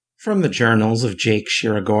From the journals of Jake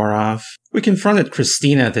Shirogorov, we confronted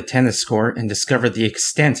Christina at the tennis court and discovered the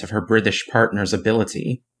extent of her British partner's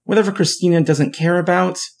ability. Whatever Christina doesn't care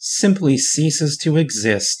about simply ceases to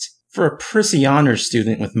exist. For a prissy honors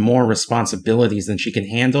student with more responsibilities than she can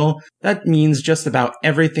handle, that means just about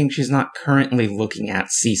everything she's not currently looking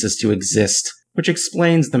at ceases to exist, which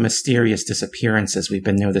explains the mysterious disappearances we've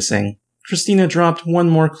been noticing. Christina dropped one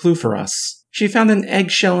more clue for us. She found an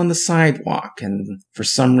eggshell on the sidewalk, and for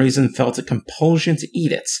some reason felt a compulsion to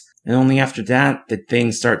eat it, and only after that did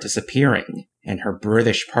things start disappearing, and her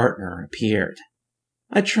British partner appeared.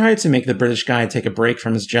 I tried to make the British guy take a break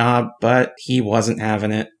from his job, but he wasn't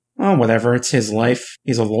having it. Oh, whatever, it's his life.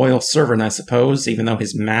 He's a loyal servant, I suppose, even though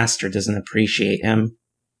his master doesn't appreciate him.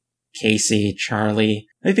 Casey, Charlie,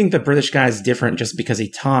 they think the British guy's different just because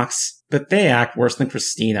he talks, but they act worse than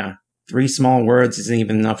Christina. 3 small words isn't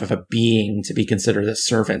even enough of a being to be considered a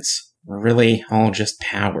servant. We're really all just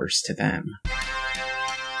powers to them.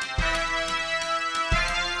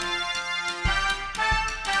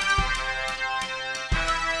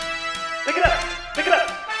 Pick it up! Pick it up!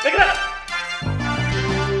 Pick it up!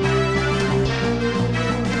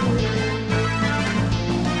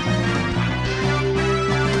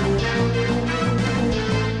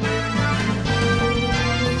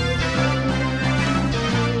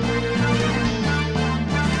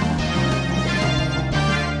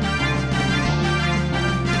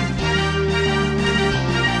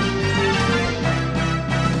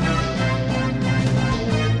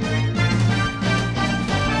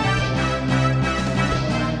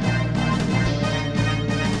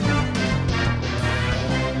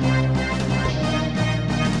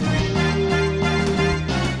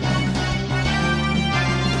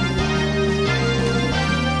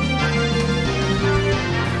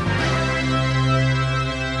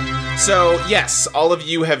 So, yes, all of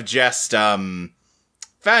you have just found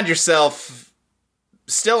yourself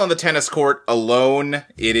still on the tennis court alone.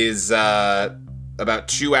 It is about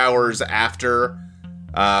 2 hours after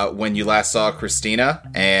when you last saw Christina,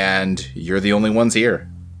 and you're the only ones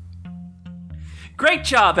here. Great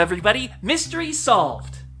job, everybody! Mystery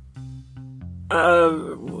solved!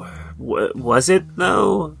 Was it,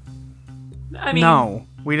 though? I mean... No,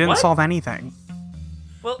 we didn't what? solve anything.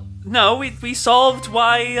 Well, no, we solved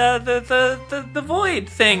why the void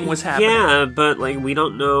thing was happening. Yeah, but, we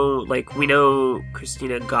don't know, we know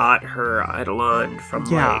Christina got her Eidolon from,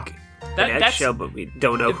 that's- an eggshell, but we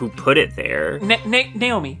don't know who put it there.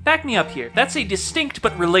 Naomi, back me up here. That's a distinct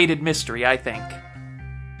but related mystery, I think.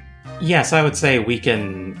 Yes, I would say we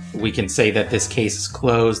can say that this case is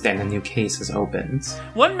closed and a new case is opened.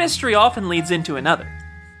 One mystery often leads into another.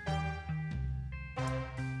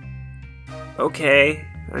 Okay.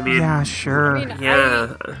 I mean... Yeah, sure.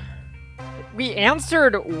 Yeah. We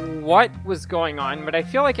answered what was going on, but I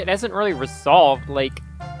feel like it hasn't really resolved.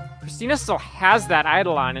 Christina still has that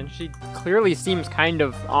Eidolon, and she clearly seems kind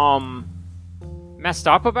of, messed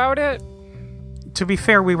up about it. To be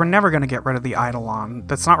fair, we were never going to get rid of the Eidolon.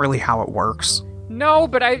 That's not really how it works. No,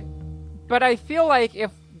 but I feel like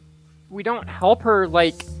if we don't help her,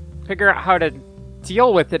 figure out how to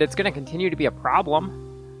deal with it, it's going to continue to be a problem.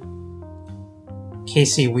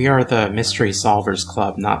 Casey, we are the Mystery Solvers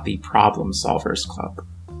Club, not the Problem Solvers Club.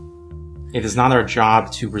 It is not our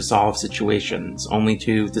job to resolve situations, only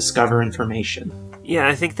to discover information. Yeah,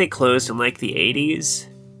 I think they closed in, the 80s.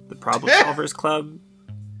 The Problem Solvers Club.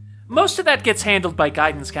 Most of that gets handled by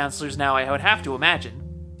guidance counselors now, I would have to imagine.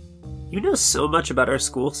 You know so much about our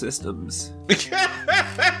school systems.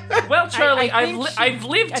 Well, Charlie, I've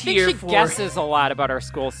lived here I think she guesses a lot about our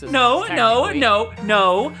school system.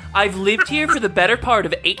 No. I've lived here for the better part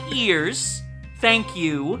of 8 years. Thank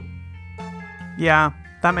you. Yeah,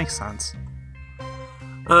 that makes sense.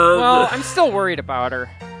 Well, I'm still worried about her.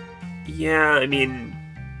 Yeah, I mean...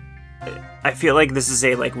 I feel like this is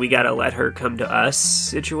a, we gotta let her come to us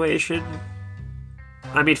situation.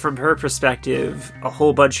 I mean, from her perspective, a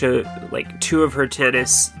whole bunch of, 2 of her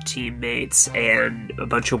tennis teammates and a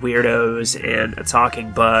bunch of weirdos and a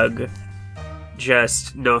talking bug.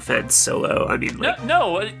 Just, no offense, Solo. I mean,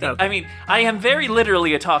 No, I mean, I am very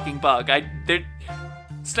literally a talking bug.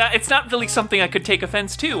 It's not really something I could take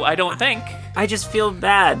offense to, I don't think. I just feel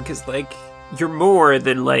bad, because, you're more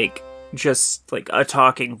than, just, a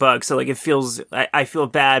talking bug. So, it feels... I feel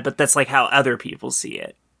bad, but that's, how other people see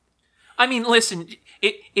it. I mean, listen,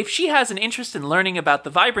 if she has an interest in learning about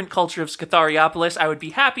the vibrant culture of Scathariopolis, I would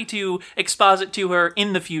be happy to exposit to her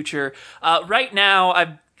in the future. Right now,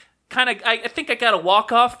 I think I gotta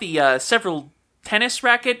walk off the several tennis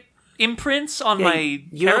racket imprints on my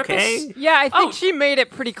carapace. Okay? Yeah, I think she made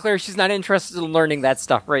it pretty clear she's not interested in learning that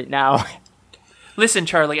stuff right now. Listen,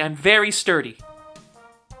 Charlie, I'm very sturdy.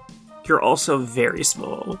 You're also very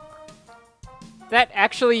small. That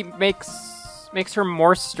actually makes her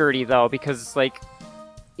more sturdy though, because like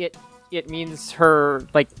it means her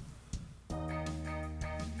like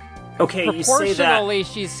Okay, you say that. Proportionally,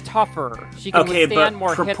 she's tougher. She can Okay, withstand but more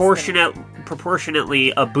hits than...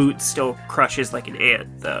 proportionately, a boot still crushes like an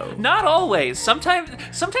ant, though. Not always. Sometimes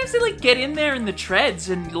they like get in there in the treads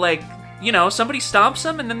and like, you know, somebody stomps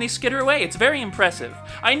them and then they skitter away. It's very impressive.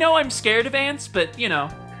 I know I'm scared of ants, but you know,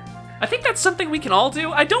 I think that's something we can all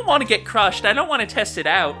do. I don't want to get crushed. I don't want to test it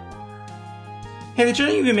out. Hey, did you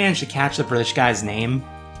even manage to catch the British guy's name?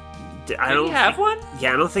 Did he have one?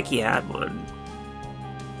 Yeah, I don't think he had one.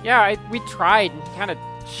 Yeah, we tried and kind of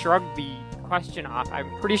shrugged the question off. I'm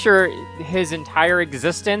pretty sure his entire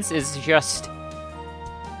existence is just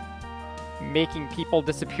making people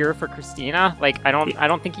disappear for Christina. Like, I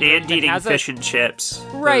don't think he and even eating has fish and chips.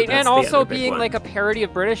 Right, That's and the also other big being one. like a parody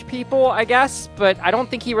of British people, I guess. But I don't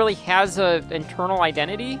think he really has a internal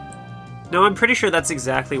identity. No, I'm pretty sure that's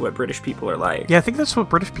exactly what British people are like. Yeah, I think that's what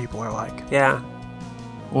British people are like. Yeah.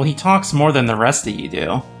 Well, he talks more than the rest of you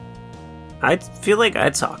do. I feel like I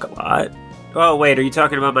talk a lot. Oh, wait, are you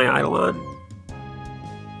talking about my Eidolon?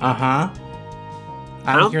 Uh-huh.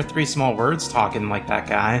 I don't- don't hear three small words talking like that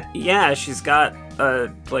guy. Yeah, she's got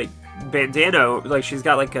a, like, bandana, like she's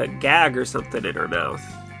got, like, a gag or something in her mouth.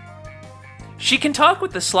 She can talk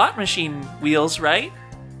with the slot machine wheels, right?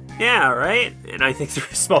 Yeah, right? And I think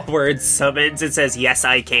three small words summons, it says, yes,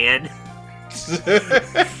 I can.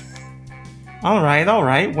 All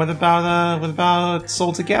right. What about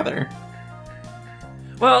Soul Together?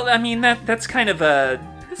 Well, I mean that's kind of a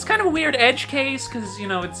weird edge case because you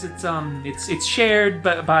know it's shared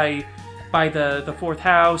by the fourth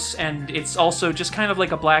house, and it's also just kind of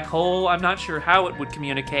like a black hole. I'm not sure how it would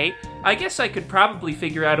communicate. I guess I could probably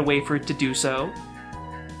figure out a way for it to do so.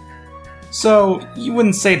 So, you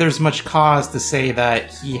wouldn't say there's much cause to say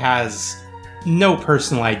that he has no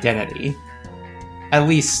personal identity. At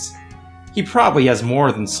least, he probably has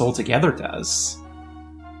more than Soul Together does.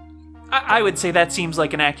 I would say that seems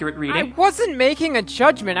like an accurate I reading. wasn't making a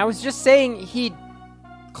judgment. I was just saying he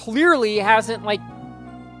clearly hasn't, like,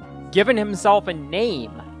 given himself a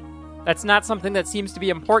name. That's not something that seems to be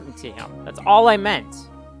important to him. That's all I meant.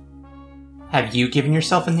 Have you given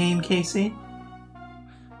yourself a name, Casey?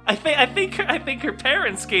 I think her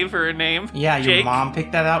parents gave her a name. Yeah, your Jake. mom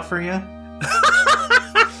picked that out for you?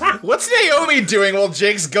 What's Naomi doing while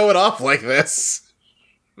Jake's going off like this?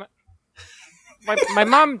 My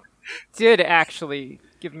mom did actually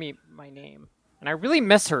give me my name, and I really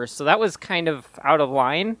miss her, so that was kind of out of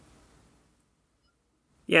line.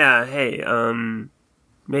 Yeah, hey,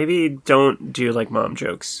 maybe don't do, like, mom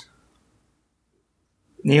jokes.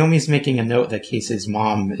 Naomi's making a note that Casey's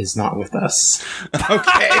mom is not with us.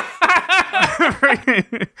 Okay.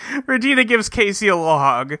 Regina gives Casey a little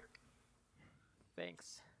hug.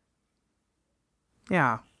 Thanks.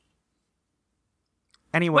 Yeah.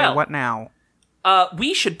 Anyway, Well- what now?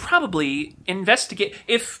 We should probably investigate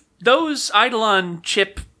if those Eidolon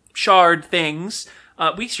chip shard things.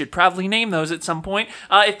 We should probably name those at some point.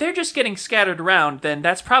 If they're just getting scattered around, then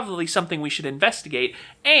that's probably something we should investigate.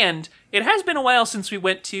 And it has been a while since we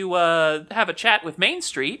went to have a chat with Main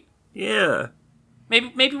Street. Yeah.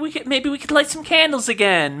 Maybe we could light some candles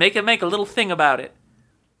again. Make a little thing about it.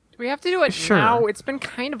 Do we have to do it Sure. now? It's been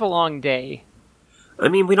kind of a long day. I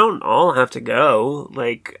mean, we don't all have to go.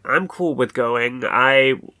 Like, I'm cool with going.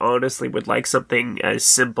 I honestly would like something as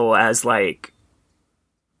simple as, like,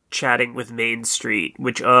 chatting with Main Street,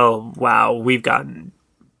 which, oh, wow,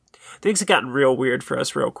 things have gotten real weird for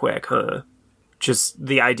us real quick, huh? Just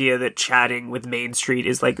the idea that chatting with Main Street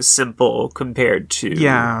is, like, simple compared to...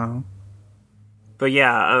 Yeah. But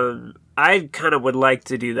yeah, I kind of would like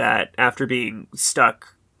to do that after being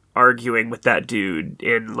stuck arguing with that dude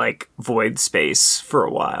in, like, void space for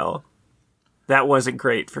a while. That wasn't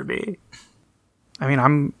great for me. I mean,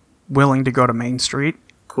 I'm willing to go to Main Street.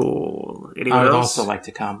 Cool. I Anyone would else? also like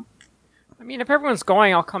to come. I mean, if everyone's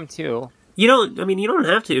going, I'll come too. You don't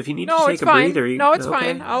have to. If you need No, to it's take a fine. breather. No, it's okay.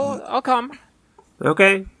 fine. I'll come.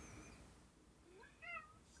 Okay.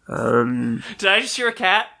 Did I just hear a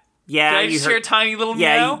cat? Yeah, Did I you just hear a heard, tiny little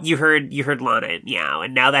yeah, meow? you heard Lana meow,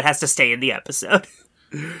 and now that has to stay in the episode.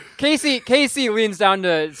 Casey leans down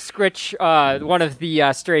to scritch one of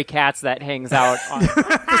the stray cats that hangs out on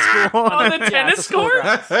On the tennis school court?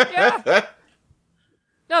 grounds. Yeah.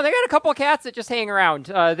 No, they got a couple of cats that just hang around.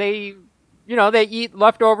 They eat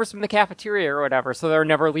leftovers from the cafeteria or whatever, so they're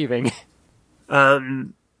never leaving.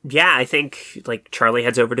 Yeah, I think, like, Charlie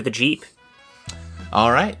heads over to the Jeep.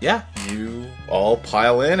 All right, yeah. You all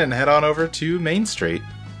pile in and head on over to Main Street.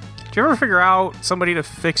 Do you ever figure out somebody to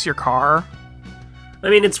fix your car I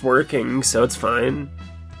mean, it's working, so it's fine.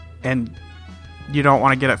 and you don't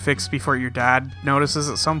want to get it fixed before your dad notices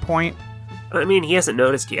at some point? I mean, he hasn't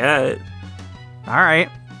noticed yet. All right.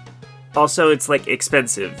 Also, it's, like,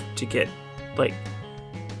 expensive to get, like...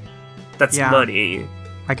 That's Yeah. money.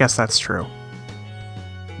 I guess that's true.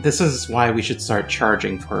 This is why we should start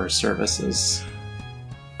charging for our services.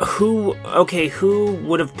 Who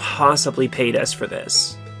would have possibly paid us for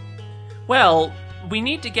this? Well, we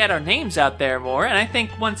need to get our names out there more, and I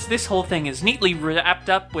think once this whole thing is neatly wrapped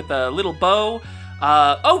up with a little bow...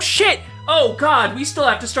 oh shit! Oh god, we still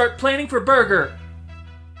have to start planning for Burger.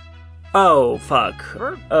 Oh, fuck.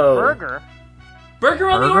 Oh. Burger. Burger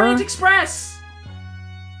on the Burger? Orient Express!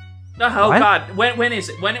 Oh What? god, when is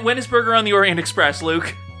it? When is Burger on the Orient Express,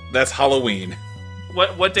 Luke? That's Halloween.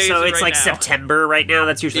 What day is it So it's right like now? September right now?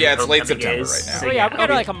 That's usually Yeah, when it's late homecoming September is. right now. So, Oh yeah, we got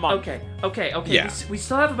okay. like a month. Okay. Yeah. We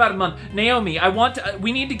still have about a month. Naomi, I want to,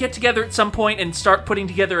 we need to get together at some point and start putting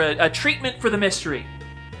together a treatment for the mystery.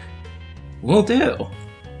 Will do.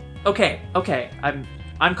 Okay.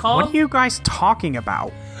 I'm calm. What are you guys talking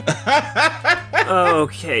about?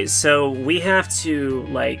 Okay, so we have to,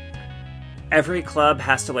 like, every club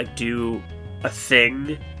has to, like, do a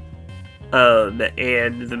thing.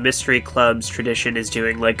 And the mystery club's tradition is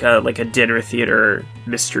doing like a dinner theater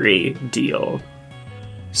mystery deal.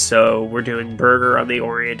 So we're doing Burger on the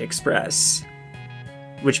Orient Express,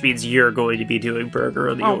 which means you're going to be doing Burger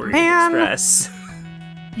on the Oh, Orient man. Express.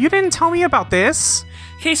 You didn't tell me about this.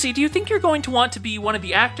 Casey, do you think you're going to want to be one of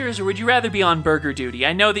the actors, or would you rather be on Burger duty?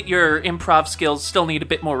 I know that your improv skills still need a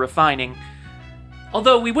bit more refining.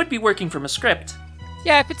 Although we would be working from a script.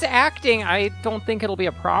 Yeah, if it's acting, I don't think it'll be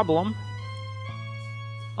a problem.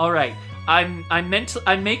 All right. I'm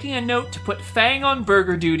making a note to put Fang on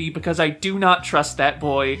Burger duty because I do not trust that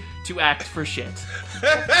boy to act for shit.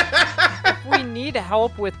 If we need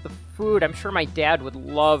help with the food, I'm sure my dad would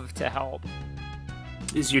love to help.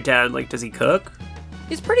 Is your dad, like, does he cook?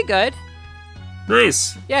 He's pretty good.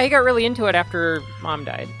 Nice. Yeah, he got really into it after Mom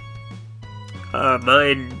died.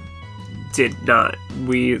 Mine did not.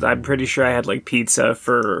 I'm pretty sure I had, like, pizza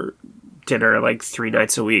for dinner, like, 3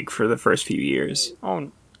 nights a week for the first few years.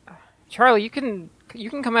 Oh, Charlie, you can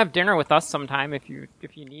come have dinner with us sometime if you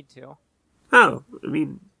need to. Oh, I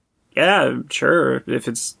mean, yeah, sure, if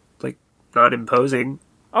it's, like, not imposing.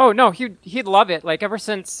 Oh no, he'd love it. Like ever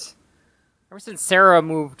since Sarah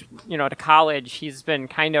moved, to college, he's been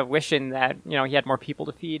kind of wishing that he had more people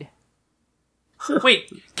to feed.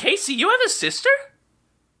 Wait, Casey, you have a sister?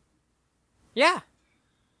 Yeah,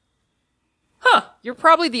 Huh. you're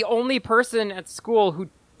probably the only person at school who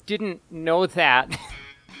didn't know that.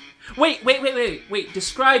 Wait.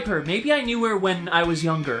 Describe her. Maybe I knew her when I was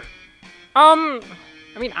younger. I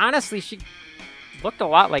mean, honestly, she looked a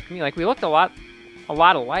lot like me. Like we looked a lot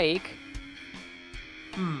alike.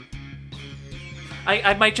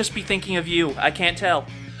 I might just be thinking of you. I can't tell.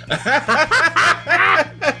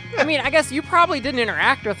 I mean, I guess you probably didn't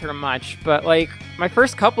interact with her much, but like my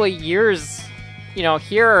first couple of years,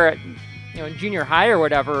 here, in junior high or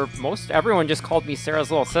whatever, most everyone just called me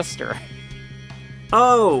Sarah's little sister.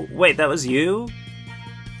 Oh, wait, that was you?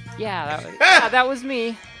 Yeah, that was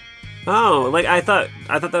me. Oh, like, I thought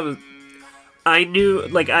that was... I knew,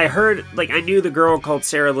 like, I knew the girl called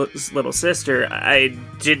Sarah's little sister. I've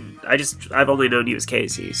only known you as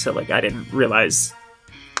Casey, so, like, I didn't realize...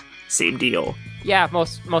 Same deal. Yeah,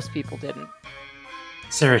 most people didn't.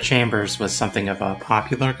 Sarah Chambers was something of a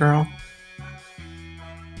popular girl.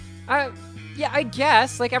 Yeah, I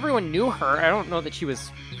guess. Like, everyone knew her. I don't know that she was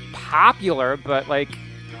popular, but, like,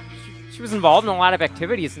 she was involved in a lot of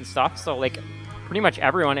activities and stuff, so, like, pretty much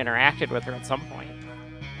everyone interacted with her at some point.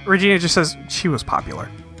 Regina just says she was popular.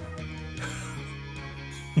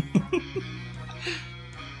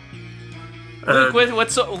 Luke,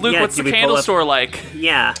 what's yeah, the did we candle pull up- store like?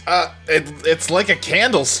 Yeah. It's like a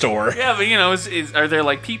candle store. Yeah, but are there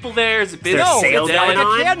like people there? Is it busy? Is there a No, sale it's going like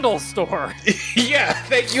on? a candle store. Yeah,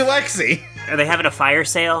 thank you, Lexi. Are they having a fire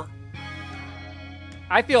sale?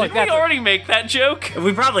 I feel like Did we that's... already make that joke?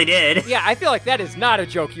 We probably did. Yeah, I feel like that is not a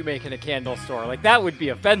joke you make in a candle store. Like, that would be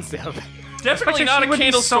offensive. Definitely Especially not she a would be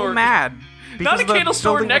candle so store. mad. Not because a of the candle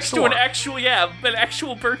store building next to an door.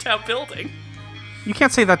 actual burnt out building. You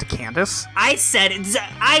can't say that to Candace. I said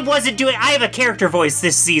I wasn't doing... I have a character voice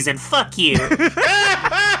this season. Fuck you.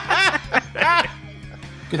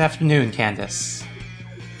 Good afternoon, Candace.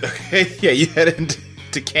 Okay, yeah, you head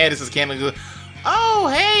into Candace's candle. Oh,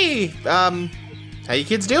 hey, how you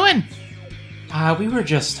kids doing? We were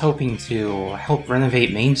just hoping to help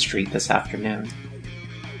renovate Main Street this afternoon.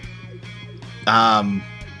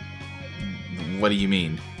 What do you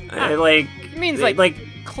mean? Like It means like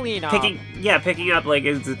clean up. picking up. Like,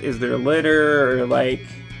 is there litter or like,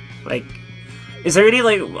 is there any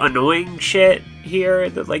like annoying shit here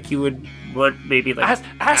that like you would want maybe like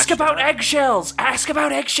Ask about eggshells. Ask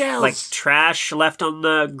about eggshells. like trash left on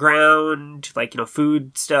the ground, like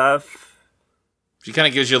food stuff. She kind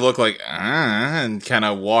of gives you a look like, and kind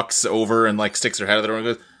of walks over and like sticks her head out the door and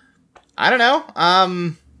goes, I don't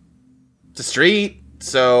know. It's a street,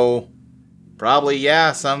 so probably,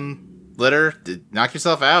 yeah, some litter. Knock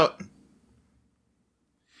yourself out.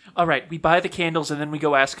 All right, we buy the candles and then we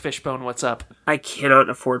go ask Fishbone what's up. I cannot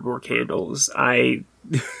afford more candles.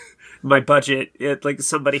 My budget. Like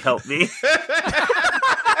somebody help me.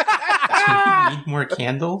 You need more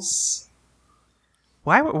candles?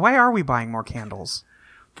 Why are we buying more candles?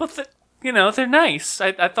 But they're nice.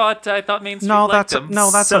 I thought Main Street liked them.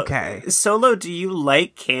 That's okay. Solo, do you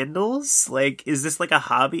like candles? Like, is this like a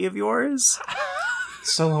hobby of yours?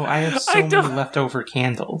 So I have so I many don't- leftover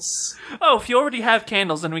candles. Oh, if you already have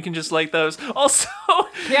candles, then we can just light those. Also,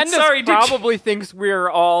 Candace sorry, did you- probably thinks we're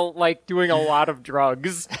all like doing a lot of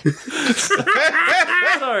drugs.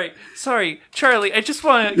 Sorry, Charlie. I just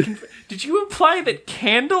want to. Did you imply that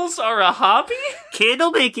candles are a hobby?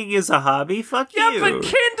 Candle making is a hobby. Fuck Yeah, you. but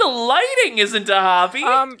candle lighting isn't a hobby.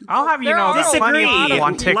 I'll have you there know are that plenty of Disagree. people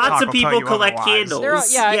on TikTok Lots of will tell people you collect otherwise. candles.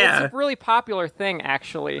 It's a really popular thing,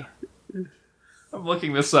 actually. I'm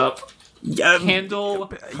looking this up.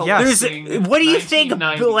 Candle Yes. collecting. What do you think?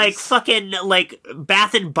 1990s. Like fucking like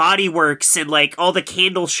Bath and Body Works and like all the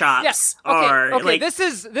candle shops Yes. are. Okay. Like, This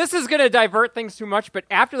is gonna divert things too much, but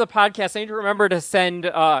after the podcast, I need to remember to send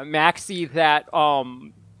Maxie that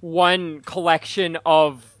one collection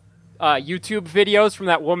of YouTube videos from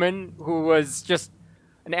that woman who was just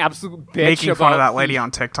an absolute bitch Making about fun of that lady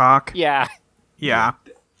on TikTok. Yeah. Yeah.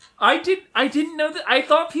 I didn't know that. I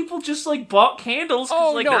thought people just like bought candles.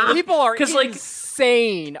 Oh like, no, people are like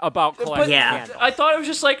insane about collecting Yeah. candles. I thought it was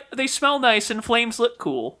just like they smell nice and flames look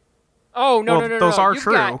cool. Oh no, Well, no. those are You've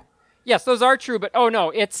true. got- yes, those are true, but oh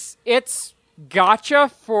no, it's gotcha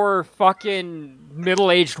for fucking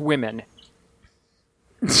middle-aged women.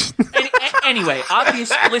 Anyway,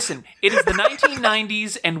 obviously, listen, it is the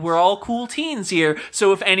 1990s and we're all cool teens here,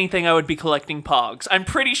 so if anything, I would be collecting Pogs. I'm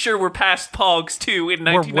pretty sure we're past Pogs too in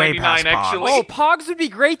We're way 1999, past Pogs. actually. Oh, Pogs would be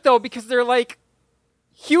great though because they're like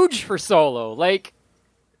huge for Solo. Like,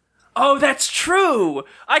 Oh, that's true.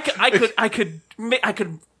 I could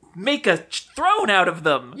make a throne out of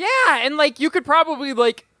them. yeah, and like you could probably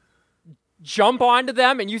like jump onto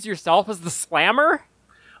them and use yourself as the slammer.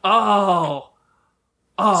 Oh,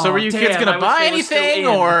 So were you kids damn, gonna I wish buy they were still anything, in.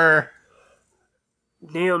 or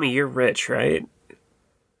Naomi, you're rich, right?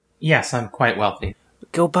 Yes, I'm quite wealthy.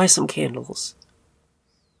 Go buy some candles.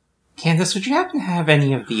 Candace, would you happen to have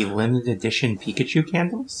any of the limited edition Pikachu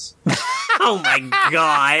candles? Oh my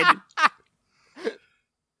god.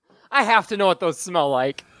 I have to know what those smell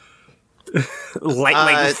like.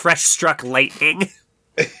 Like fresh struck lightning.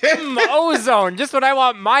 Ozone, just what I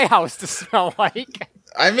want my house to smell like.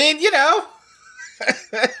 I mean, you know,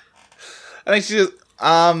 I think she just,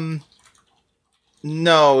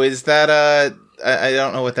 no, is that I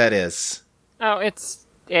don't know what that is. Oh, it's.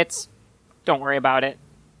 Don't worry about it.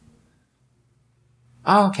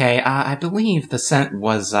 Oh, okay, I believe the scent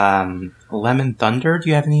was, Lemon Thunder. Do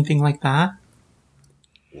you have anything like that?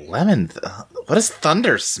 What does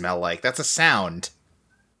thunder smell like? That's a sound.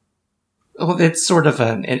 Well, it's sort of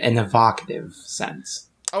an evocative sense.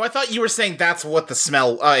 Oh, I thought you were saying that's what the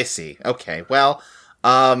smell. Oh, I see. Okay, well,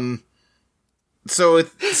 so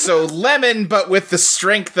lemon, but with the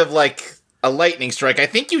strength of like a lightning strike. I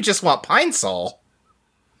think you just want Pine Sol.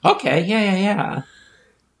 Okay, yeah.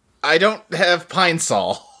 I don't have Pine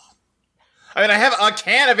Sol. I mean, I have a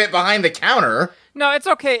can of it behind the counter. No, it's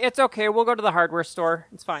okay. It's okay. We'll go to the hardware store.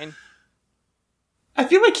 It's fine. I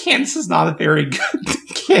feel like Candace is not a very good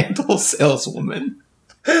candle saleswoman.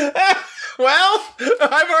 Well,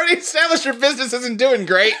 I've already established your business isn't doing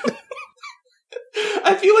great.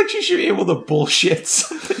 I feel like she should be able to bullshit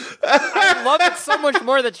something. I love it so much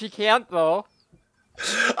more that she can't, though.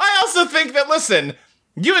 I also think that, listen,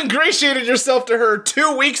 you ingratiated yourself to her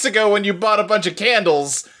 2 weeks ago when you bought a bunch of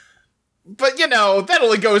candles. But, you know, that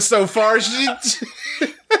only goes so far.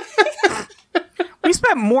 We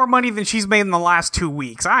spent more money than she's made in the last 2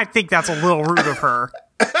 weeks. I think that's a little rude of her.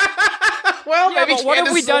 Well, Yeah, maybe but what have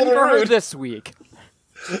Candace we is a done little for her rude. this week?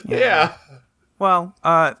 Yeah. Well,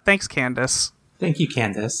 thanks, Candace. Thank you,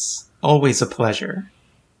 Candace. Always a pleasure.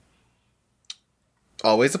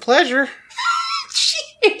 Always a pleasure. She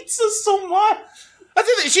hates us so much.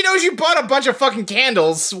 She knows you bought a bunch of fucking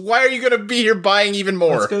candles. Why are you gonna be here buying even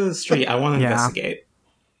more? Let's go to the street. I want to investigate.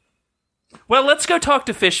 Well, let's go talk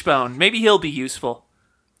to Fishbone. Maybe he'll be useful.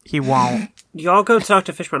 He won't. Y'all go talk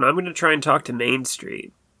to Fishbone. I'm going to try and talk to Main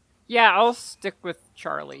Street. Yeah, I'll stick with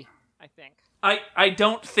Charlie, I think. I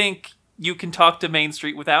don't think you can talk to Main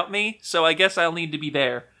Street without me, so I guess I'll need to be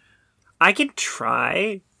there. I can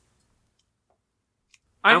try.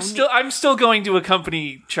 I'm still going to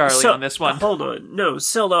accompany Charlie on this one. Hold on. No,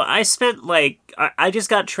 Solo, I spent, I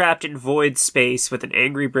just got trapped in void space with an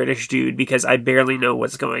angry British dude because I barely know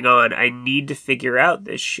what's going on. I need to figure out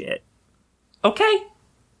this shit. Okay.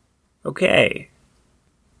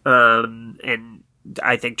 And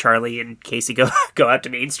I think Charlie and Casey go out to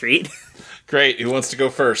Main Street. Great. Who wants to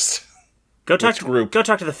go first? Go talk group? Go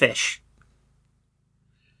talk to the fish.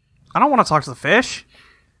 I don't want to talk to the fish.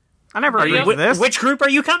 I never agreed to this. Which group are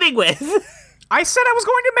you coming with? I said I was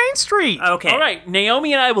going to Main Street. Okay. All right.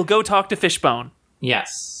 Naomi and I will go talk to Fishbone.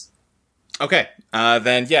 Yes. Okay.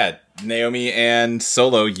 Then, yeah, Naomi and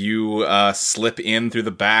Solo, you slip in through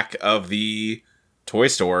the back of the toy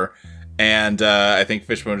store, and I think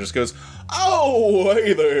Fishbone just goes, "Oh,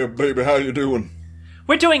 hey there, baby, how you doing?"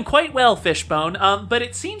 We're doing quite well, Fishbone, but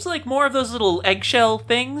it seems like more of those little eggshell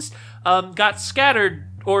things got scattered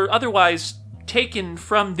or otherwise taken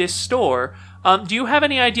from this store. Do you have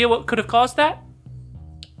any idea what could have caused that?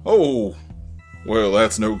 Oh, well,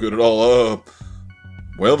 that's no good at all.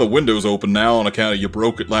 Well, the window's open now on account of you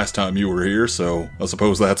broke it last time you were here, so I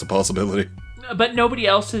suppose that's a possibility. But nobody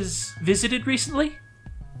else has visited recently?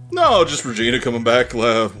 No, just Regina coming back,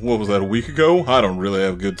 what was that, a week ago? I don't really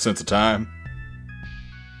have a good sense of time.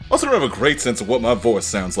 Also don't have a great sense of what my voice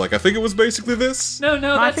sounds like. I think it was basically this. No, I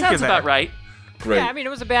that think sounds you're about there. right. Great. Yeah, I mean, it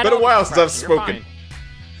was a bad Been a while Elvis since I've impression. You're spoken.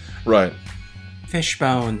 fine. Right.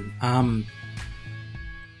 Fishbone,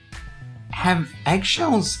 have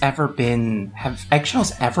eggshells ever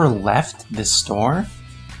left this store?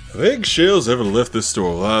 Have eggshells ever left this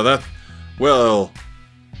store? Well,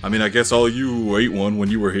 I mean, I guess all you ate one when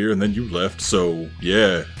you were here and then you left, so,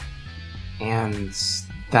 yeah. And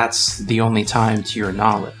that's the only time to your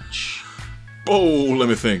knowledge. Oh, let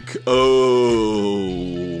me think.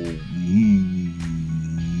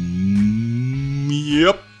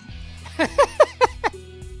 Yep. Have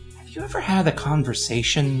you ever had a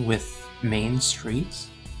conversation with Main Street?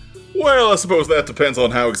 Well, I suppose that depends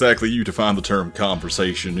on how exactly you define the term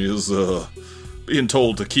conversation. Is, being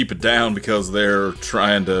told to keep it down because they're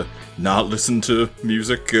trying to not listen to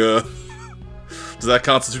music, does that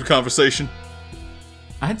constitute conversation?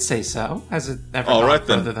 I'd say so. Has it ever All gone right,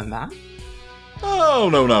 then. further than that? Oh,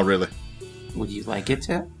 no, not really. Would you like it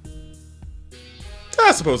to?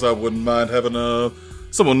 I suppose I wouldn't mind having,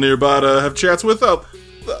 someone nearby to have chats with.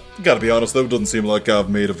 Gotta be honest, though, it doesn't seem like I've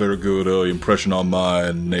made a very good, impression on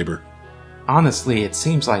my neighbor. Honestly, it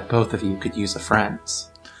seems like both of you could use a friend.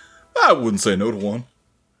 I wouldn't say no to one.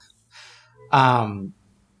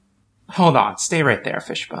 Hold on. Stay right there,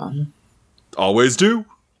 Fishbone. Always do.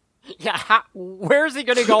 Yeah, where's he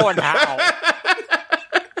gonna go and how?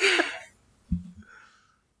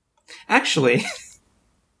 Actually,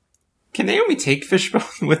 can Naomi take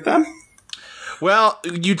Fishbone with them? Well,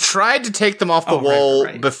 you tried to take them off the Oh, wall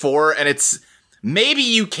right. before, and it's... Maybe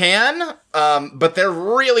you can, but they're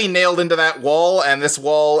really nailed into that wall, and this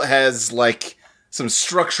wall has, some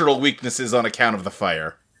structural weaknesses on account of the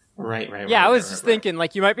fire. Right. Yeah, I was just thinking,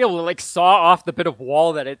 you might be able to, saw off the bit of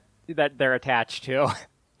wall that they're attached to.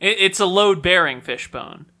 It's a load-bearing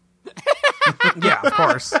Fishbone. Yeah, of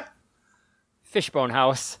course. Fishbone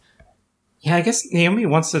house. Yeah, I guess Naomi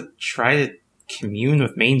wants to try to commune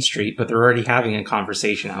with Main Street, but they're already having a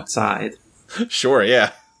conversation outside. Sure,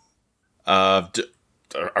 yeah. Are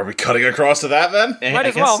we cutting across to that, then? Might I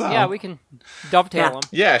as guess well. so. Yeah, we can dovetail them.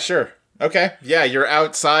 Yeah, sure. Okay, yeah, you're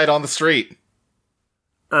outside on the street.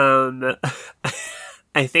 I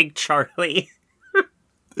think Charlie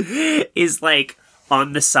is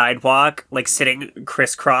on the sidewalk, sitting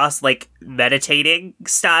crisscross, meditating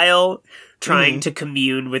style, trying to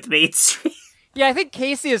commune with Main Street. Yeah, I think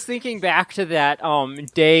Casey is thinking back to that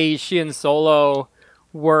day she and Solo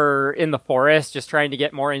were in the forest, just trying to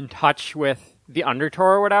get more in touch with the Undertow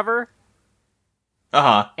or whatever,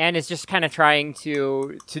 Uh-huh. and is just kind of trying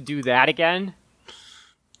to do that again.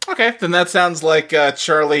 Okay, then that sounds like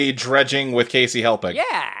Charlie dredging with Casey helping.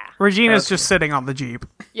 Yeah, Regina's just sitting on the Jeep.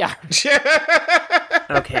 yeah.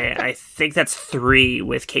 Okay, I think that's 3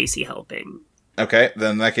 with Casey helping. Okay,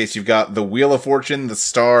 then in that case you've got the Wheel of Fortune, the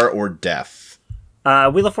Star, or Death.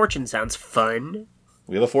 Wheel of Fortune sounds fun.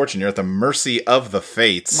 Wheel of Fortune, you're at the mercy of the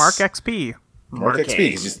fates. Mark XP. Mark Mark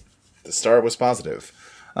XP, 'cause the Star was positive.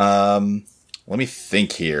 Well, Let me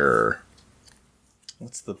think here.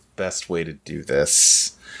 What's the best way to do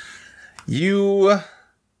this? You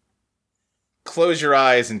close your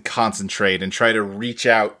eyes and concentrate and try to reach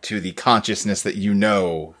out to the consciousness that you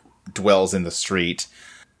know dwells in the street.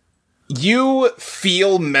 You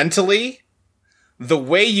feel mentally the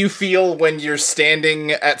way you feel when you're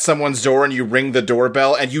standing at someone's door and you ring the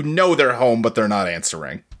doorbell and you know they're home but they're not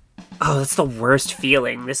answering. Oh, that's the worst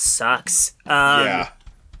feeling. This sucks. Yeah.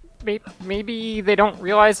 Maybe they don't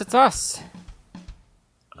realize it's us.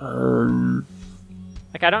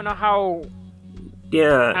 Like, I don't know how...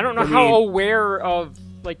 Yeah. I don't know how aware of,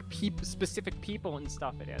 like, specific people and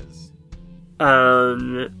stuff it is.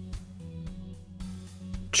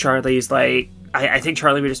 Charlie's like... I think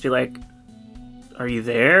Charlie would just be like, are you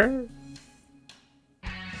there?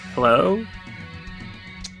 Hello?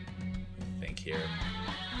 Think here.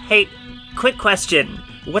 Hey, quick question.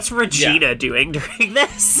 What's Regina doing during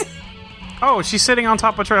this? Oh, she's sitting on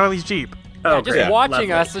top of Charlie's Jeep. Oh, Just great. watching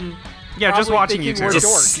Lovely. us and Yeah, just probably watching you thinking two. we're Just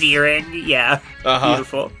dorks. sneering. Yeah. Uh-huh.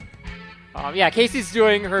 Beautiful. Yeah, Casey's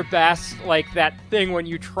doing her best, like that thing when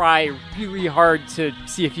you try really hard to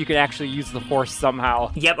see if you can actually use the Force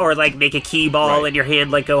somehow. Yep, or like make a key ball Right. in your hand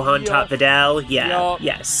like Gohan taught Vidal. Yeah. Yup.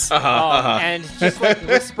 Yes. And just like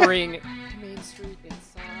whispering, Main Street, it's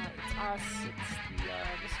us, it's the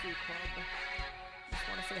Mystery Club. Just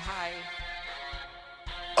want to say hi.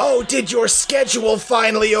 Oh, did your schedule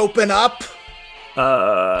finally open up?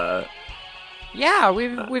 Yeah,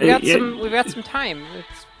 we've got some time.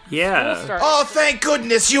 It's Yeah. school starts. Oh, thank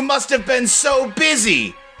goodness, you must have been so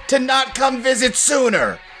busy to not come visit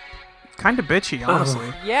sooner. Kind of bitchy,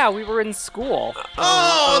 honestly. Yeah, we were in school.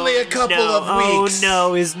 Oh, only a couple no. of weeks. Oh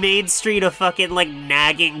no, is Main Street a fucking like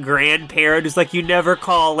nagging grandparent who's like, you never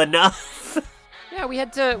call enough? Yeah, we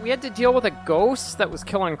had to deal with a ghost that was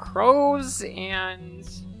killing crows, and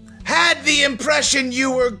Had the impression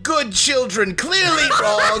you were good children. Clearly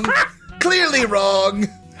wrong. Clearly wrong.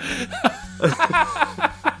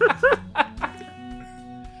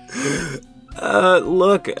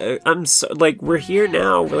 Look, I'm so, like, we're here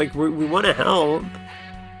now. We're like, we want to help.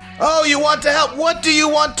 Oh, you want to help? What do you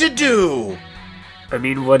want to do? I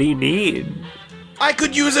mean, what do you need? I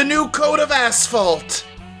could use a new coat of asphalt.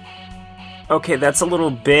 Okay, that's a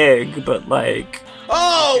little big, but like,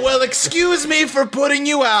 Oh, well, excuse me for putting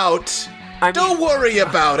you out. Don't worry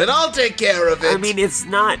about it. I'll take care of it. I mean, it's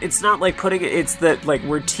not like putting it. It's that like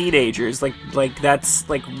we're teenagers. Like that's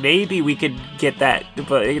like maybe we could get that,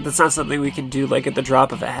 but that's not something we can do like at the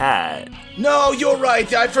drop of a hat. No, you're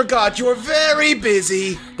right. I forgot. You're very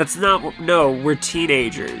busy. That's not. No, we're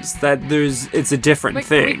teenagers. It's a different like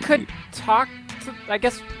thing. we could talk to, I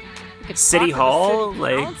guess we could City talk to the Hall? city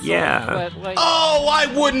Like, council, yeah. But, like, Oh, I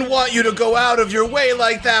wouldn't want you to go out of your way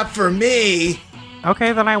like that for me.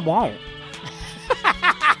 Okay, then I won't.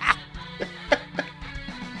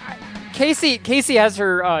 Casey has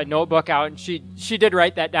her notebook out, and she did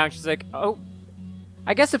write that down. She's like, oh,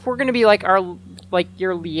 I guess if we're gonna be like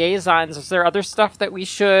your liaisons, is there other stuff that we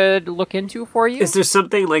should look into for you? Is there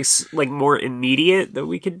something like more immediate that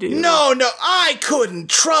we could do? No, I couldn't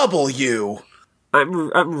trouble you.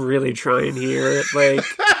 I'm really trying here. Like,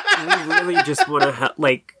 we really just want to help.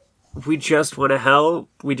 Like, we just want to help.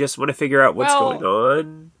 We just want to figure out what's Well, going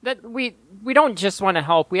on. That we don't just want to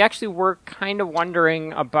help. We actually were kind of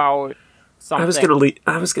wondering about something. I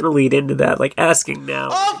was gonna lead into that, like asking now.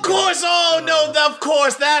 Of course. Oh, no, of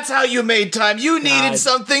course. That's how you made time. You needed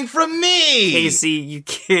something from me. Casey, you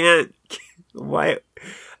can't. Why?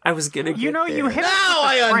 I was gonna. You get know, you there. hit Now us with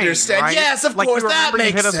I a train, understand. right? Yes, of like, course, you that remember you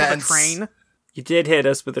makes hit us sense. with a train? You did hit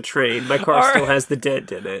us with a train. My car still has the dent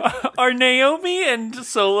in it. Are Naomi and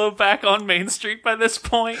Solo back on Main Street by this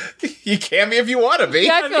point? You can be if you want to be.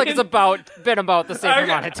 Yeah, I feel like it's been about the same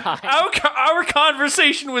amount of time. Our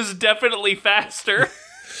conversation was definitely faster.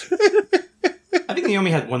 I think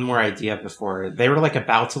Naomi had one more idea before. They were like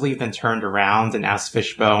about to leave, then turned around and asked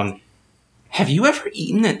Fishbone, "Have you ever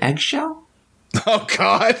eaten an eggshell?" Oh,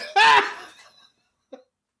 God.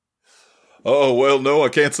 Oh, well, no, I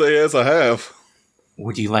can't say as I have.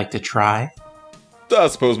 Would you like to try? I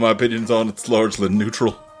suppose my opinions on it's largely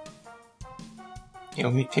neutral.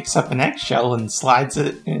 Naomi picks up an eggshell and slides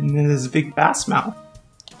it in his big bass mouth.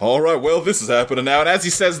 All right, well, this is happening now. And as he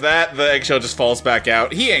says that, the eggshell just falls back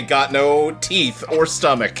out. He ain't got no teeth or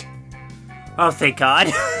stomach. Oh, thank God.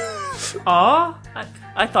 Aw,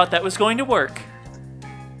 I thought that was going to work.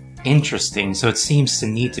 Interesting, so it seems to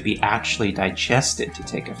need to be actually digested to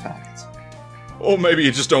take effect. Or maybe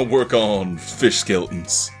you just don't work on fish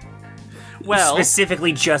skeletons. Well,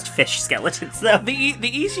 Specifically just fish skeletons, though. the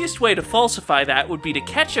easiest way to falsify that would be to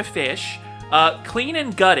catch a fish, clean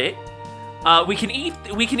and gut it, We can eat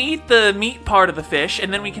the meat part of the fish,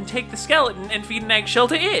 and then we can take the skeleton and feed an eggshell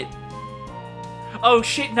to it. Oh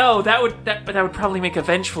shit! No, that would probably make a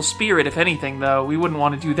vengeful spirit. If anything, though, we wouldn't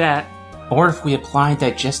want to do that. Or if we apply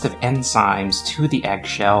digestive enzymes to the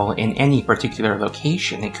eggshell in any particular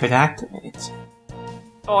location, it could activate.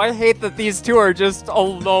 Oh, I hate that these two are just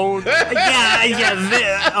alone.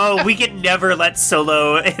 Oh, we can never let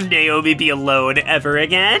Solo and Naomi be alone ever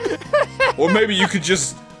again. Or maybe you could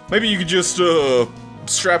just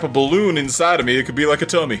strap a balloon inside of me. It could be like a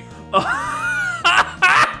tummy.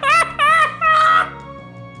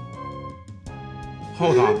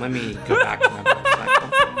 Hold on, let me go back to my motorcycle.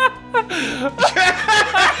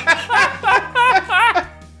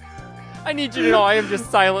 I need you to know I am just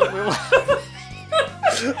silently laughing.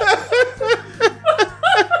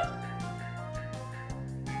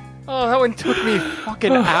 Oh, that one took me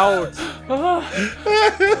fucking out.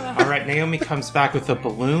 Alright, Naomi comes back with a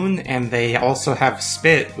balloon, and they also have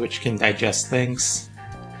spit, which can digest things.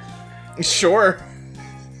 Sure.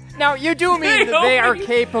 Now, you do mean that they are Naomi.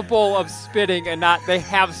 capable of spitting and not they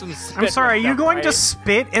have some spit. I'm sorry, are with you them, going right? to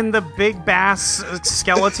spit in the big bass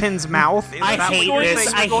skeleton's mouth? Is I that hate what you're this.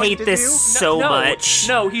 saying I you're going hate to this do? so much.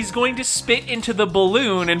 No, he's going to spit into the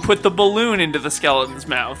balloon and put the balloon into the skeleton's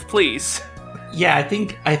mouth. Please. Yeah, I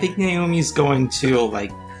think Naomi's going to,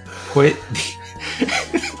 like, put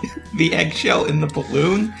the eggshell in the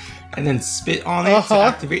balloon and then spit on it to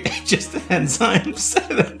activate digestive enzymes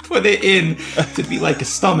and then put it in to be like a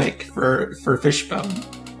stomach for Fishbone.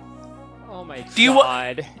 Oh my Do you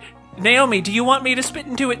god. Naomi, do you want me to spit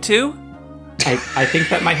into it too? I think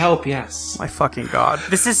that might help, yes. My fucking god.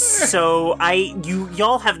 This is so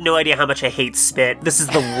y'all have no idea how much I hate spit. This is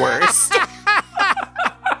the worst.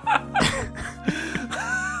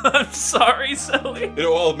 I'm sorry, Zoe. You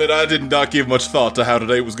know, I'll admit I did not give much thought to how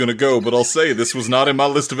today was going to go, but I'll say this was not in my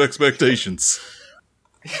list of expectations.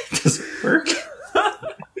 Does it work?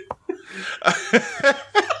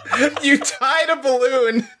 You tied a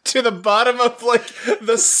balloon to the bottom of, like,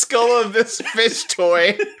 the skull of this fish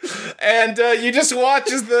toy, and you just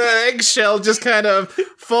watch as the eggshell just kind of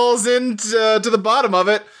falls into to the bottom of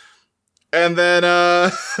it, and then I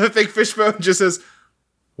think Fishbone just says,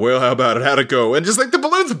 "Well, how about it? How'd it go?" And just, like, the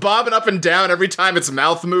balloon's bobbing up and down every time its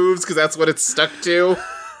mouth moves, because that's what it's stuck to.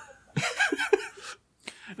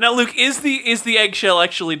 Now, Luke, is the eggshell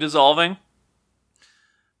actually dissolving?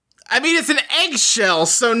 I mean, it's an eggshell,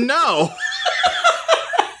 so no.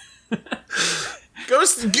 Go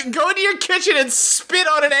into your kitchen and spit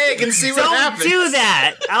on an egg and see what Don't happens. do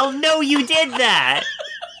that. I'll know you did that.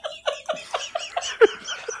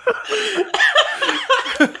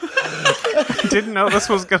 Didn't know this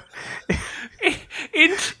was gonna.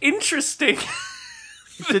 Interesting.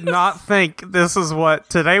 Did not think this is what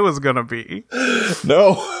today was gonna be.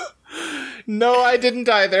 No. No, I didn't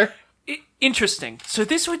either. Interesting. So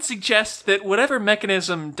this would suggest that whatever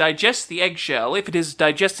mechanism digests the eggshell, if it is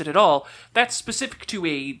digested at all, that's specific to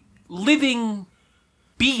a living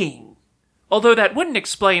being. Although that wouldn't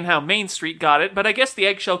explain how Main Street got it, but I guess the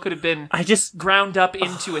eggshell could have been ground up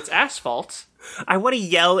into its asphalt. I want to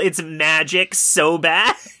yell it's magic so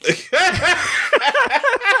bad.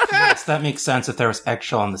 Yes, that makes sense if there was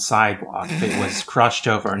eggshell on the sidewalk. If it was crushed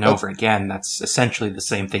over and over again, that's essentially the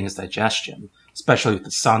same thing as digestion, especially with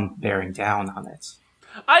the sun bearing down on it.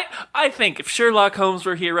 I think if Sherlock Holmes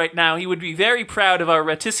were here right now, he would be very proud of our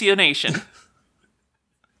reticionation.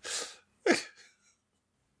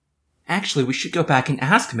 Actually, we should go back and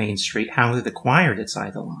ask Main Street how it acquired its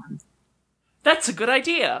Eidolon. That's a good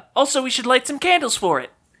idea. Also, we should light some candles for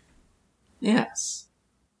it. Yes.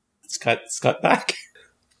 Let's cut back.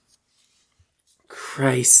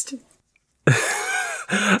 Christ.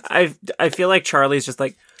 I feel like Charlie's just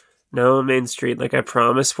like, no, Main Street, like, I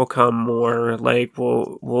promise we'll come more, like,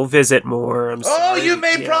 we'll visit more, I'm sorry. Oh, you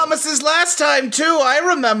made promises last time, too, I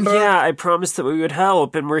remember. Yeah, I promised that we would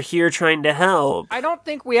help, and we're here trying to help. I don't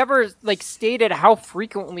think we ever, like, stated how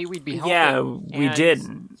frequently we'd be helping. Yeah, we And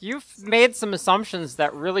didn't. You've made some assumptions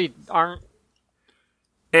that really aren't.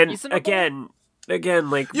 And reasonable? again,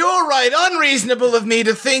 like, You're right, unreasonable of me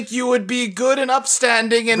to think you would be good and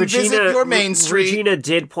upstanding and visit your Main Street. Regina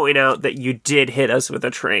did point out that you did hit us with a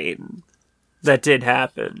train. That did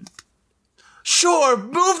happen. Sure,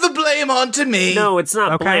 move the blame onto me. No, it's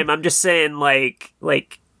not Okay. blame. I'm just saying, like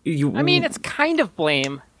you. I mean, it's kind of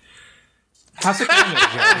blame. How's it going over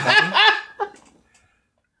here, Becky?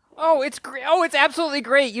 Oh, it's great. Oh, it's absolutely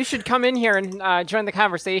great. You should come in here and join the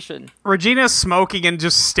conversation. Regina's smoking and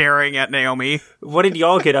just staring at Naomi. What did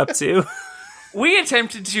y'all get up to? We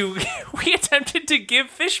attempted to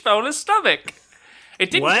give Fishbone a stomach.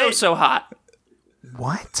 It didn't go What? so hot.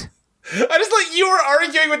 What? I just like you were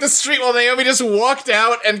arguing with the street while Naomi just walked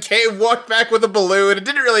out and walked back with a balloon and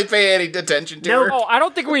didn't really pay any attention to her. Oh, I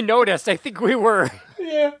don't think we noticed. I think we were.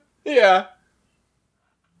 Yeah.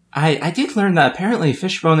 I did learn that apparently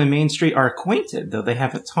Fishbone and Main Street are acquainted, though they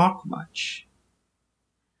haven't talked much.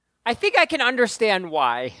 I think I can understand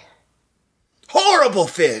why. Horrible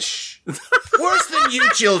fish! Worse than you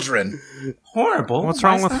children! Horrible? What's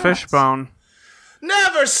wrong with Fishbone?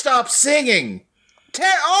 Never stop singing!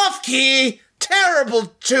 Off key!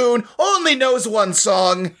 Terrible tune! Only knows one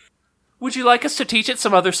song! Would you like us to teach it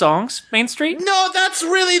some other songs, Main Street? No, that's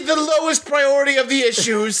really the lowest priority of the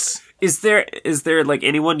issues! Is there like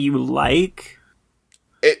anyone you like?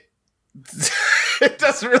 It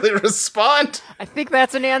doesn't really respond. I think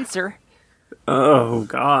that's an answer. Oh,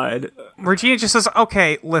 God. Regina just says,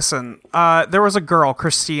 okay, listen, there was a girl,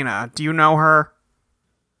 Christina. Do you know her?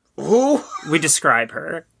 Who? We describe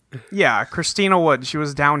her. Yeah, Christina Wood. She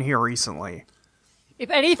was down here recently. If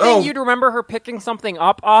anything, you'd remember her picking something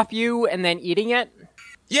up off you and then eating it.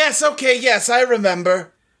 Yes, okay, yes, I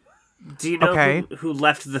remember. Do you know Okay. who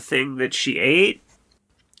left the thing that she ate?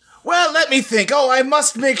 Well, let me think. Oh, I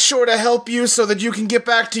must make sure to help you so that you can get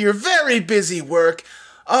back to your very busy work.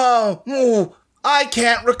 I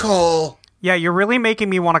can't recall. Yeah, you're really making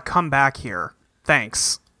me want to come back here.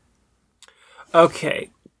 Thanks.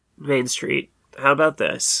 Okay, Main Street, how about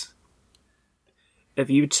this? If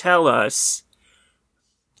you tell us,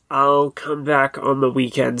 I'll come back on the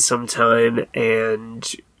weekend sometime and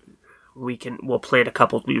we'll plant a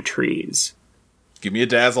couple new trees. Give me a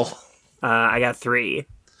dazzle. I got 3.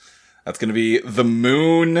 That's gonna be the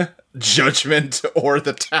moon, judgment, or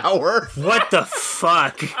the tower. What the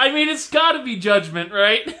fuck? I mean, it's gotta be Judgment,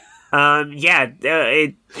 right? Yeah,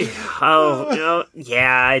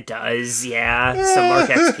 it does, yeah. So mark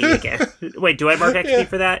XP again. Wait, do I mark XP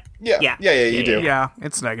for that? Yeah, you do. Yeah,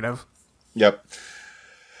 it's negative. Yep.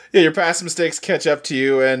 Yeah, your past mistakes catch up to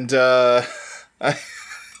you, and, I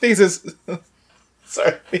think it says...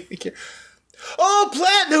 Sorry. Oh,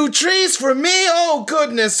 plant new trees for me? Oh,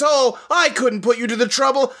 goodness. Oh, I couldn't put you to the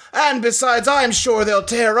trouble. And besides, I'm sure they'll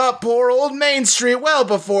tear up poor old Main Street well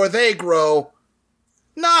before they grow.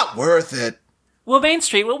 Not worth it. Well, Main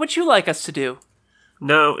Street, what would you like us to do?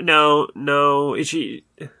 No.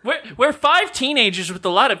 We're 5 teenagers with a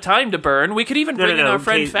lot of time to burn. We could even bring in our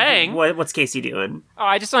friend Fang. What's Casey doing? Oh,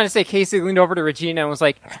 I just wanted to say Casey leaned over to Regina and was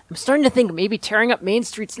like, I'm starting to think maybe tearing up Main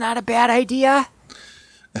Street's not a bad idea.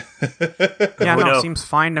 Yeah, no, seems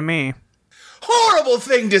fine to me. Horrible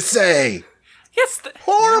thing to say. Yes,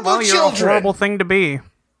 Horrible Well, you're a children. horrible thing to be.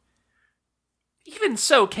 even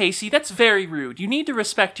so, Casey, that's very rude. You need to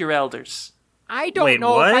respect your elders. I don't Wait,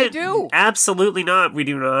 know what? if I do. Absolutely not. We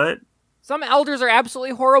do not. Some elders are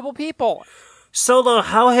absolutely horrible people. Solo,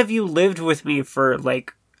 how have you lived with me for,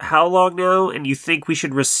 like, how long now, and you think we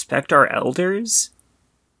should respect our elders?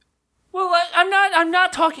 Well, I'm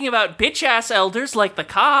not talking about bitch-ass elders like the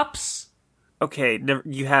cops. Okay,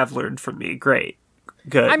 you have learned from me. Great.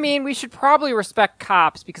 Good. I mean, we should probably respect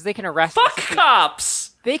cops because they can arrest us. Fuck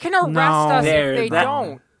cops! They can arrest No. us There, if they that-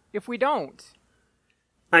 don't. If we don't.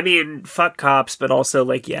 I mean, fuck cops, but also,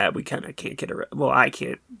 like, yeah, we kind of can't get arrested. Well, I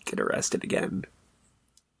can't get arrested again.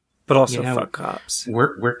 But also, You know, fuck cops.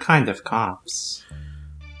 We're kind of cops.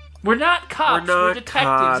 We're not cops. We're We're, not detectives.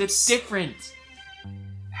 cops. It's different.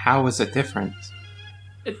 How is it different?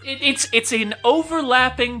 It's an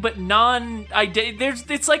overlapping but non.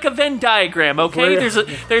 It's like a Venn diagram. Okay,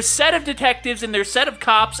 there's set of detectives and there's set of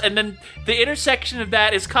cops, and then the intersection of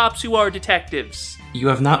that is cops who are detectives. You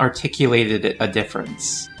have not articulated a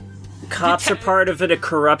difference. Cops are part of a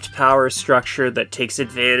corrupt power structure that takes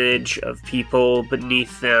advantage of people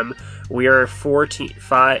beneath them. We are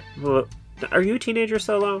 5. Well, are you a teenager,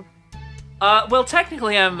 Solo? Well,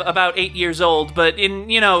 technically, I'm about 8 years old, but even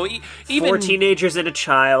 4 teenagers and a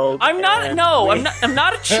child. I'm not. No, I'm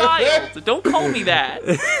not a child. Don't call me that.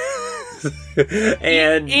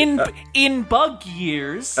 And In bug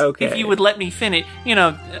years, Okay. if you would let me finish,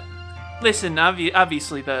 listen.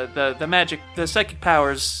 Obviously, the psychic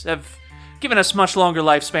powers have given us much longer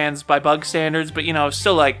lifespans by bug standards, but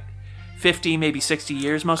still like 50, maybe 60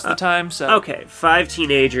 years most of the time. So okay, 5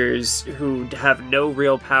 teenagers who have no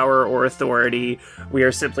real power or authority. We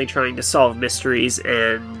are simply trying to solve mysteries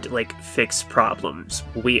and, like, fix problems.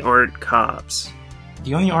 We aren't cops.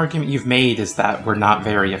 The only argument you've made is that we're not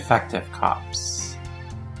very effective cops.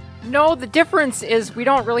 No, the difference is we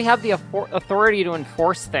don't really have the authority to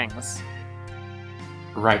enforce things.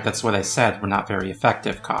 Right, that's what I said. We're not very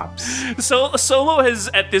effective cops. So Solo has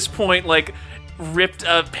at this point ripped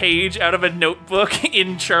a page out of a notebook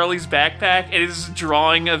in Charlie's backpack and is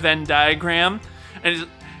drawing a Venn diagram and is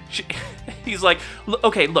He's like,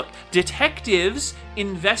 okay, look, detectives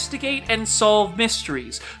investigate and solve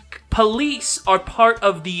mysteries. Police are part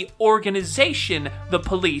of the organization, the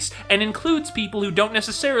police, and includes people who don't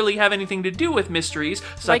necessarily have anything to do with mysteries,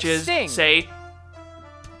 such Like as, Sting. say,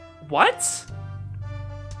 what?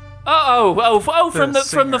 Oh, from the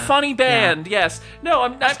singer. funny band. Yes. No,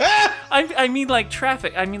 I mean like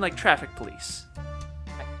traffic. I mean like traffic police.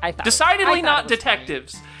 I thought Decidedly it not was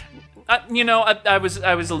detectives. I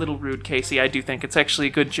was a little rude, Casey. I do think it's actually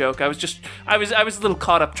a good joke. I was a little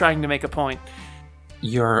caught up trying to make a point.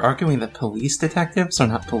 You're arguing that police detectives are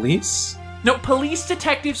not police? No, police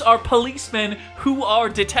detectives are policemen who are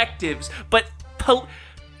detectives, but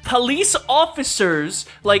police officers,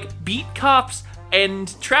 like beat cops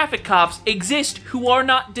and traffic cops, exist who are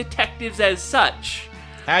not detectives as such.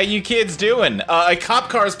 How you kids doing? A cop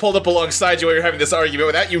car's pulled up alongside you while you're having this argument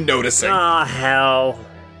without you noticing. Ah, hell.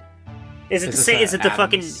 Is it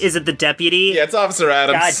the deputy? Yeah, it's Officer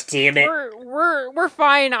Adams. God damn it. We're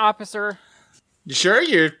fine, officer. You sure?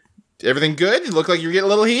 Everything good? You look like you're getting a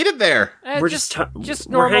little heated there. We're just we're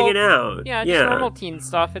normal. hanging out. Yeah, just normal teen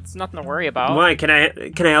stuff. It's nothing to worry about. Why? Can I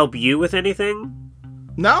help you with anything?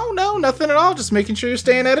 No, nothing at all. Just making sure you're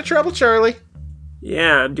staying out of trouble, Charlie.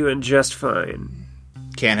 Yeah, I'm doing just fine.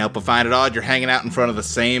 Can't help but find it odd you're hanging out in front of the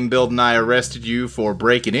same building I arrested you for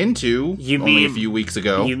breaking into only a few weeks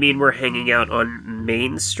ago. You mean we're hanging out on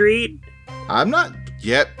Main Street? I'm not...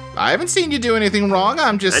 Yep. I haven't seen you do anything wrong.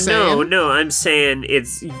 I'm just saying... No, I'm saying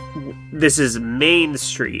this is Main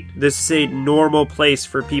Street. This is a normal place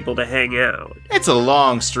for people to hang out. It's a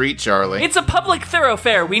long street, Charlie. It's a public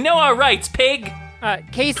thoroughfare. We know our rights, pig.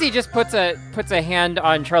 Casey just puts a hand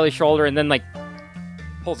on Charlie's shoulder and then like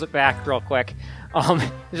pulls it back real quick.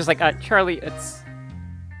 It's just like Charlie, it's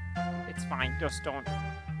fine. Just don't.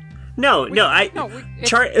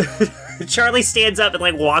 Charlie stands up and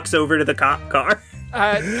like walks over to the cop car.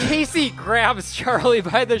 Casey grabs Charlie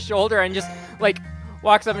by the shoulder and just like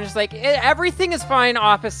walks up and just like, everything is fine,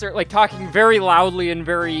 officer. Like talking very loudly and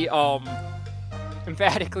very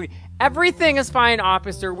emphatically. Everything is fine,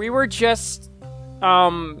 officer. We were just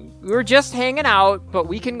hanging out, but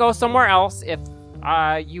we can go somewhere else if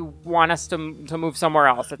you want us to move somewhere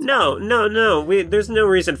else. It's No. There's no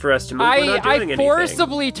reason for us to move. We're not doing I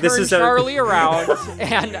forcibly anything. turned Charlie around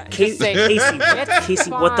and just say,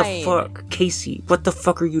 Casey, what the fine. fuck? Casey, what the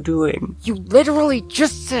fuck are you doing? You literally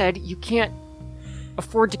just said you can't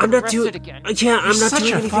afford to get arrested again. Yeah, I'm not such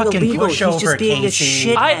doing a anything fucking illegal. He's pushover, just being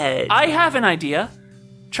Casey. a shithead. I have an idea.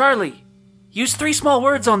 Charlie, use 3 small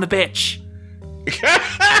words on the bitch.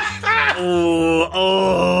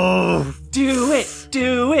 Oh. Do it.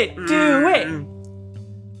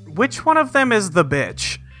 Which one of them is the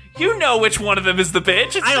bitch? You know which one of them is the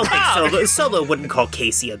bitch. It's I don't Tom. think Solo wouldn't call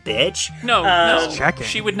Casey a bitch. No, Just checking.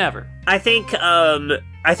 she would never. I think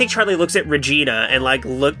Charlie looks at Regina and like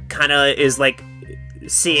is like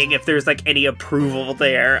seeing if there's like any approval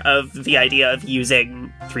there of the idea of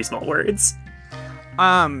using 3 small words.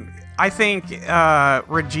 I think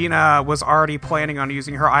Regina was already planning on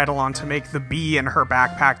using her Eidolon to make the bee in her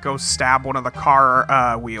backpack go stab one of the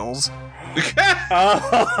car wheels.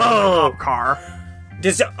 Oh, Car.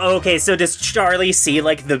 So does Charlie see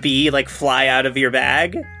like the bee like fly out of your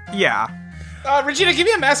bag? Yeah. Regina, give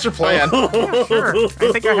me a master plan. Sure.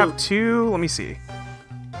 I think I have 2. Let me see.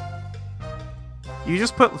 You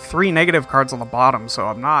just put 3 negative cards on the bottom, so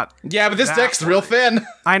I'm not... Yeah, but this deck's real thin.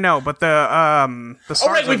 I know, but the Oh,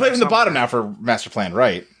 right, we play from the bottom now for master plan,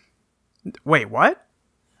 right? Wait, what?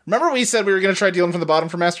 Remember we said we were going to try dealing from the bottom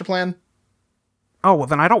for master plan? Oh, well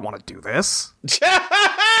then I don't want to do this.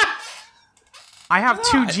 I have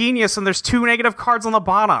 2 genius and there's 2 negative cards on the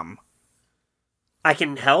bottom. I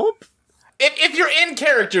can help? If you're in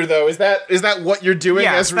character, though, is that what you're doing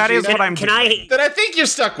Yes, as Regina? that is what I'm doing. Then I think you're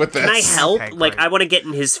stuck with this. Can I help? Okay, like, great. I want to get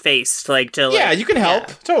in his face, to Yeah, you can help.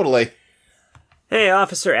 Totally. Hey,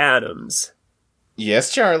 Officer Adams.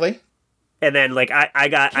 Yes, Charlie. And then, like, I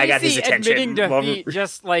got his Casey, attention. admitting defeat,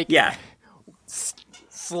 just like Yeah.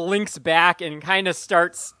 slinks back and kind of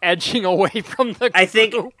starts edging away from the I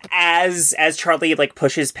think group. as Charlie, like,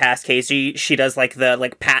 pushes past Casey, she does, like, the,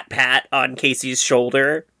 like, pat on Casey's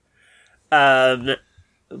shoulder.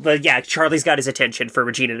 But yeah, Charlie's got his attention for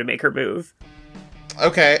Regina to make her move.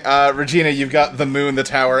 Okay, Regina, you've got the moon, the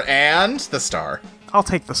tower, and the star. I'll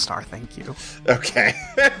take the star, thank you. Okay.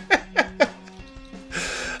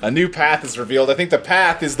 A new path is revealed. I think the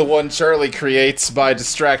path is the one Charlie creates by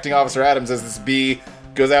distracting Officer Adams as this bee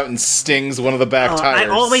goes out and stings one of the back tires.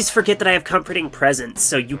 I always forget that I have comforting presence,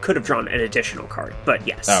 so you could have drawn an additional card. But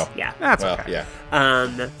yes, yeah. That's Well, okay.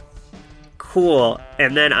 yeah. Cool.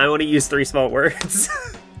 And then I want to use 3 small words.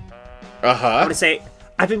 Uh-huh. want to say,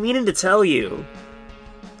 I've been meaning to tell you,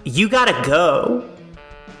 you gotta go.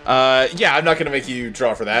 Yeah, I'm not gonna make you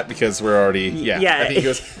draw for that because we're already, I think he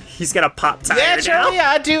goes, he's got a pop tire yeah, now. Charlie,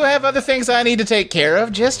 I do have other things I need to take care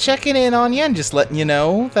of. Just checking in on you and just letting you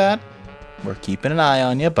know that we're keeping an eye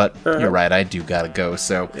on you, but you're right, I do gotta go,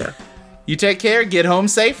 so you take care, get home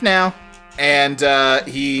safe now. And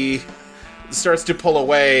he starts to pull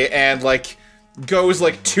away and, like, goes,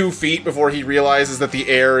 like, 2 feet before he realizes that the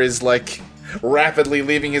air is, like, rapidly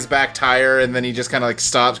leaving his back tire, and then he just kind of, like,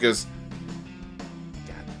 stops, goes,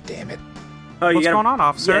 God damn it. Oh, What's going on,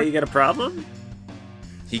 officer? Yeah, you got a problem?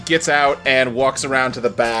 He gets out and walks around to the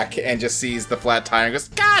back and just sees the flat tire and goes,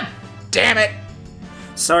 God damn it!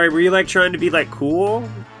 Sorry, were you, like, trying to be, like, cool?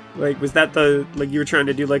 Like, was that you were trying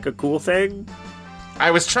to do, like, a cool thing? I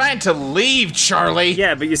was trying to leave, Charlie!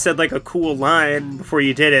 Yeah, but you said, like, a cool line before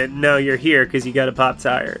you did it. No, you're here because you got a pop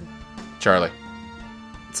tire. Charlie.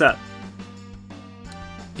 What's up?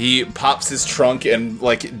 He pops his trunk and,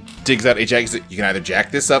 like, digs out a jack. He's like, you can either jack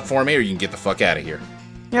this up for me or you can get the fuck out of here.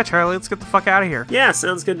 Yeah, Charlie, let's get the fuck out of here. Yeah,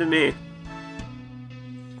 sounds good to me.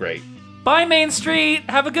 Great. Bye, Main Street.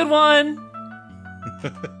 Have a good one.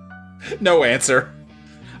 No answer.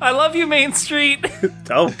 I love you, Main Street.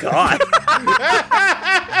 Oh, God.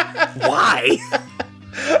 Why?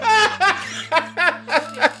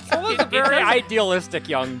 Solo's a very idealistic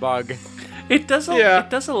young bug. It does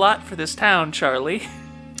a lot for this town, Charlie.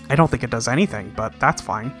 I don't think it does anything, but that's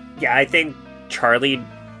fine. Yeah, I think Charlie,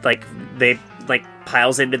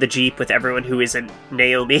 piles into the Jeep with everyone who isn't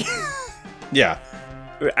Naomi. Yeah.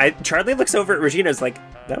 Charlie looks over at Regina and is like,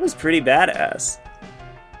 that was pretty badass.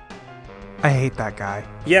 I hate that guy.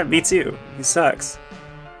 Yeah, me too. He sucks.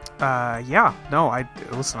 Yeah. No, I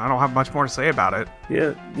don't have much more to say about it.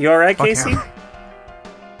 Yeah. You alright, Fuck Casey? him.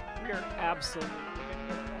 We are absolutely gonna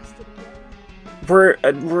get arrested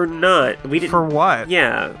again. We're not. We didn't. For what?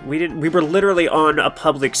 Yeah, we didn't. We were literally on a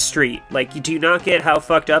public street. Like, do you not get how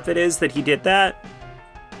fucked up it is that he did that?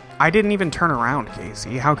 I didn't even turn around,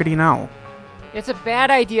 Casey. How could he know? It's a bad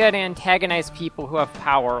idea to antagonize people who have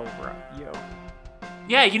power over you.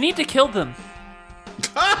 Yeah, you need to kill them.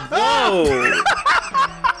 Whoa!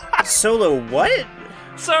 Solo, what?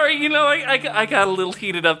 Sorry, I got a little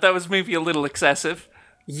heated up. That was maybe a little excessive.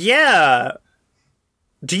 Yeah.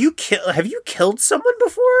 Have you killed someone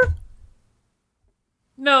before?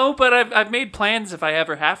 No, but I've made plans if I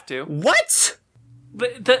ever have to. What?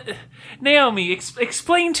 Naomi,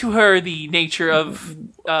 explain to her the nature of.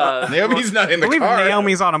 Naomi's not in I the believe car.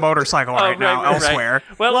 Naomi's on a motorcycle right now, right. elsewhere.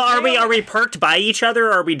 Well, Are we parked by each other,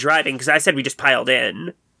 or are we driving? Because I said we just piled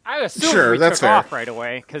in. I assume Sure, we that's took fair. off right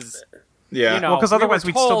away, because, Yeah. you know, Well, 'cause we otherwise were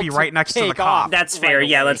we'd still told be right next to the take cop. off That's right fair.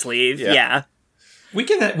 Yeah, away. let's leave. Yeah. Yeah. We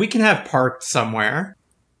can have parked somewhere.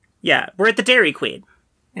 Yeah. We're at the Dairy Queen.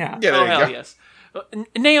 Yeah. Yeah, there Oh, you hell go. yes.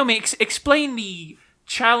 Naomi, explain the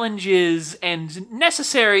challenges and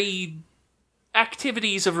necessary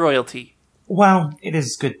activities of royalty. Well, it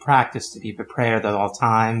is good practice to be prepared at all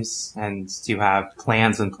times and to have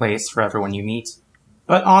plans in place for everyone you meet.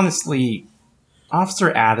 But honestly,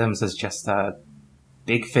 Officer Adams is just a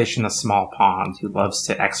big fish in a small pond who loves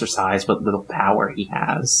to exercise what little power he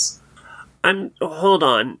has. Hold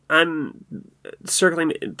on. I'm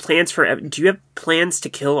circling plans for. Do you have plans to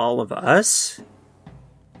kill all of us?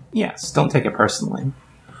 Yes, don't take it personally.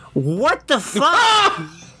 What the fuck?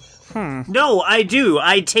 No, I do.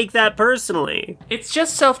 I take that personally. It's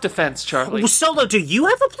just self-defense, Charlie. Solo, do you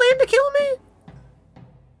have a plan to kill me?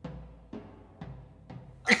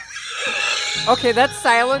 Okay, that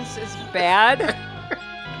silence is bad.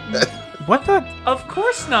 What the? Of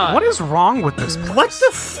course not. What is wrong with this place? What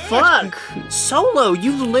the fuck? Solo,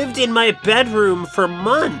 you've lived in my bedroom for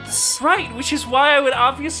months. Right, which is why I would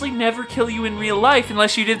obviously never kill you in real life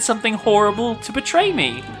unless you did something horrible to betray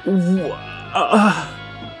me.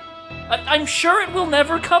 I'm sure it will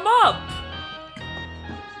never come up.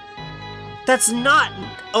 That's not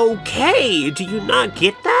okay. Do you not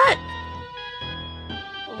get that?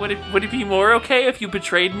 Would it be more okay if you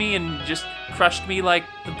betrayed me and just crushed me like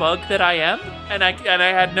the bug that I am, and I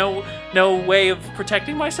had no way of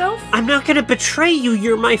protecting myself? I'm not gonna betray you.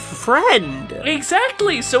 You're my friend.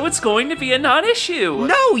 Exactly. So it's going to be a non-issue.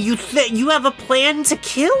 No, you have a plan to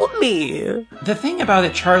kill me. The thing about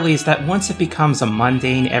it, Charlie, is that once it becomes a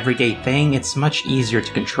mundane, everyday thing, it's much easier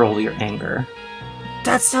to control your anger.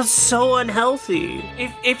 That sounds so unhealthy.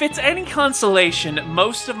 If it's any consolation,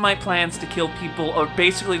 most of my plans to kill people are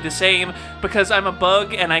basically the same because I'm a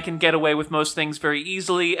bug and I can get away with most things very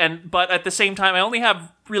easily. But at the same time, I only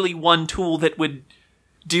have really one tool that would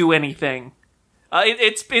do anything.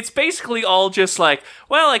 It's basically all just like,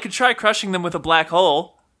 well, I could try crushing them with a black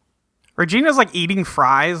hole. Regina's like eating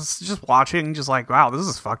fries, just watching, just like, wow, this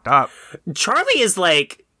is fucked up. Charlie is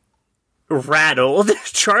like rattled.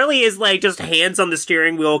 Charlie is like just hands on the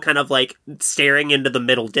steering wheel, kind of like staring into the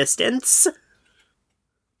middle distance.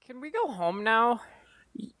 Can we go home now?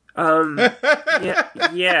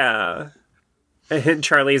 Yeah. And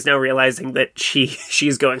Charlie is now realizing that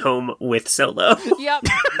she's going home with Solo. Yep.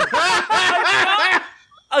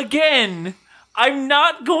 Again, I'm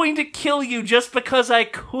not going to kill you just because I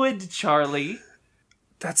could, Charlie.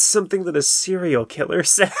 That's something that a serial killer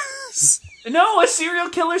says. No, a serial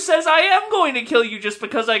killer says I am going to kill you just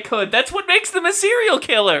because I could. That's what makes them a serial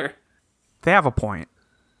killer. They have a point.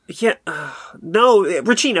 Yeah, no,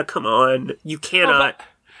 Regina, come on. You cannot. Oh,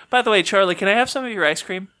 by the way, Charlie, can I have some of your ice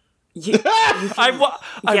cream?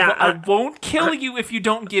 I won't kill you if you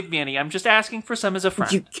don't give me any. I'm just asking for some as a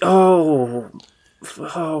friend. Oh,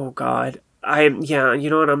 God. You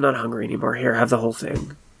know what? I'm not hungry anymore. Here, have the whole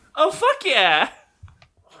thing. Oh, fuck yeah.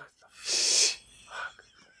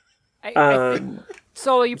 I think,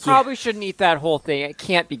 Solo, you probably shouldn't eat that whole thing. It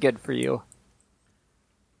can't be good for you.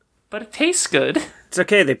 But it tastes good. It's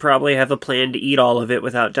okay. They probably have a plan to eat all of it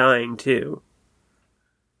without dying, too.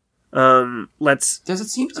 Does it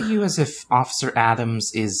seem to you as if Officer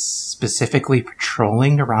Adams is specifically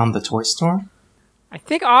patrolling around the toy store? I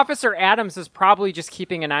think Officer Adams is probably just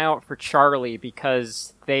keeping an eye out for Charlie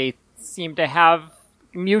because they seem to have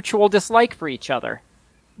mutual dislike for each other.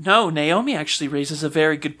 No, Naomi actually raises a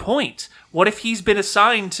very good point. What if he's been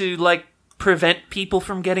assigned to, prevent people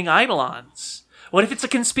from getting Eidolons? What if it's a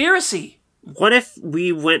conspiracy? What if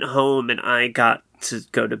we went home and I got to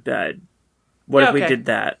go to bed? What if we did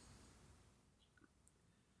that?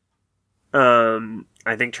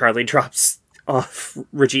 I think Charlie drops off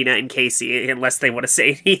Regina and Casey unless they want to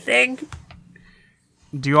say anything.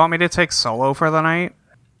 Do you want me to take Solo for the night?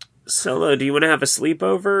 Solo, do you want to have a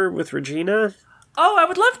sleepover with Regina? Oh, I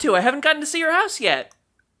would love to. I haven't gotten to see your house yet.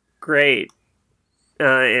 Great.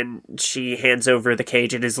 And she hands over the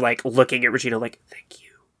cage and is, looking at Regina like, thank you.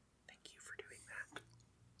 Thank you for doing that.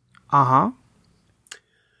 Uh-huh.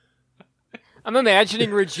 I'm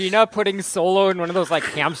imagining Regina putting Solo in one of those,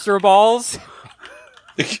 hamster balls.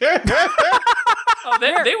 Oh,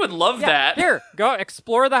 they would love that. Here, go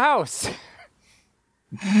explore the house.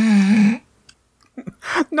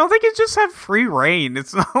 No, they can just have free reign.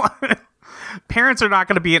 It's not parents are not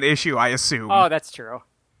going to be an issue, I assume. Oh, that's true.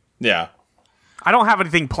 Yeah. I don't have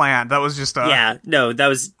anything planned. That was just Yeah, no, that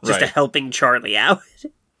was just a helping Charlie out.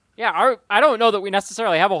 Yeah, I don't know that we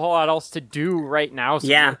necessarily have a whole lot else to do right now, so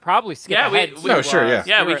we'll probably skip ahead. We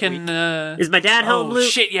can... Is my dad home,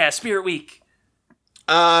 Luke? Shit, yeah, Spirit Week.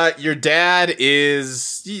 Your dad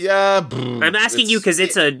is... I'm asking you because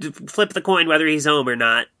it's a flip the coin whether he's home or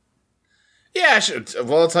not. Yeah,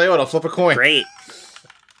 well, I'll tell you what, I'll flip a coin. Great.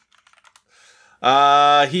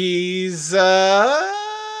 He's,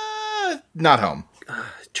 not home.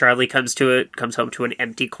 Charlie comes home to an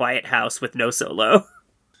empty, quiet house with no Solo.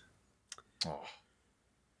 Oh.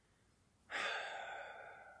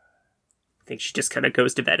 I think she just kind of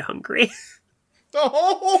goes to bed hungry.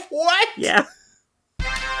 Oh, what? Yeah.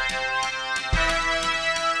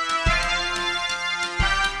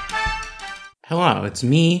 Hello, it's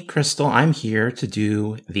me, Crystal. I'm here to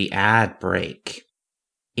do the ad break.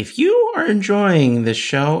 If you are enjoying this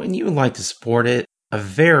show and you would like to support it, a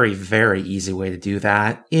very, very easy way to do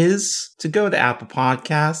that is to go to Apple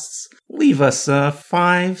Podcasts, leave us a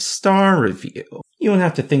 5-star review. You don't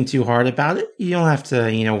have to think too hard about it. You don't have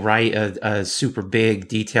to, write a super big,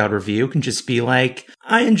 detailed review. It can just be like,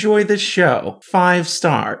 I enjoy this show. 5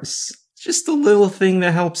 stars. Just a little thing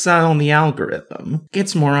that helps out on the algorithm.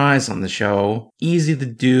 Gets more eyes on the show. Easy to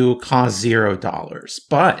do, costs $0.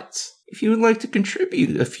 But if you would like to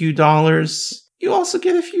contribute a few dollars, you also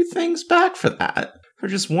get a few things back for that. For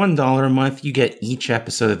just $1 a month, you get each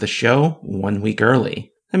episode of the show 1 week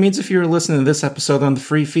early. That means if you were listening to this episode on the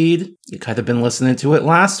free feed, you could have been listening to it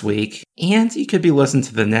last week, and you could be listening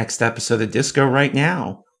to the next episode of Disco right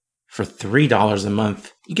now. For $3 a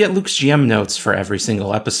month, you get Luke's GM notes for every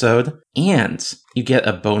single episode, and you get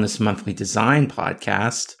a bonus monthly design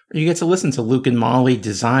podcast, where you get to listen to Luke and Molly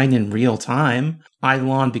design in real time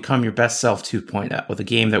Eidolon Become Your Best Self 2.0, the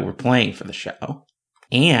game that we're playing for the show.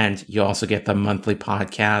 And you also get the monthly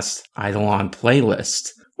podcast Eidolon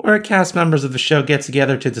Playlist, where cast members of the show get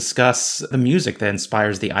together to discuss the music that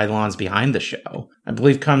inspires the Eidolons behind the show. I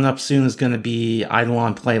believe coming up soon is going to be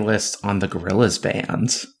Eidolon Playlist on the Gorillaz Band.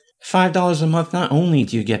 $5 a month, not only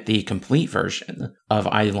do you get the complete version of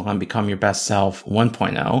Eidolon Become Your Best Self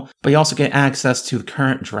 1.0, but you also get access to the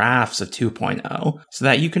current drafts of 2.0, so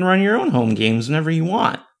that you can run your own home games whenever you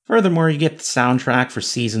want. Furthermore, you get the soundtrack for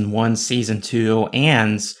Season 1, Season 2,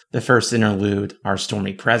 and the first interlude, Our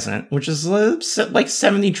Stormy Present, which is like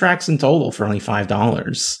 70 tracks in total for only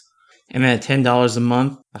 $5. And then at $10 a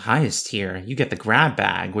month, the highest tier, you get the grab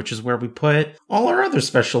bag, which is where we put all our other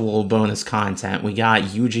special little bonus content. We got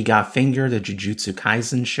Yuji Got Fingered, a Jujutsu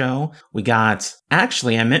Kaisen show. We got,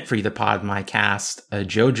 actually, I meant for you to pod my cast, a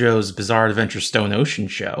JoJo's Bizarre Adventure Stone Ocean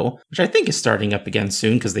show, which I think is starting up again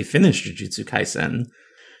soon because they finished Jujutsu Kaisen.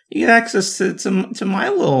 You get access to my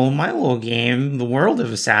little game, The World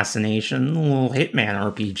of Assassination, a little Hitman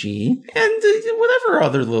RPG, and whatever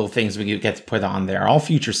other little things we get to put on there. All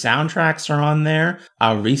future soundtracks are on there.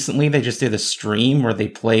 Recently, they just did a stream where they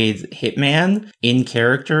played Hitman in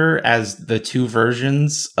character as the two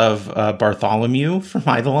versions of Bartholomew from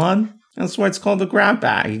Eidolon. That's why it's called the Grab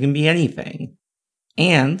Bag. It can be anything.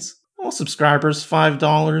 And all subscribers,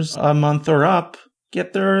 $5 a month or up,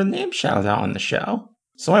 get their name shouted out on the show.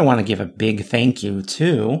 So I want to give a big thank you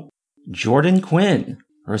to Jordan Quinn,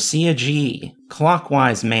 Rosia G,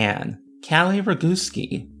 Clockwise Man, Callie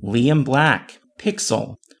Raguski, Liam Black,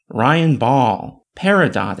 Pixel, Ryan Ball,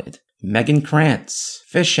 Paradotted, Megan Krantz,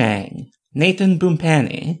 Fishang, Nathan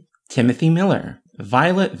Boompani, Timothy Miller,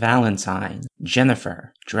 Violet Valentine,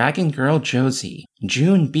 Jennifer, Dragon Girl Josie,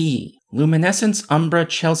 June B, Luminescence Umbra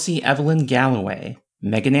Chelsea Evelyn Galloway,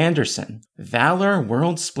 Megan Anderson, Valor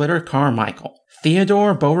World Splitter Carmichael,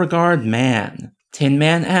 Theodore Beauregard Mann, Tin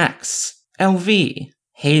Man X, LV,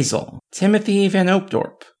 Hazel, Timothy Van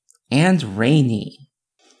Opdorp, and Rainey.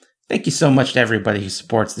 Thank you so much to everybody who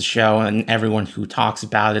supports the show and everyone who talks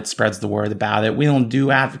about it, spreads the word about it. We don't do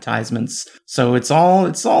advertisements, so it's all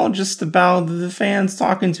just about the fans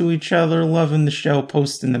talking to each other, loving the show,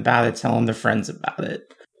 posting about it, telling their friends about it.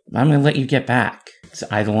 I'm going to let you get back to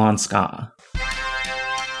Eidolon Ska.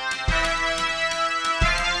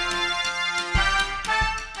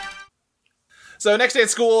 So next day at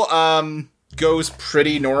school goes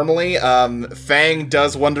pretty normally. Fang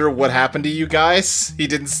does wonder what happened to you guys. He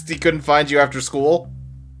couldn't find you after school.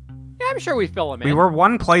 Yeah, I'm sure we fill him in. We were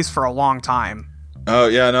one place for a long time. Oh,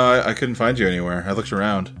 yeah, no, I couldn't find you anywhere. I looked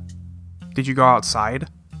around. Did you go outside?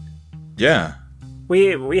 Yeah.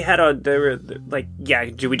 We had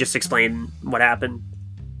did we just explain what happened?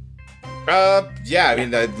 Yeah, I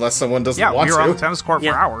mean, unless someone doesn't want to. Yeah, we were on the tennis court for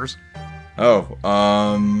hours. Oh,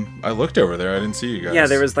 I looked over there. I didn't see you guys. Yeah,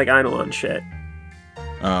 there was like Eidolon shit.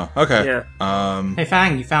 Oh, okay. Yeah. Hey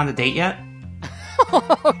Fang, you found a date yet?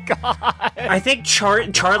 Oh god. I think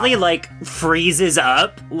Charlie like freezes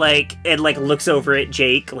up, and looks over at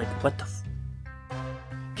Jake, like, what the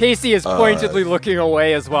Casey is pointedly looking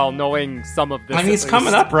away as well, knowing some of this. I mean, it's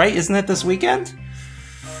coming up, right? Isn't it this weekend?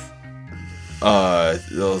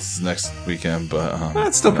 It's next weekend, but well,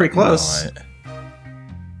 it's still pretty close. No,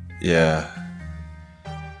 yeah.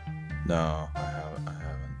 No, I haven't.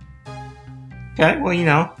 Okay,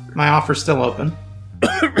 well, my offer's still open.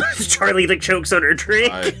 Charlie chokes on her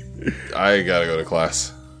drink. I gotta go to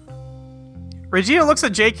class. Regina looks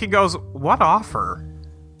at Jake and goes, "What offer?"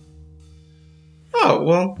 Oh,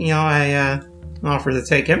 well, I offered to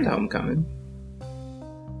take him to homecoming.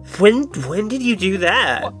 When did you do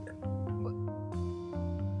that?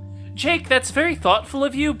 Jake, that's very thoughtful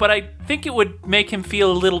of you, but I think it would make him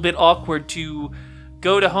feel a little bit awkward to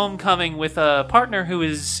go to homecoming with a partner who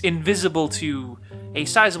is invisible to a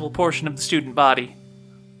sizable portion of the student body.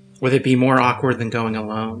 Would it be more awkward than going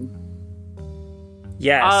alone?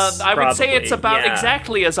 Yes, I would say probably, it's about yeah.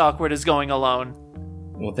 exactly as awkward as going alone.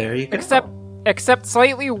 Well, there you go. Except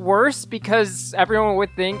slightly worse, because everyone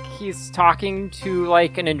would think he's talking to,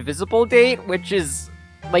 an invisible date, which is,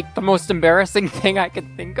 the most embarrassing thing I could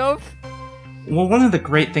think of. Well, one of the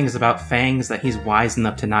great things about Fang is that he's wise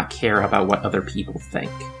enough to not care about what other people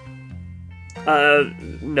think.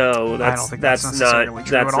 No, I don't think that's necessarily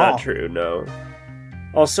true at all. True, no.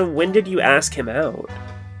 Also, when did you ask him out?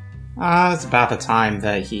 It's about the time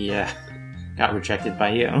that he, got rejected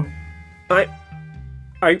by you.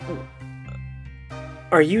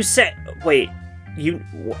 Are you wait, you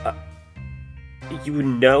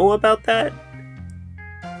know about that?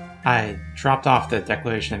 I dropped off the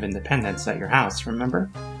Declaration of Independence at your house,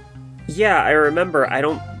 remember? Yeah, I remember. I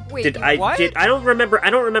don't... Wait, what? I don't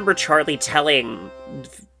remember Charlie telling,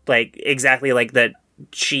 exactly, that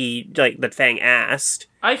that Fang asked.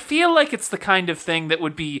 I feel like it's the kind of thing that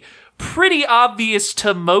would be pretty obvious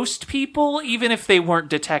to most people, even if they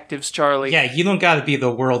weren't detectives, Charlie. Yeah, you don't gotta be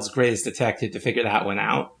the world's greatest detective to figure that one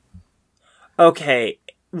out. Okay,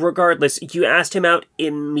 regardless, you asked him out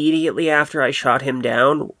immediately after I shot him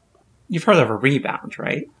down? You've heard of a rebound,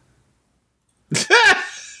 right?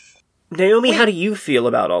 Naomi, how do you feel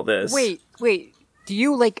about all this? Wait. Do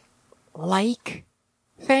you, like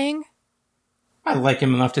Fang? I like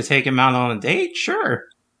him enough to take him out on a date, sure.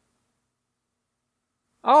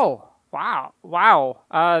 Oh, wow.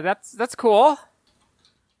 That's cool.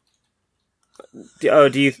 Oh,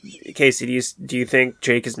 Casey, do you think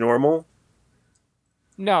Jake is normal?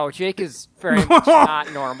 No, Jake is very much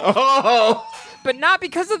not normal. Oh! But not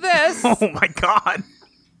because of this. Oh my god.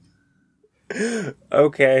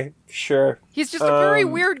 Okay, sure. He's just a very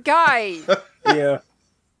weird guy. Yeah.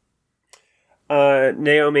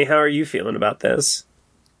 Naomi, how are you feeling about this?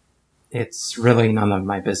 It's really none of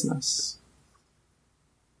my business.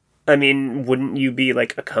 I mean, wouldn't you be,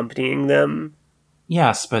 like, accompanying them?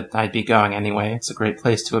 Yes, but I'd be going anyway. It's a great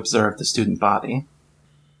place to observe the student body.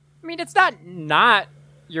 I mean, it's not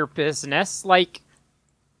your business. Like,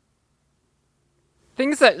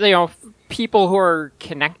 things that, people who are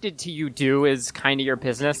connected to you do is kind of your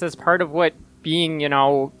business as part of what being,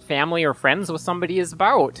 family or friends with somebody is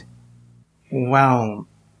about. Well,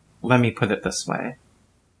 let me put it this way.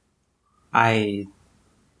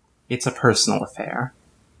 It's a personal affair.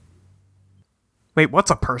 Wait,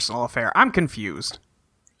 what's a personal affair? I'm confused.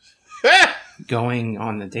 Going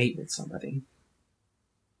on a date with somebody.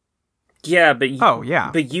 Yeah, but Oh,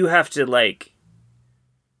 yeah. But you have to, like,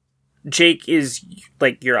 Jake is,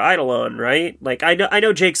 like, your Eidolon, right? Like, I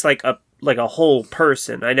know Jake's like a whole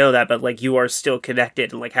person. I know that, but, like, you are still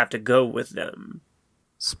connected and, like, have to go with them.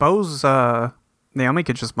 Suppose, Naomi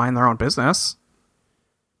could just mind their own business.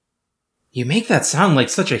 You make that sound like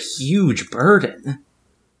such a huge burden.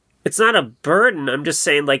 It's not a burden. I'm just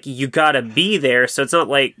saying, like, you gotta be there, so it's not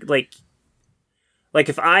like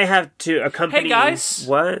if I have to accompany... Hey, guys.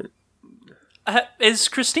 What? Is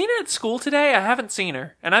Christina at school today? I haven't seen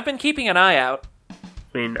her, and I've been keeping an eye out. I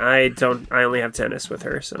mean, I only have tennis with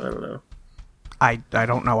her, so I don't know. I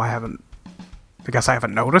don't know, I guess I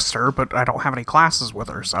haven't noticed her, but I don't have any classes with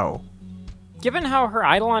her, so... Given how her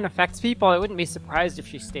Eidolon affects people, I wouldn't be surprised if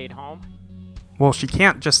she stayed home. Well, she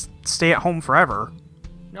can't just stay at home forever.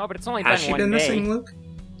 No, but it's only Has been she one been day. missing, Luke?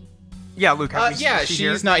 Yeah, Luke, have you Yeah, is she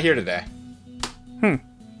here? she's not here today. I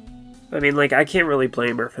mean, like, I can't really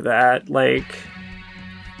blame her for that. Like,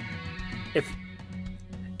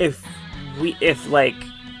 if like,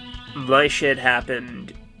 my shit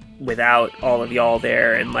happened without all of y'all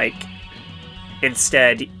there, and, like,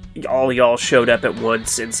 instead, all y'all showed up at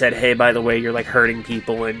once and said, hey, by the way, you're, like, hurting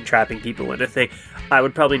people and trapping people in a thing, I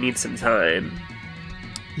would probably need some time.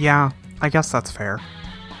 Yeah, I guess that's fair.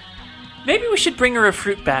 Maybe we should bring her a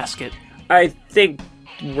fruit basket. I think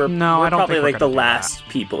we're No, I don't probably, think we're like, the gonna do last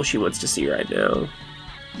people she wants to see right now.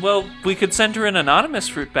 Well, we could send her an anonymous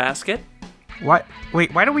fruit basket. What?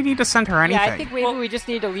 Wait, why do we need to send her anything? Yeah, I think maybe we just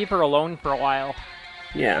need to leave her alone for a while.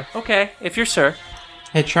 Yeah. Okay, if you're sure.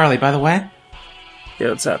 Hey, Charlie, by the way, Yeah,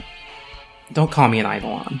 what's up? don't call me an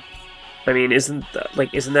Eidolon. I mean, isn't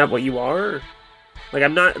that what you are? Like,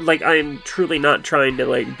 I'm truly not trying to,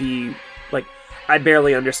 like, be, like, I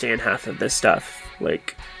barely understand half of this stuff.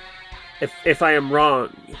 Like, if I am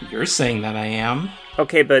wrong, You're saying that I am.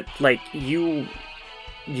 okay, but, like, you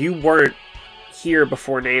weren't here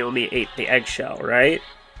before Naomi ate the eggshell, right?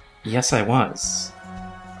 Yes, I was.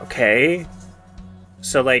 Okay.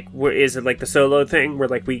 So, like, is it, like, the Solo thing, where,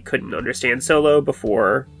 like, we couldn't understand Solo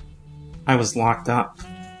before? I was locked up.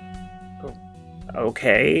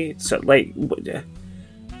 Okay, so, like,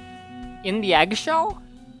 In the eggshell?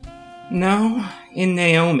 No, in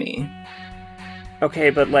Naomi. okay,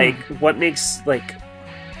 but, like, what makes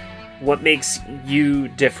you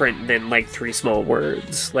different than, like, Three Small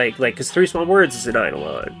Words? Like, because Three Small Words is an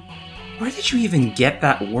Eidolon. Where did you even get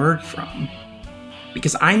that word from?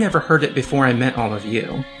 Because I never heard it before I met all of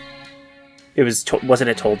you. It was, wasn't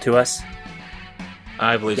it told to us?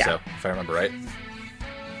 I believe Yeah. so, if I remember right.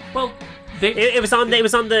 Well, they... It was on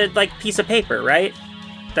the, like, piece of paper, right?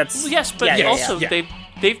 That's... Well, yes, but yeah, also yeah.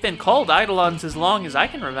 they've been called Eidolons as long as I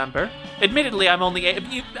can remember. Admittedly, I'm only 8.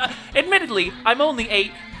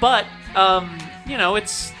 But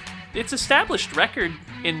it's established record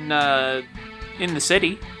in the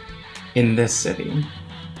city. In this city.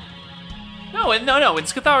 No, in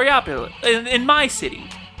Scathariopolis, in my city.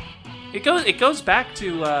 It goes back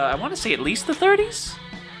to I want to say at least the 30s.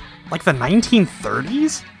 Like the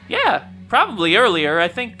 1930s? Yeah, probably earlier. I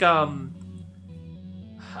think I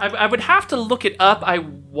would have to look it up. I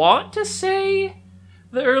want to say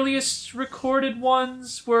the earliest recorded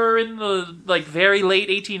ones were in the, like, very late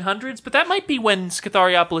 1800s, but that might be when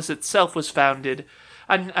Scathariopolis itself was founded.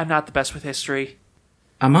 I'm not the best with history.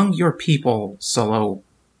 Among your people, Solo,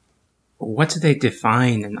 what do they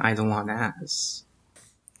define an Eidolon as?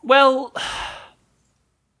 Well,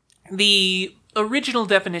 the original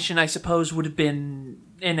definition, I suppose, would have been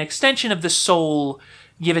an extension of the soul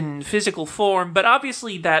given physical form, but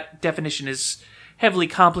obviously that definition is heavily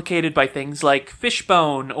complicated by things like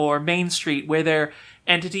Fishbone or Main Street, where they're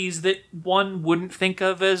entities that one wouldn't think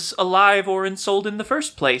of as alive or ensouled in the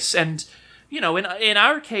first place. And, in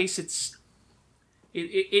our case,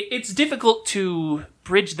 it's difficult to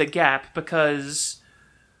bridge the gap because...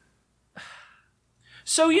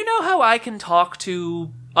 So you know how I can talk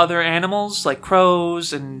to other animals, like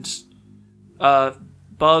crows and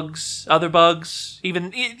bugs, other bugs,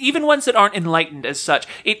 even ones that aren't enlightened as such.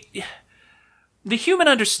 The human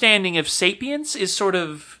understanding of sapience is sort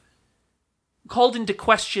of called into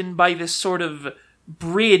question by this sort of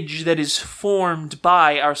bridge that is formed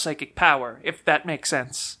by our psychic power, if that makes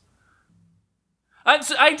sense.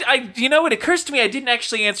 It occurs to me I didn't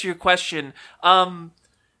actually answer your question.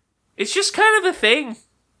 It's just kind of a thing.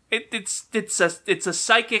 It's a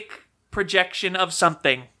psychic projection of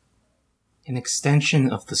something. An extension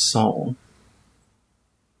of the soul.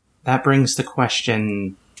 That brings the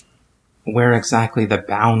question where exactly the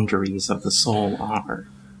boundaries of the soul are.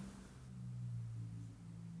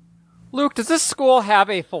 Luke, does this school have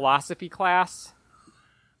a philosophy class?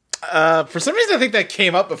 For some reason, I think that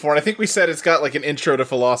came up before, and I think we said it's got like an intro to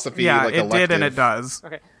philosophy. Yeah, like it elective. did, and it does.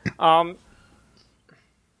 Okay.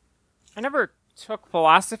 I never took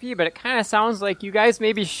philosophy, but it kind of sounds like you guys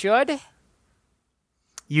maybe should.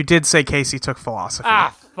 You did say Casey took philosophy.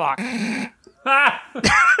 Ah, fuck.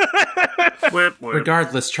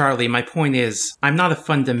 Regardless, Charlie, my point is, I'm not a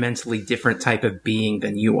fundamentally different type of being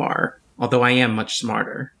than you are, although I am much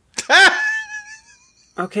smarter.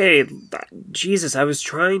 Okay, Jesus, I was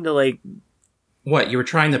trying to, What, you were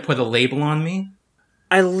trying to put a label on me?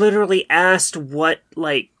 I literally asked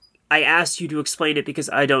I asked you to explain it because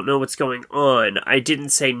I don't know what's going on. I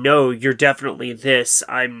didn't say, no, you're definitely this.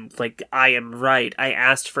 I am right. I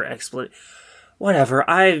asked for explanation. Whatever,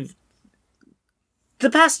 the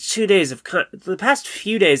past few days have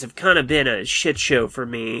kind of been a shit show for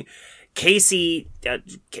me. Casey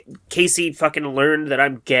fucking learned that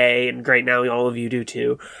I'm gay, and great, now all of you do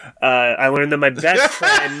too. I learned that my best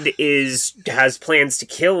friend has plans to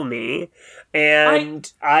kill me,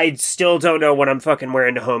 and I still don't know what I'm fucking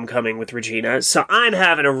wearing to homecoming with Regina. So I'm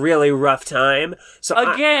having a really rough time. So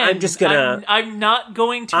again, I'm just gonna. I'm not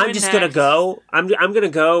going to. I'm just gonna go. I'm gonna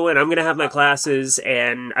go, and I'm gonna have my classes,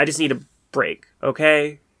 and I just need a break.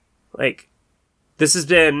 Okay, this has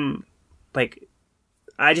been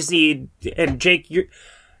I just need, and Jake,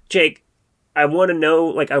 I want to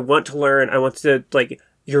know, I want to learn, I want to,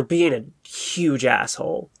 you're being a huge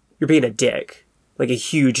asshole. You're being a dick. A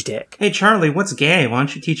huge dick. Hey, Charlie, what's gay? Why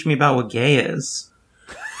don't you teach me about what gay is?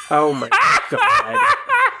 Oh my god.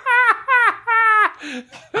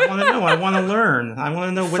 I want to know. I want to learn. I want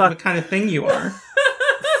to know what kind of thing you are.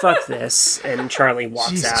 Fuck this. And Charlie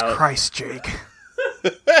walks Jesus out. Jesus Christ, Jake.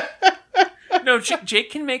 No,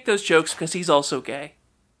 Jake can make those jokes because he's also gay.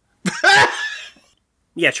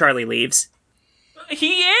 Yeah, Charlie leaves.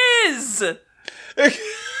 He is!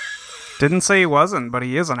 Didn't say he wasn't, but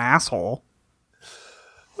he is an asshole.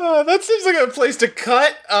 That seems like a place to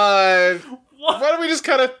cut. Why don't we just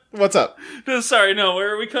kind of... What's up? No, sorry, no,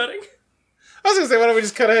 where are we cutting? I was going to say, why don't we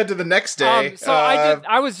just cut ahead to the next day?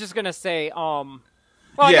 I was just going to say, I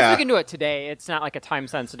guess we can do it today. It's not like a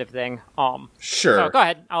time-sensitive thing. Sure. So go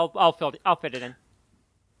ahead. I'll fit it in.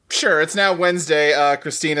 Sure, it's now Wednesday.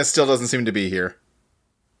 Christina still doesn't seem to be here.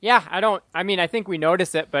 Yeah, I think we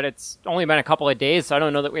noticed it, but it's only been a couple of days, so I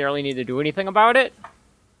don't know that we really need to do anything about it.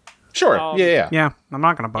 Sure, yeah. Yeah, I'm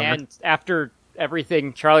not going to bug her. And after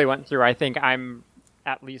everything Charlie went through, I think I'm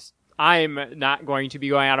not going to be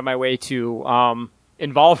going out of my way to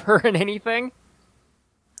involve her in anything.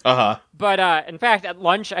 Uh-huh. But in fact, at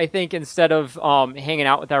lunch, I think instead of hanging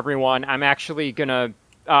out with everyone, I'm actually going to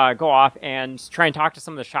go off and try and talk to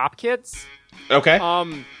some of the shop kids. Okay.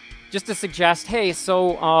 Just to suggest, hey,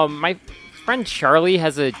 so my friend Charlie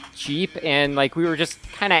has a Jeep, and we were just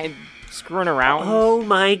kind of screwing around. Oh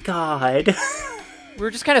my god. We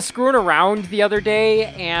were just kind of screwing around the other day,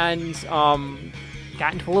 and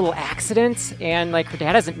got into a little accident, and her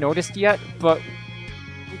dad hasn't noticed yet, but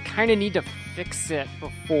we kind of need to fix it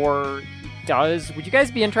before he does. Would you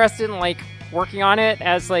guys be interested in working on it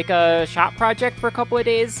as a shop project for a couple of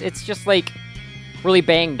days? It's just really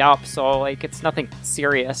banged up, so it's nothing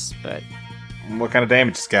serious, but What kind of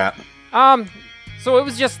damage it's got? so it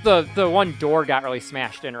was just the one door got really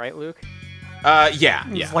smashed in, right, Luke? Yeah.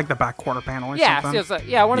 It's like the back quarter panel or Yeah, something. so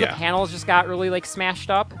one of the panels just got really smashed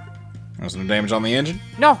up. Was there no damage on the engine?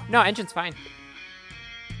 No, engine's fine.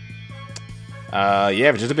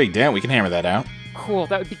 Yeah, but just a big dent. We can hammer that out. Cool,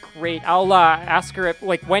 that would be great. I'll ask her if,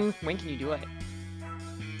 like, when can you do it?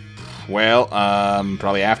 Well,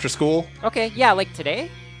 probably after school. Okay, yeah, like today?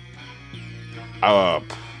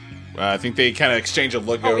 I think they kind of exchange a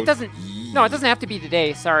look. Oh, it doesn't have to be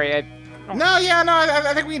today. Sorry, I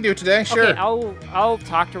I think we can do it today. Sure. Okay, I'll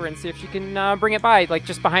talk to her and see if she can bring it by, like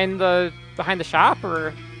just behind the shop,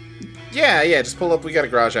 or. Yeah. Just pull up. We got a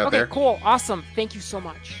garage out there. Okay, cool, awesome. Thank you so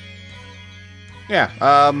much. Yeah.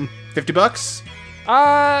 $50.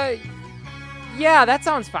 Yeah, that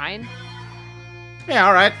sounds fine. Yeah.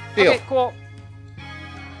 All right. Deal. Okay, cool.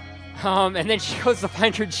 And then she goes to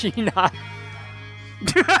find Regina.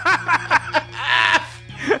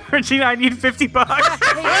 Regina, I need $50.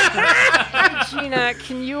 Regina,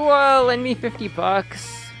 can you lend me $50?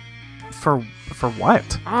 For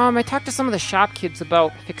what? I talked to some of the shop kids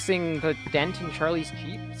about fixing the dent in Charlie's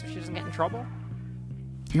Jeep so she doesn't get in trouble.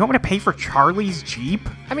 You want me to pay for Charlie's Jeep?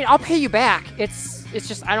 I mean, I'll pay you back. It's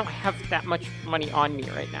just I don't have that much money on me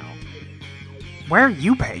right now. Why are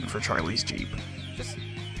you paying for Charlie's Jeep? Just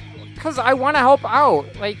because I want to help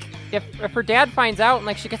out. Like, if her dad finds out and,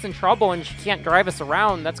 like, she gets in trouble and she can't drive us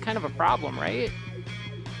around, that's kind of a problem, right?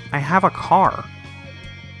 I have a car.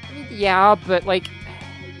 I mean, yeah, but, like,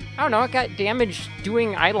 I don't know, it got damaged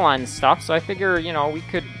doing Eidolon stuff, so I figure, we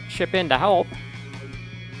could chip in to help.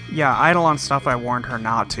 Yeah, Eidolon stuff I warned her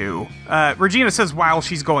not to. Regina says while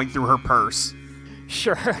she's going through her purse.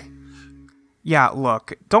 Sure. Yeah,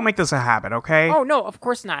 look, don't make this a habit, okay? Oh, no, of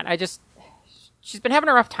course not. She's been having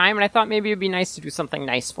a rough time, and I thought maybe it'd be nice to do something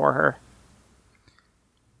nice for her.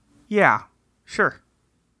 Yeah, sure.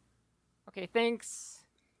 Okay, thanks.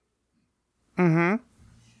 Mm-hmm.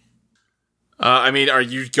 I mean, are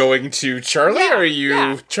you going to Charlie, Yeah, or are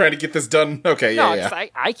you trying to get this done? Okay, No, yeah. 'cause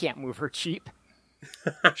I can't move her cheap.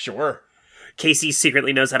 Sure. Casey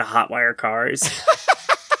secretly knows how to hotwire cars.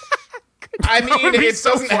 I mean, be it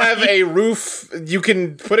so doesn't have funny. a roof. You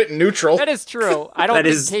can put it in neutral. That is true. I don't That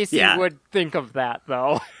think is- Casey yeah. would think of that,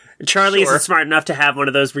 though. Charlie Sure. isn't smart enough to have one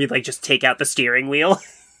of those where you like just take out the steering wheel.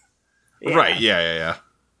 Yeah. Right, yeah.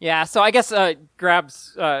 Yeah, so I guess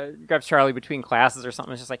grabs Charlie between classes or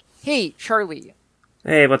something. It's just like, hey, Charlie.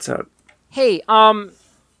 Hey, what's up? Hey,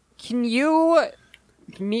 can you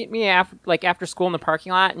meet me after school in the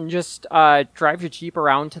parking lot and just drive your Jeep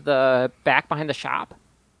around to the back behind the shop?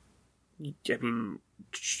 I mean,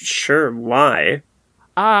 sure. Why?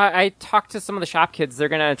 I talked to some of the shop kids. They're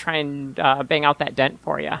gonna try and bang out that dent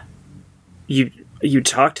for you. You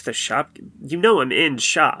talked to the shop? You know I'm in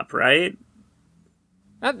shop, right?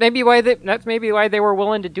 That's maybe why they were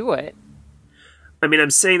willing to do it. I mean,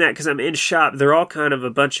 I'm saying that because I'm in shop. They're all kind of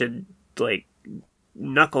a bunch of, like,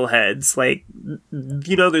 knuckleheads. Like,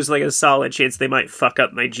 there's, like, a solid chance they might fuck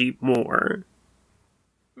up my Jeep more.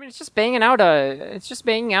 I mean, it's just banging out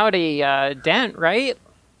a dent, right?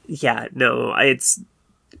 Yeah, no,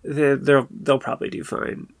 they'll probably do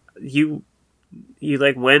fine. You,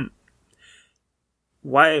 like, went...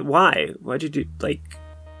 Why'd you do, like...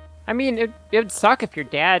 I mean, it'd suck if your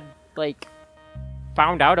dad, like,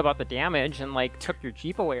 found out about the damage and, like, took your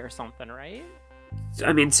Jeep away or something, right?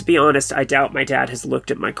 I mean, to be honest, I doubt my dad has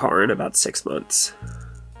looked at my car in about 6 months.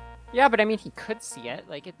 Yeah, but I mean, he could see it.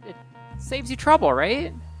 Like, it saves you trouble,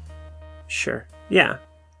 right? Sure. Yeah.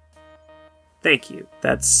 Thank you.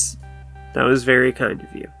 That was very kind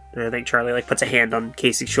of you. And I think Charlie, like, puts a hand on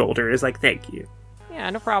Casey's shoulder and is like, thank you. Yeah,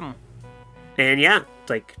 no problem. And yeah,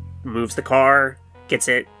 like, moves the car, gets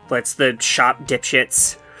it, lets the shop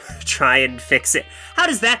dipshits try and fix it. How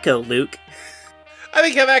does that go, Luke? I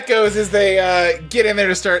think how that goes is they get in there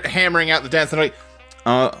to start hammering out the dents. And like,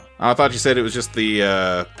 I thought you said it was just the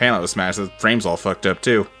panel that was smashed. The frame's all fucked up,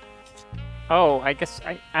 too. Oh, I guess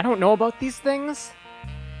I don't know about these things.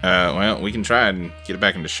 Well, we can try and get it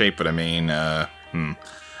back into shape, but I mean, And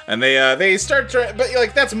they start trying, but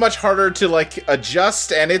like that's much harder to like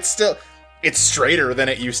adjust, and it's straighter than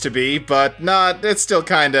it used to be, but it's still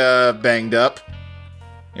kind of banged up.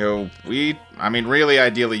 Really,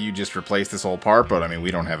 ideally, you just replace this whole part, but I mean,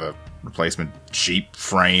 we don't have a replacement Jeep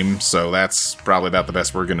frame, so that's probably about the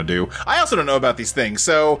best we're gonna do. I also don't know about these things,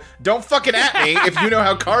 so don't fucking at me if you know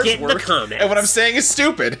how cars Get in the work, comments. and what I'm saying is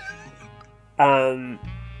stupid.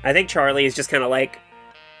 I think Charlie is just kind of like...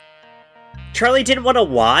 Charlie didn't want to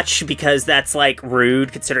watch because that's, like,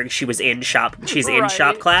 rude considering she's in shop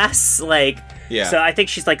Right. class. Like, Yeah. So I think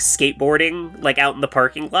she's, like, skateboarding, like, out in the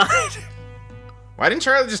parking lot. Why didn't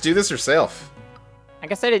Charlie just do this herself? I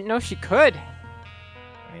guess I didn't know she could.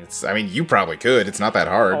 You probably could. It's not that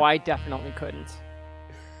hard. Oh, I definitely couldn't.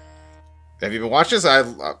 Have you been watching this?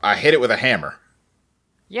 I hit it with a hammer.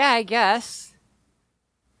 Yeah, I guess.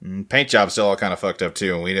 Paint job's still all kind of fucked up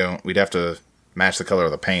too, and we'd have to match the color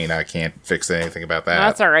of the paint. I can't fix anything about that.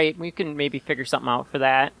 That's all right. We can maybe figure something out for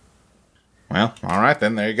that. Well, all right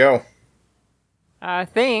then. There you go.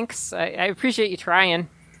 Thanks. I appreciate you trying.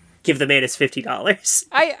 Give the man his $50.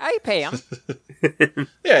 I pay him.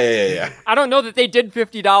 Yeah. I don't know that they did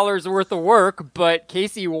 $50 worth of work, but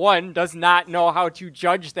Casey1 does not know how to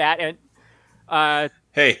judge that. And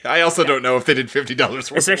Hey, I also don't know if they did $50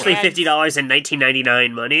 worth. Especially of work. $50 in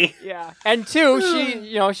 1999 money. yeah, and two,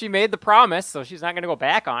 she made the promise, so she's not going to go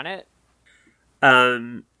back on it.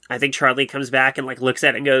 I think Charlie comes back and like looks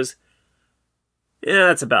at it and goes, "Yeah,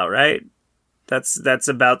 that's about right. That's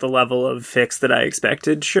about the level of fix that I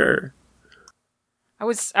expected. Sure." I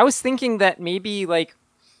was thinking that maybe like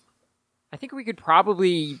I think we could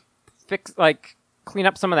probably clean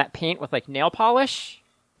up some of that paint with like nail polish.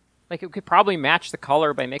 Like it could probably match the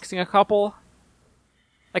color by mixing a couple.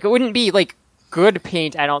 Like it wouldn't be like good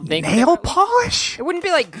paint, I don't think. Nail polish? It wouldn't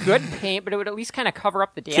be like good paint, but it would at least kind of cover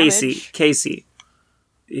up the damage. Casey,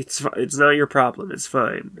 it's not your problem. It's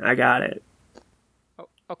fine. I got it. Oh,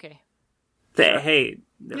 okay. Hey,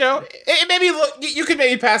 You know, maybe you could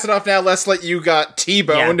maybe pass it off now, less like you got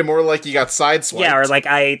T-boned Yeah. and more like you got sideswiped. yeah, or like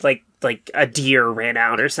I like a deer ran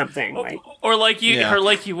out or something. Like Or like you, Yeah. or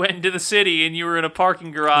like you went into the city and you were in a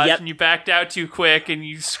parking garage Yep. and you backed out too quick and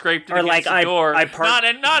you scraped it Or against like the I door.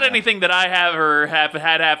 parked- Not anything that I have or had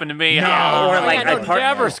happened to me. No, I or don't know. like I I parked-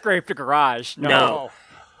 never scraped a garage. No.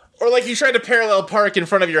 Or like you tried to parallel park in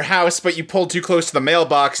front of your house, but you pulled too close to the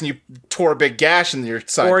mailbox and you tore a big gash in your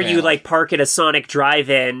side or panel. you like park at a Sonic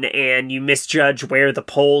drive-in and you misjudge where the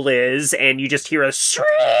pole is and you just hear a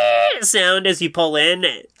sound as you pull in.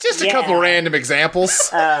 Just a couple random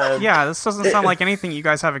examples. Yeah, this doesn't sound like anything you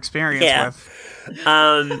guys have experience Yeah. with.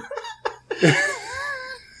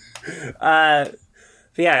 But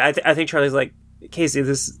yeah, I think Charlie's like, Casey,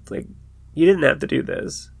 this like you didn't have to do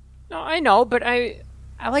this. No, I know, but I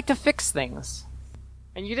like to fix things.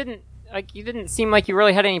 And you didn't seem like you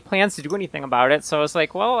really had any plans to do anything about it, so I was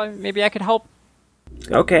like, well, maybe I could help.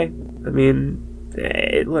 Okay, I mean,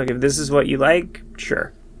 look, if this is what you like,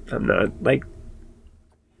 sure. I'm not like,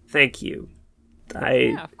 thank you.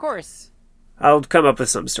 Yeah, of course. I'll come up with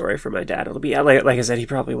some story for my dad. It'll be like I said, he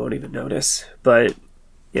probably won't even notice. But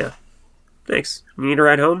yeah, thanks. You need a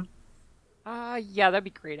ride home? Yeah, that'd be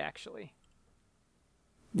great, actually.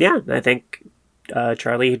 Yeah, I think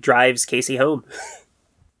Charlie drives Casey home.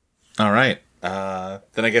 All right.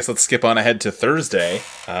 Then I guess let's skip on ahead to Thursday.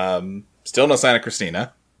 Still no sign of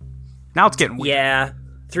Christina. Now it's getting weird. Yeah,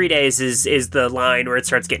 3 days is the line where it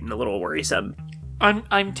starts getting a little worrisome.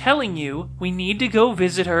 I'm telling you, we need to go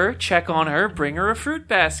visit her, check on her, bring her a fruit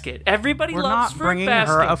basket. Everybody We're loves not fruit bringing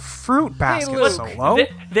baskets. her a fruit basket, Luke. Solo.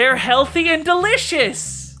 They're healthy and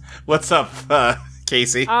delicious. What's up,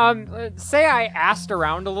 Casey? Say I asked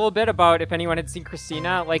around a little bit about if anyone had seen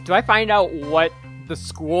Christina. Like, do I find out what the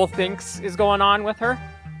school thinks is going on with her?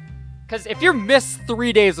 Because if you're missed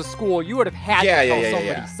 3 days of school, you would have had to tell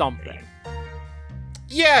somebody something.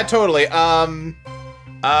 Yeah, totally.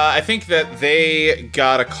 I think that they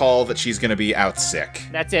got a call that she's gonna be out sick.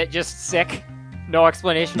 That's it, just sick. No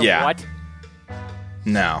explanation of Yeah. what.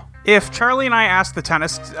 No. If Charlie and I ask the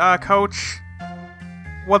tennis coach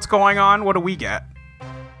what's going on, what do we get?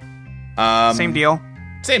 Same deal?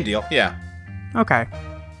 Same deal, yeah. Okay.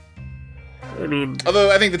 I mean,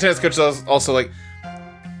 Although I think the tennis coach is also like,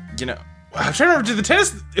 you know, I'm trying to remember, did the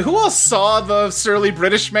tennis, who else saw the surly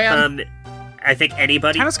British man? I think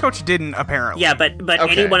anybody. Tennis coach didn't, apparently. Yeah, but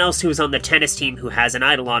Okay. anyone else who was on the tennis team who has an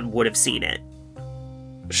Eidolon would have seen it.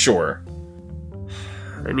 Sure.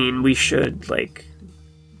 I mean, we should, like,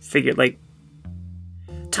 figure, like,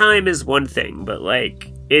 time is one thing, but,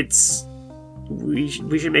 like, we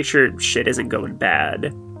should make sure shit isn't going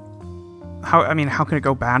bad. How can it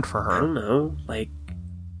go bad for I her? don't know, like,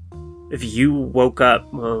 if you woke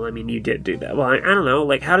up, well, I mean, you did do that. Well, I don't know,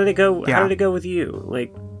 like, how did it go? Yeah. How did it go with you?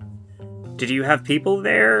 Like, did you have people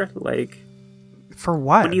there? Like, For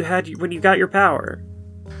what? when you got your power?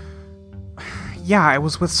 Yeah, I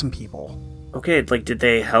was with some people. Okay, like, did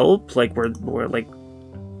they help? Like, were like,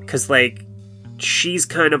 because, like, she's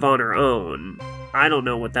kind of on her own. I don't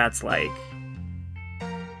know what that's like.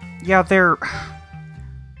 Yeah, there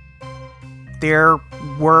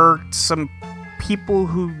were some people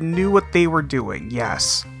who knew what they were doing,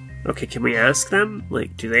 yes. Okay, can we ask them?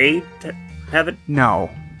 Like, do they have it? No.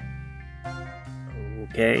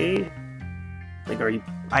 Okay. Like, are you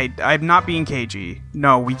I'm not being cagey.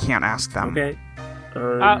 No, we can't ask them. okay?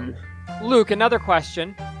 Luke, another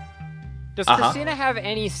question. Does Uh-huh. Christina have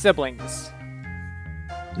any siblings?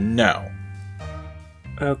 No.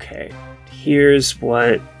 Okay. Here's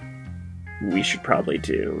what we should probably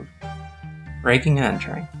do. Breaking and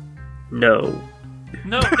entering. No.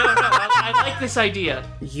 No. I like this idea.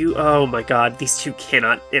 Oh my god, these two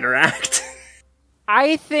cannot interact.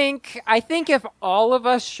 I think if all of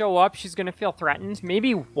us show up, she's gonna feel threatened.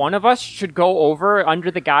 Maybe one of us should go over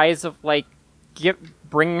under the guise of, like,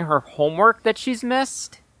 bringing her homework that she's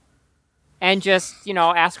missed. And just,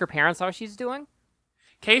 ask her parents how she's doing.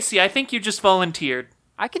 Casey, I think you just volunteered.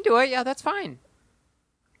 I can do it, yeah, that's fine.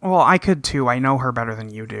 Well, I could too. I know her better than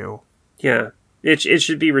you do. Yeah. It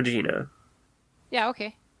should be Regina. Yeah,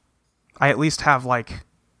 okay. I at least have, like,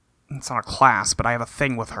 it's not a class, but I have a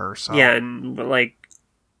thing with her, so... Yeah, and, like...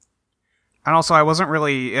 And also, I wasn't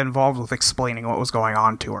really involved with explaining what was going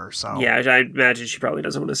on to her, so... Yeah, I imagine she probably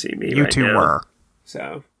doesn't want to see me You right two now. were.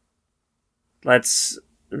 So...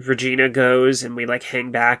 Regina goes, and we, like, hang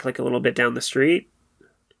back, like, a little bit down the street.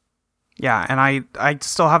 Yeah, and I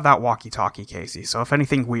still have that walkie-talkie, Casey, so if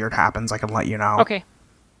anything weird happens, I can let you know. Okay.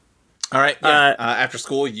 All right. Yeah. After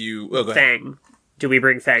school, you. Oh, go ahead. Fang. Do we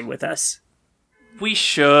bring Fang with us? We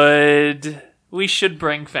should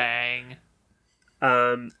bring Fang.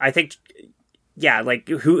 I think. Yeah, like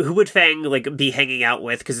who would Fang like be hanging out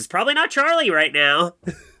with? Because it's probably not Charlie right now.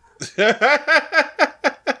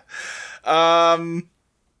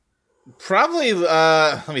 Probably.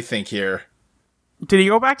 Let me think here. Did he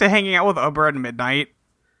go back to hanging out with Umbra at midnight?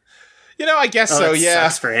 I guess so. That Yeah.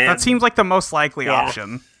 sucks for him. That seems like the most likely Yeah.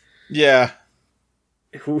 option. Yeah.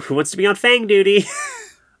 Who wants to be on Fang duty?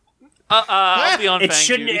 I'll be on It Fang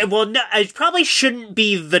shouldn't. duty. Well, no, it probably shouldn't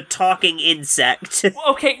be the talking insect.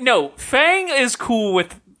 Okay, no. Fang is cool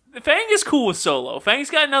with Solo. Fang's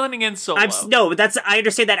got nothing against Solo. I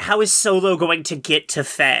understand that. How is Solo going to get to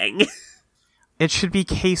Fang? It should be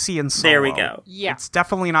Casey and Solo. There we go. Yeah. It's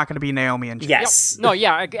definitely not going to be Naomi and Jake. Yes. No,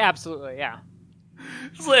 yeah, absolutely, yeah.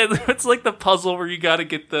 It's like the puzzle where you gotta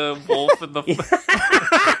get the wolf and the...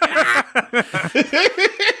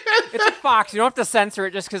 It's a fox. You don't have to censor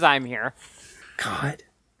it just because I'm here. God.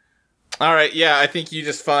 All right. Yeah, I think you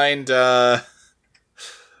just find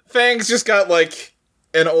Fang's just got like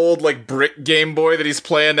an old like brick Game Boy that he's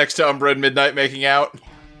playing next to Umbra and Midnight making out.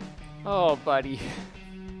 Oh, buddy.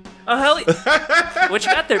 Oh, hell yeah. What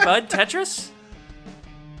you got there, bud? Tetris?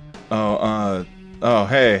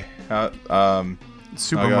 Hey.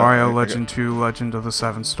 Super I got- Mario I- I Legend 2, Legend of the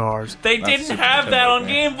Seven Stars. They That's didn't Super have that Nintendo, on yeah.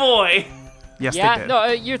 Game Boy. Yes, Yeah, they did. no,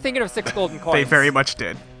 you're thinking of 6 golden coins. They very much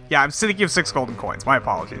did. Yeah, I'm thinking of 6 golden coins. My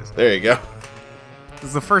apologies. There you go. This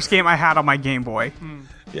is the first game I had on my Game Boy.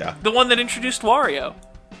 Yeah, The one that introduced Wario.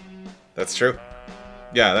 that's true.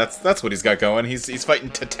 Yeah, that's what he's got going. He's fighting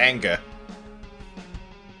Tatanga.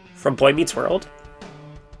 From Boy Meets World.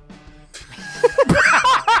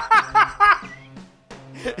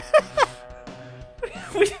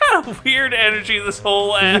 We had a weird energy this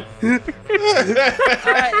whole app. Hey,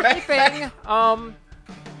 Fang.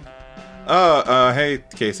 Hey,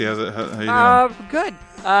 Casey, how's it? How you doing? Good.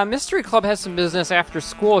 Mystery Club has some business after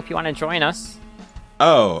school if you want to join us.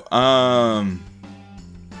 Yeah,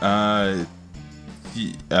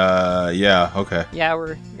 okay. Yeah,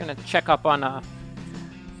 we're gonna check up on,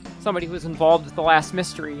 somebody who was involved with the last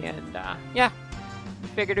mystery, and, yeah.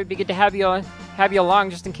 Figured it'd be good to have you along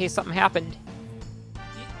just in case something happened.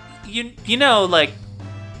 You know, like,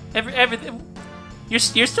 everything... You're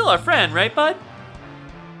still our friend, right, bud?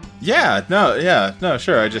 No,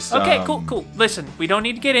 sure, I just... Okay, cool. Listen, we don't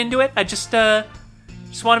need to get into it. I just want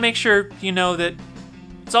to make sure you know that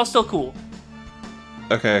it's all still cool.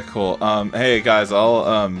 Okay, cool. Hey, guys,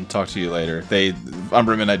 I'll, talk to you later.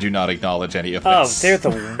 Umbra and I do not acknowledge any of Oh, this. they're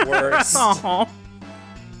the worst. Oh.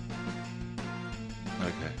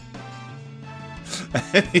 Okay.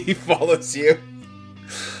 And he follows you.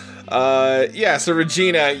 Yeah, so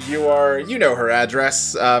Regina, you know her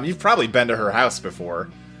address. You've probably been to her house before.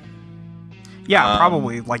 Yeah,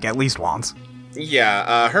 probably, like, at least once.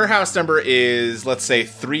 Yeah, her house number is, let's say,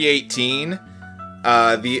 318.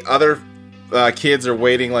 The other kids are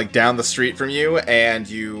waiting, like, down the street from you, and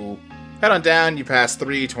you head on down, you pass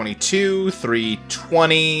 322,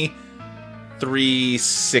 320,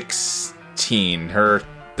 316.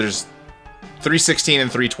 There's 316 and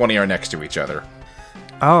 320 are next to each other.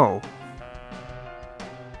 Oh.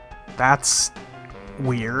 That's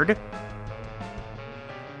weird.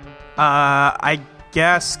 I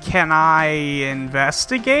guess, can I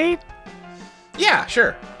investigate? Yeah,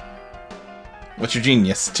 sure. What's your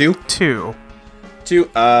genius? 2? 2. 2,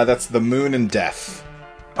 that's the moon and death.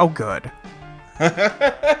 Oh, good.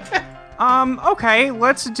 Okay,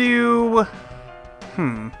 let's do...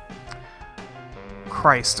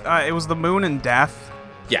 Christ, it was the moon and death.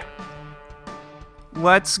 Yeah.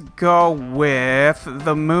 Let's go with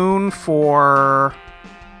the moon for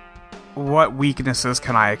what weaknesses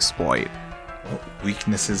can I exploit? What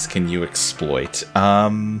weaknesses can you exploit?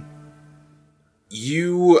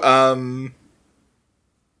 You,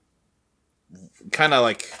 kind of,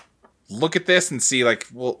 like, look at this and see, like,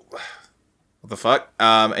 well, what the fuck?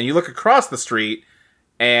 And you look across the street,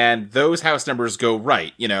 and those house numbers go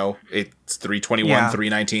right. You know, it's 321, Yeah.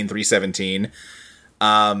 319, 317.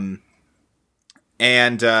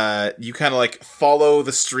 And you kind of, like, follow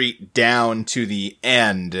the street down to the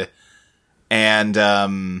end, and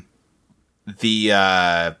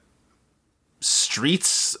the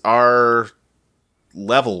streets are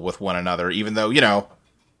level with one another, even though, you know,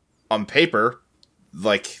 on paper,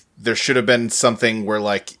 like, there should have been something where,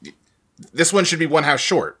 like, this one should be one house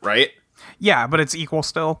short, right? Yeah, but it's equal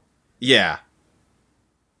still. Yeah.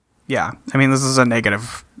 Yeah, I mean, this is a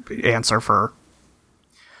negative answer for...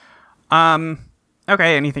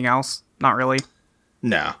 Okay, anything else? Not really.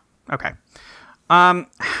 No. Okay.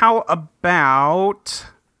 How about...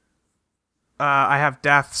 I have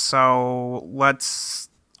death, so let's...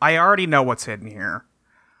 I already know what's hidden here.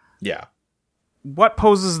 Yeah. What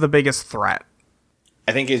poses the biggest threat?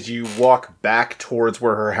 I think as you walk back towards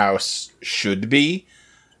where her house should be,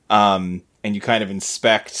 and you kind of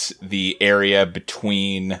inspect the area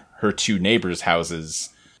between her two neighbors' houses,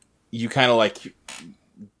 you kind of, like,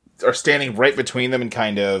 are standing right between them and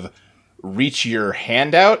kind of reach your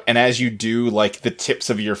hand out, and as you do, like, the tips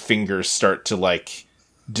of your fingers start to, like,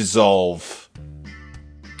 dissolve.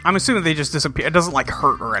 I'm assuming they just disappear. It doesn't, like,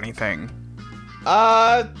 hurt or anything.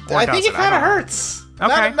 I think does it it? I kind of don't know. hurts.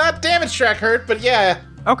 Okay. Not damage track hurt, but yeah,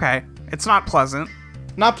 Okay. It's not pleasant.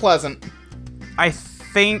 not pleasant. I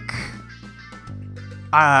think...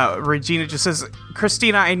 Regina just says,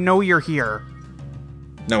 Christina, I know you're here.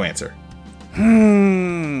 No answer.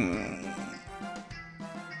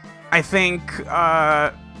 I think,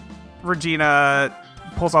 Regina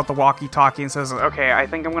pulls out the walkie-talkie and says, okay, I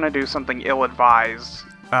think I'm gonna do something ill-advised,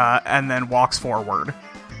 and then walks forward.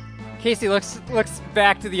 Casey looks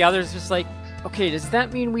back to the others, just like, okay, does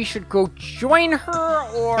that mean we should go join her,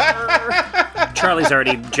 or... Charlie's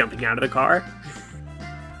already jumping out of the car.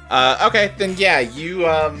 Okay, then yeah, you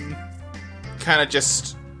kind of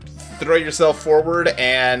just throw yourself forward,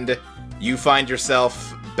 and you find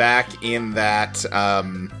yourself back in that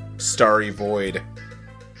starry void.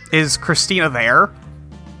 Is Christina there?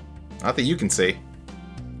 Not that you can see.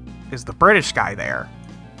 Is the British guy there?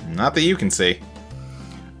 Not that you can see.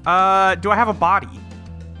 Do I have a body?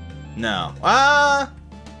 No.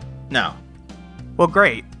 No. Well,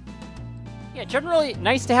 great. Yeah, generally,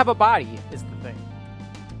 nice to have a body, is the thing.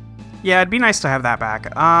 Yeah, it'd be nice to have that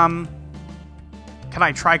back. Can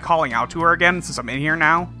I try calling out to her again since I'm in here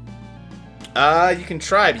now? You can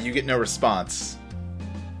try, but you get no response.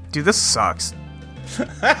 Dude, this sucks.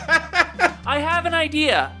 I have an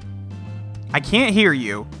idea. I can't hear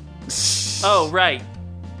you. Oh, right.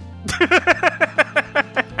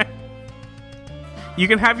 You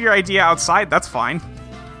can have your idea outside, that's fine.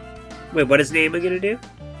 Wait, what is Naomi gonna do?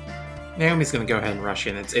 Naomi's gonna go ahead and rush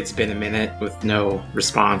in. It's been a minute with no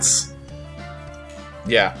response.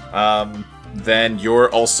 Yeah, then you're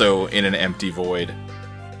also in an empty void.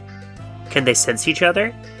 Can they sense each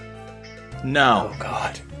other? No.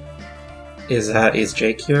 God. Is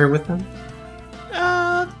Jake here with them?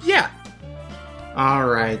 Yeah.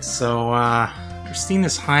 Alright, so,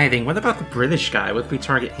 Christina's hiding. What about the British guy? What if we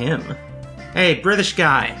target him? Hey, British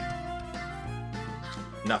guy!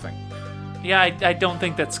 Nothing. Yeah, I don't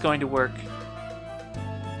think that's going to work.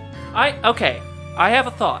 Okay, I have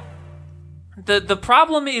a thought. The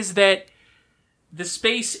problem is that the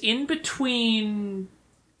space in between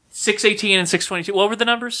 618 and 622, what were the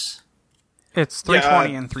numbers? It's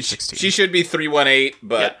 320 Yeah, and 316. She should be 318,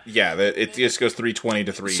 but yeah, it just goes 320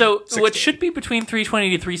 to 316. So what should be between 320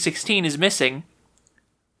 to 316 is missing.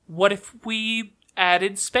 What if we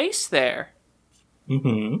added space there?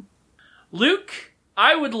 Mm-hmm. Luke,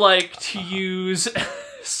 I would like to use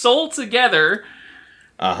Soul Together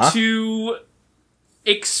to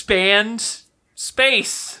expand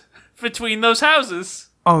space between those houses.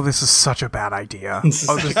 Oh, this is such a bad idea. This is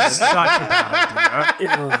such a bad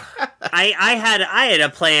idea. I had a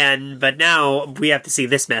plan, but now we have to see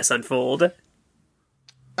this mess unfold.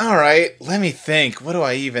 All right, let me think. How do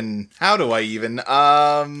I even?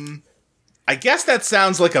 I guess that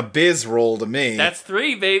sounds like a biz roll to me. That's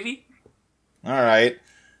 3, baby. All right.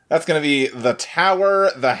 That's going to be the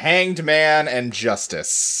Tower, the Hanged Man, and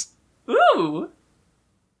Justice. Ooh.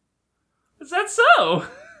 Is that so?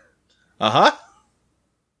 Uh-huh.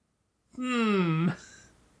 Hmm.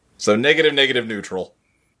 So negative, neutral.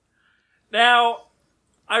 Now,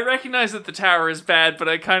 I recognize that the tower is bad, but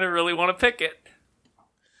I kind of really want to pick it.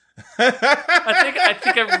 I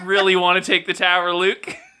think I really want to take the tower,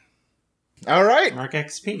 Luke. All right. Mark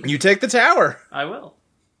XP. You take the tower. I will.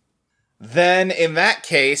 Then, in that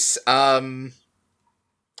case,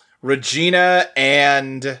 Regina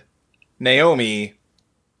and Naomi,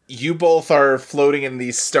 you both are floating in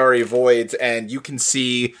these starry voids, and you can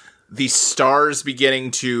see the stars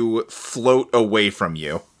beginning to float away from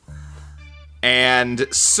you. And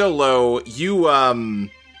Solo, you,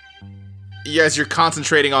 as you're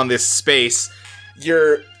concentrating on this space,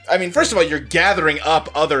 first of all, you're gathering up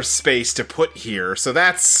other space to put here, so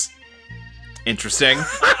that's interesting.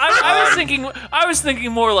 I was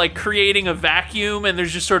thinking more like creating a vacuum, and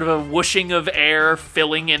there's just sort of a whooshing of air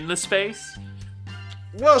filling in the space.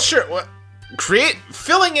 Well, sure. Well,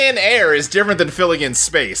 filling in air is different than filling in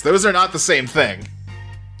space. Those are not the same thing.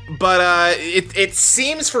 But it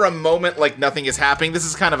seems for a moment like nothing is happening. This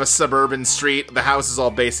is kind of a suburban street. The houses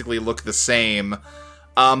all basically look the same.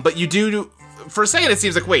 But you do... For a second, it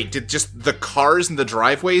seems like, wait, did just the cars and the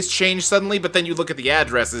driveways change suddenly? But then you look at the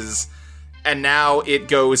addresses, and now it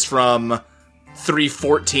goes from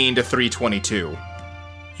 314 to 322.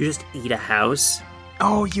 You just eat a house?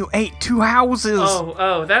 Oh, you ate 2 houses.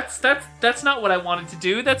 Oh, that's not what I wanted to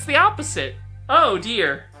do. That's the opposite. Oh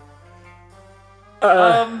dear.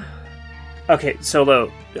 Okay,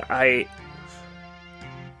 Solo,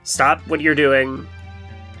 stop what you're doing,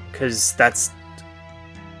 because that's...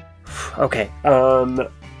 Okay, I'm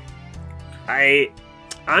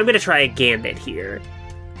gonna try a gambit here.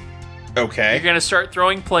 Okay. You're gonna start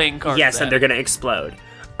throwing playing cards. Yes, then. and they're gonna explode.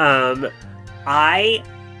 I'm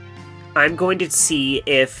going to see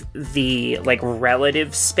if the,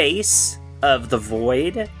 relative space of the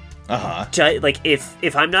void...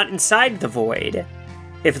 if I'm not inside the void,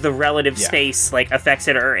 if the relative space, affects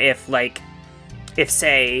it, or if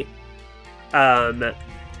say,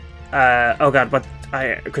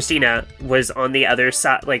 Christina was on the other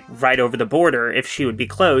side, right over the border, if she would be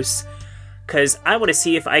close, because I want to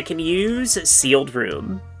see if I can use Sealed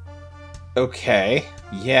Room. Okay.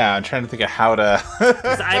 Yeah, I'm trying to think of how to...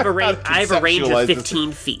 I have a range of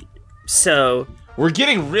 15 feet, so... We're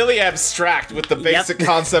getting really abstract with the basic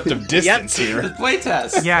concept of distance here.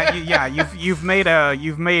 Playtest. Yeah. You've made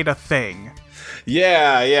a thing.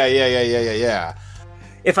 Yeah.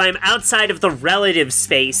 If I'm outside of the relative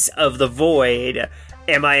space of the void,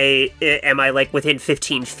 am I within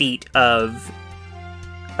 15 feet of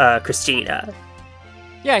Christina?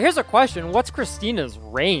 Yeah, here's a question. What's Christina's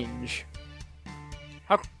range?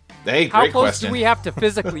 How Great close question. do we have to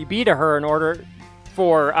physically be to her in order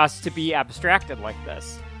for us to be abstracted like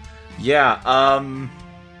this? Yeah,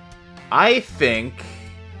 I think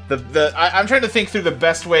I'm trying to think through the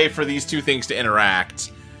best way for these two things to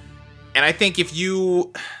interact. And I think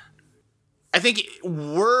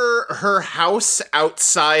were her house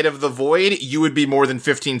outside of the void, you would be more than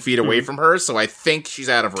 15 feet away from her, so I think she's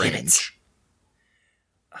out of range.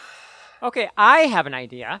 Okay, I have an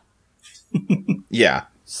idea. Yeah.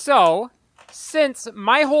 So, since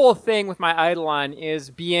my whole thing with my Eidolon is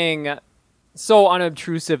being so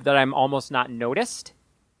unobtrusive that I'm almost not noticed,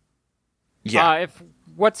 if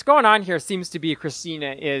what's going on here seems to be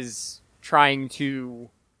Christina is trying to,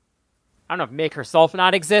 I don't know, if make herself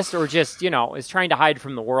not exist or just, is trying to hide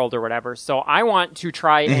from the world or whatever. So I want to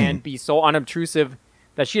try and be so unobtrusive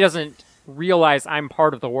that she doesn't realize I'm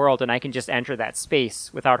part of the world and I can just enter that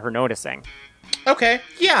space without her noticing. Okay.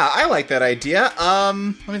 Yeah, I like that idea. Let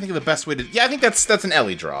me think of the best way to... Yeah, I think that's an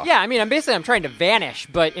Ellie draw. Yeah, I mean, I'm trying to vanish,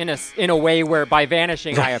 but in a way where by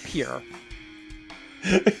vanishing I appear.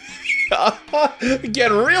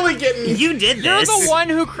 Really getting... You did this. You're the one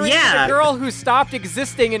who created a girl who stopped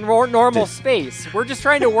existing in normal space. We're just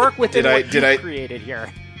trying to work within what you created here.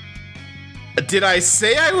 Did I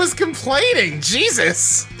say I was complaining?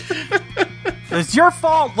 Jesus! It's your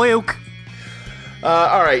fault, Luke.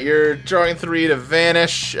 Alright, you're drawing 3 to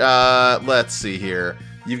vanish. Let's see here.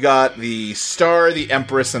 You've got the Star, the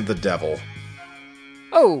Empress, and the Devil.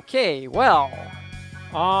 Okay, well...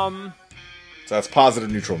 So that's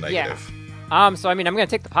positive, neutral, negative. Yeah. So, I'm gonna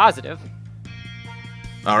take the positive.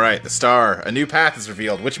 Alright, the Star. A new path is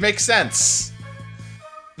revealed, which makes sense.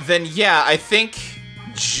 Then, yeah, I think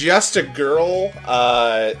just a girl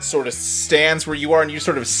sort of stands where you are, and you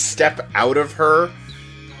sort of step out of her.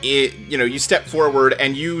 You step forward,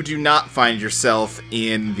 and you do not find yourself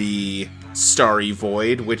in the starry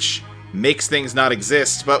void, which makes things not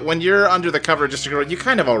exist. But when you're under the cover of just a girl, you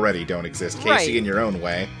kind of already don't exist, Casey, right, in your own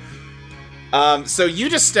way. So you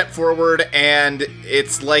just step forward, and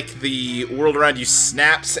it's like the world around you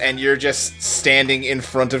snaps, and you're just standing in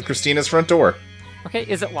front of Christina's front door. Okay,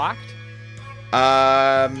 is it locked?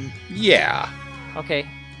 Yeah. Okay.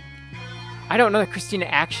 I don't know that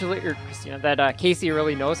Casey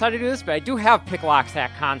really knows how to do this, but I do have pick lock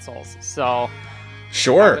stack consoles, so I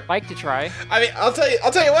Sure. would like to try. I mean, I'll tell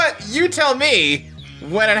you what. You tell me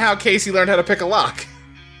when and how Casey learned how to pick a lock,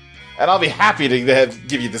 and I'll be happy to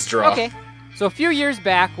give you this draw. Okay. So a few years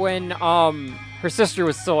back, when her sister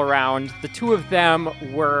was still around, the two of them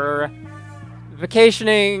were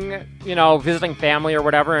vacationing, visiting family or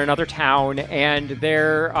whatever in another town, and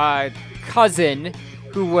their cousin,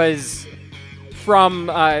 who was from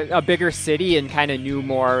a bigger city and kind of knew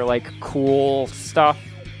more like cool stuff,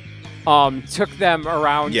 took them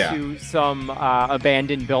around to some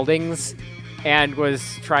abandoned buildings and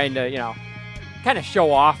was trying to, kind of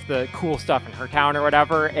show off the cool stuff in her town or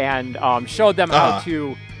whatever, and showed them how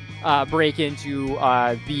to break into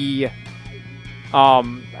the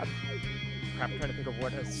I'm trying to think of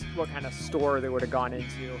what kind of store they would have gone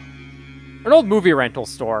into. An old movie rental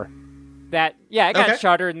store. That it got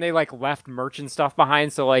shuttered, and they left merch and stuff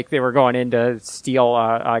behind. So they were going in to steal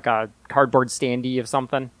a cardboard standee of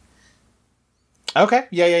something. Okay.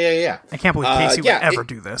 Yeah. I can't believe Casey would ever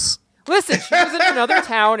do this. Listen, she was in another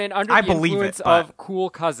town and under the influence of cool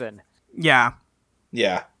cousin. Yeah.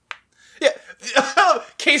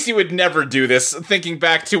 Casey would never do this. Thinking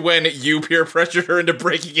back to when you peer pressured her into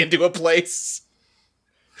breaking into a place,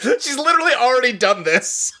 she's literally already done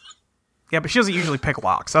this. Yeah, but she doesn't usually pick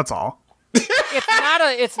locks. That's all.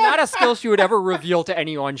 It's not a skill she would ever reveal to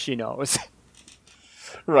anyone she knows.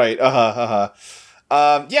 Right. Then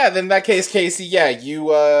in that case, Casey, you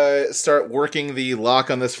start working the lock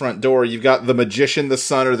on this front door. You've got the magician, the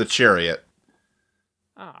sun, or the chariot.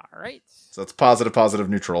 All right. So it's positive,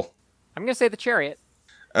 neutral. I'm gonna say the chariot.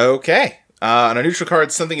 Okay. On a neutral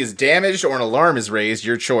card, something is damaged or an alarm is raised.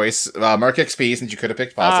 Your choice. Mark XP since you could have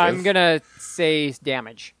picked positive. I'm gonna say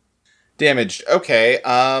damage. Damaged. Okay.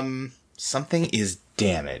 Something is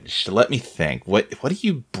damaged. Let me think. What do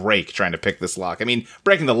you break trying to pick this lock? I mean,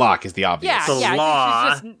 breaking the lock is the obvious.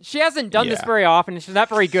 Yeah. She hasn't done this very often, and she's not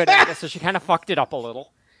very good at it, so she kind of fucked it up a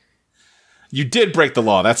little. You did break the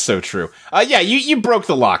law. That's so true. You broke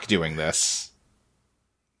the lock doing this.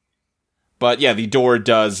 But yeah, the door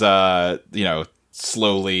does,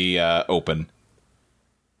 slowly open.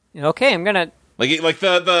 Okay, I'm gonna. Like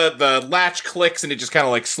the latch clicks and it just kind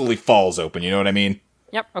of slowly falls open. You know what I mean?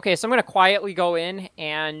 Yep. Okay, so I'm going to quietly go in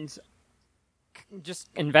and just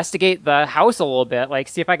investigate the house a little bit.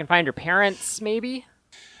 See if I can find her parents, maybe?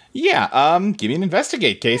 Yeah, give me an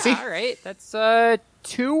investigate, Casey. Yeah, all right, that's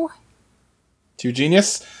 2. 2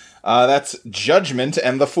 genius. That's Judgment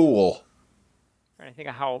and the Fool. I'm trying to think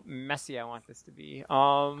of how messy I want this to be.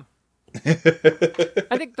 I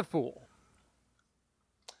think the Fool.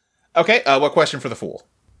 Okay, what question for the Fool?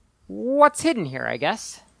 What's hidden here, I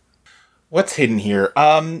guess? What's hidden here?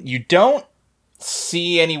 You don't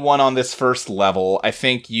see anyone on this first level. I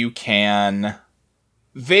think you can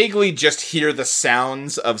vaguely just hear the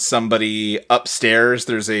sounds of somebody upstairs.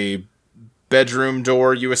 There's a bedroom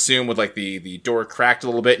door, you assume, with the door cracked a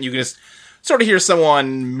little bit, and you can just sort of hear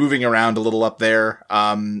someone moving around a little up there.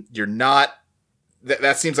 You're not...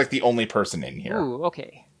 That seems like the only person in here. Ooh,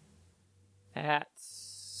 okay.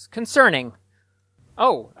 That's concerning.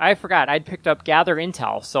 Oh, I forgot. I'd picked up Gather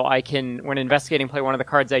Intel, so I can, when investigating, play one of the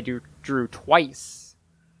cards I drew twice.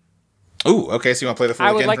 Ooh, okay, so you want to play the Fool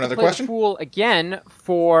again for another question? I would like to play the Fool again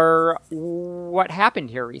for what happened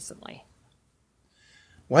here recently.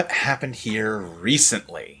 What happened here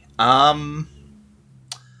recently? Trying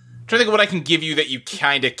to think of what I can give you that you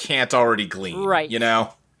kind of can't already glean. Right.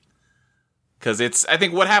 Because I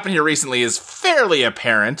think what happened here recently is fairly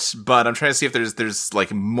apparent, but I'm trying to see if there's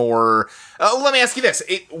more... let me ask you this.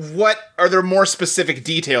 Are there more specific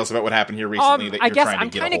details about what happened here recently that you're trying to get a hold of?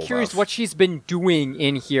 I'm kind of curious what she's been doing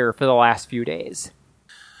in here for the last few days.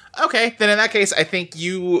 Okay, then in that case, I think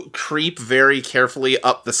you creep very carefully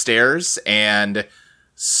up the stairs and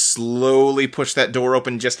slowly push that door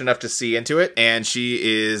open just enough to see into it, and she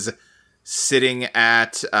is... sitting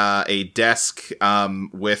at a desk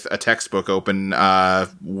with a textbook open,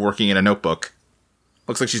 working in a notebook.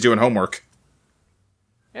 Looks like she's doing homework.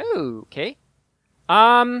 Okay.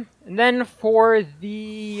 And then for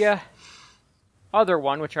the other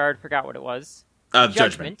one, which I already forgot what it was.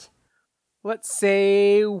 Judgment. Let's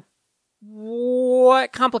say,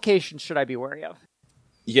 what complications should I be wary of?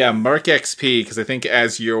 Yeah, mark XP, because I think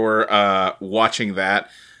as you're watching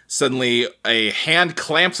that, suddenly a hand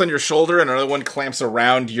clamps on your shoulder and another one clamps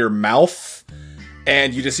around your mouth,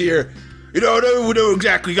 and you just hear, I know we don't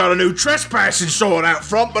exactly got a new trespassing sign out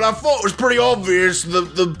front, but I thought it was pretty obvious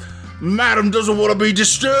the madam doesn't want to be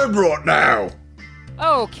disturbed right now.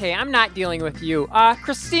 Okay, I'm not dealing with you.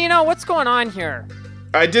 Christina, what's going on here?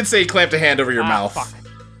 I did say clamped a hand over your mouth. Fuck.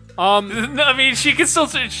 No, I mean, she can still.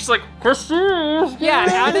 She's like, Christine.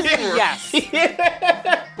 Yeah, honestly, yes.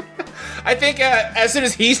 I think as soon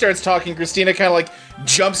as he starts talking, Christina kind of like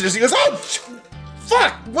jumps and just goes, "Oh,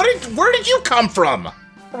 fuck! Where did you come from?"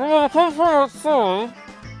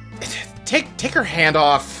 Take her hand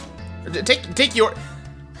off. Take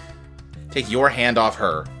your hand off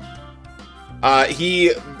her.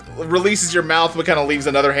 He releases your mouth, but kind of leaves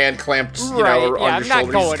another hand clamped, on your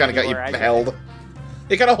shoulder. He's kind of got you held.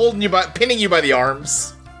 They kind of holding you pinning you by the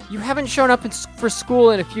arms. You haven't shown up for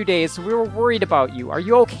school in a few days, so we were worried about you. Are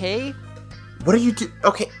you okay? What are you do?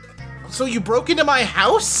 Okay, so you broke into my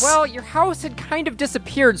house? Well, your house had kind of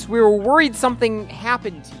disappeared, so we were worried something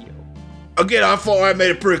happened to you. Again, I thought I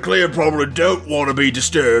made it pretty clear, probably don't want to be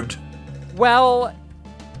disturbed. Well,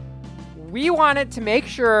 we wanted to make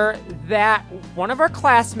sure that one of our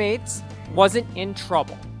classmates wasn't in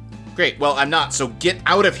trouble. Great, well, I'm not, so get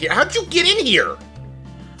out of here. How'd you get in here?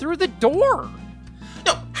 Through the door.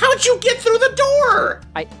 No, how'd you get through the door?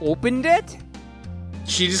 I opened it.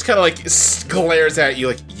 She just kind of like glares at you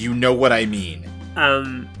like, you know what I mean.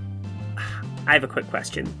 I have a quick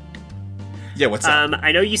question. Yeah, what's up?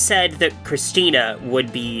 I know you said that Christina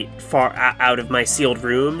would be far out of my sealed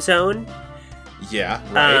room zone. Yeah,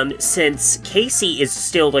 right. Since Casey is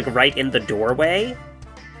still, like, right in the doorway,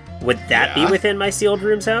 would that be within my sealed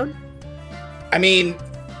room zone? I mean,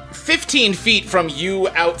 15 feet from you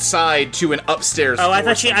outside to an upstairs Oh, I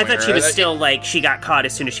floor thought she was somewhere. still, like, she got caught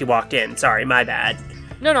as soon as she walked in. Sorry, my bad.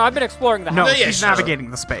 No, I've been exploring the house. No, yeah, she's sure.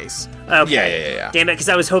 navigating the space. Okay. Yeah. Damn it, because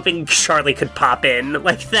I was hoping Charlie could pop in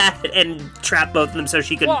like that and trap both of them so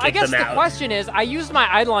she couldn't Well, I kick guess them the out. question is, I used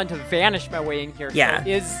my Eidolon to vanish my way in here. Yeah. So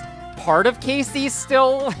is part of Casey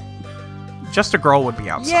still... Just a girl would be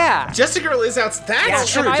outside. Yeah. Just a Girl is outside.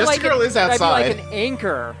 That's Am true. I Just like a Girl is I'd outside. be like an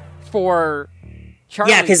anchor for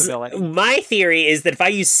Charlie's Yeah, because ability. my theory is that if I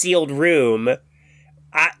use sealed room,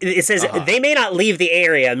 it says they may not leave the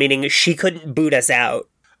area, meaning she couldn't boot us out.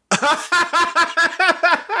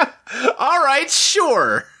 All right,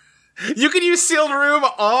 sure. You can use sealed room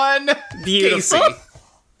on Beautiful.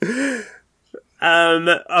 Casey.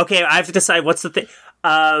 Okay, I have to decide what's the thing.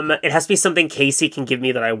 It has to be something Casey can give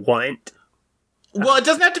me that I want. Well, it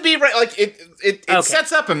doesn't have to be right. Like it Okay.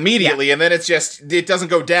 sets up immediately, and then it doesn't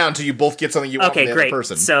go down till you both get something you want from Okay, the great. other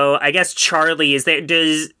person. So I guess Charlie is there.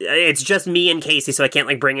 It's just me and Casey, so I can't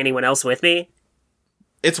like bring anyone else with me?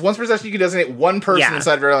 It's once per session you can designate one person Yeah.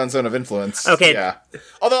 inside of your island zone of influence. Okay. Yeah.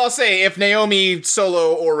 Although I'll say, if Naomi,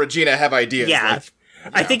 Solo, or Regina have ideas, Yeah.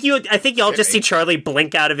 like, I think y'all just see Charlie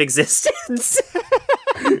blink out of existence.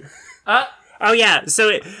 Oh yeah, so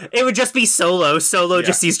it would just be Solo. Solo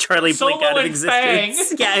just sees Charlie blink Solo out of and existence.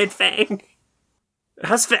 Fang. Yeah, and Fang.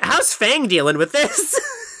 How's Fang dealing with this?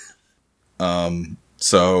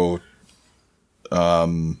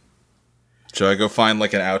 Should I go find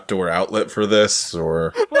like an outdoor outlet for this,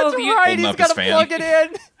 or Well, That's right, he's up his gotta fan. plug it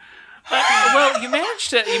in. well, you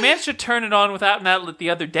managed to turn it on without an outlet the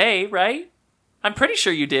other day, right? I'm pretty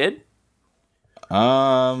sure you did.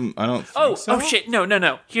 I don't think so. Oh shit!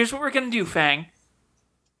 No. Here's what we're gonna do, Fang.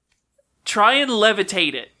 Try and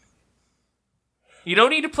levitate it. You don't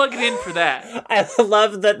need to plug it in for that. I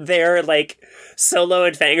love that they're like Solo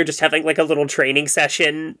and Fang are just having like a little training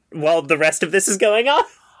session while the rest of this is going on.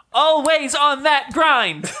 Always on that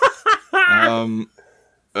grind.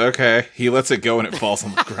 Okay, he lets it go and it falls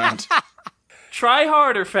on the ground. Try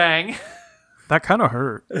harder, Fang. That kind of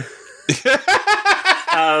hurt.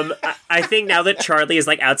 I think now that Charlie is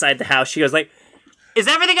like outside the house, she goes like, "Is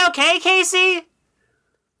everything okay, Casey?"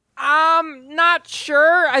 Not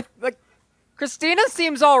sure. Christina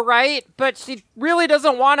seems all right, but she really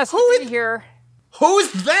doesn't want us to be here.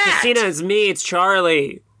 who's that? Christina, it's me. It's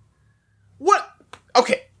Charlie. What?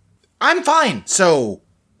 Okay, I'm fine. So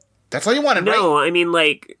that's all you wanted, right? No, I mean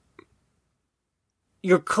like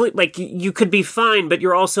you're like you could be fine, but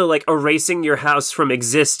you're also like erasing your house from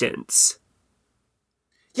existence.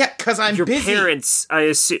 Yeah, because I'm Your busy. parents, I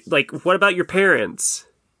assume. Like, what about your parents?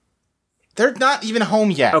 They're not even home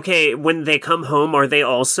yet. Okay, when they come home, are they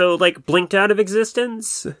also like blinked out of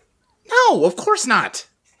existence? No, of course not.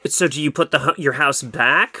 So do you put your house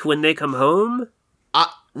back when they come home?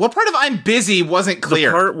 What part of I'm busy wasn't clear?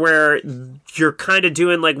 The part where you're kind of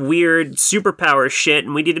doing like weird superpower shit,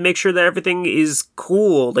 and we need to make sure that everything is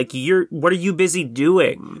cool. Like, what are you busy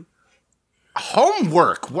doing?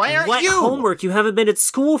 Homework. Why aren't What you? homework? You haven't been at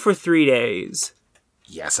school for 3 days.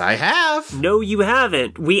 Yes, I have. No, you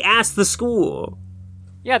haven't. We asked the school.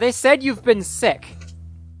 Yeah, they said you've been sick.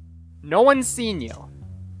 No one's seen you.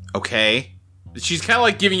 Okay. She's kind of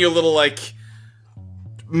like giving you a little like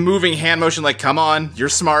moving hand motion like, come on, you're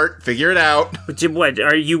smart, figure it out. What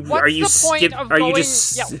are you? What's are you the point skip? of Are going, you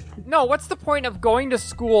just? Yeah, no, what's the point of going to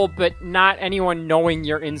school but not anyone knowing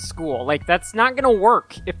you're in school? Like, that's not gonna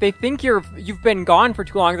work. If they think you've been gone for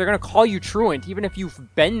too long, they're gonna call you truant, even if you've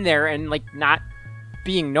been there and, like, not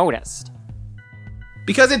being noticed.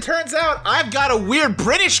 Because it turns out I've got a weird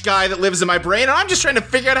British guy that lives in my brain, and I'm just trying to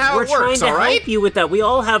figure out how We're it works, trying to alright? help you with that. We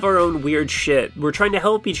all have our own weird shit. We're trying to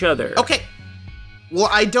help each other. Okay. Well,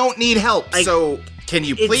 I don't need help, so can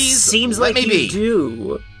you It please seems let like me you be?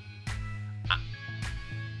 do.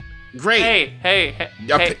 Great. Hey.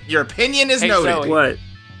 Your opinion is Hey, noted. Zoe. What?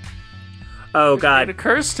 Oh It God.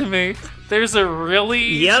 occurs to me, there's a really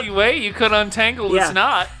easy way you could untangle this Yeah.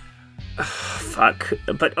 knot. Fuck.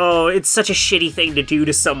 But it's such a shitty thing to do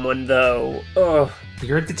to someone, though. Oh,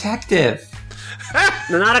 You're a detective.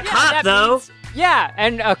 not a cop, that though. means- yeah,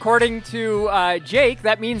 and according to Jake,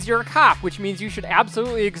 that means you're a cop, which means you should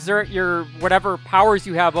absolutely exert your whatever powers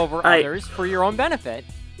you have over others for your own benefit.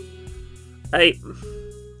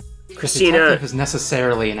 Christina, Detective is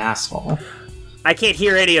necessarily an asshole. I can't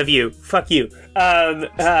hear any of you. Fuck you.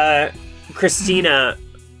 Christina,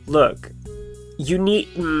 look. You need.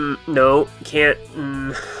 No, can't.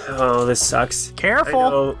 Oh, this sucks.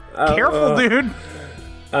 Careful. Careful, dude.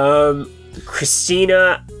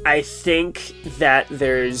 Christina, I think that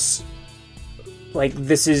there's. Like,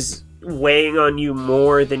 this is weighing on you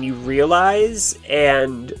more than you realize,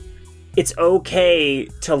 and it's okay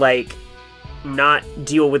to, like, not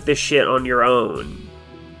deal with this shit on your own.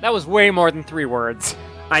 That was way more than 3 words.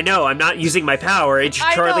 I know, I'm not using my power. I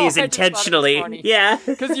Charlie know, is I just thought it was intentionally. funny. Yeah.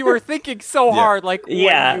 Because you were thinking so hard, like, when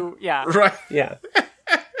Yeah. you... Yeah. Right. Yeah.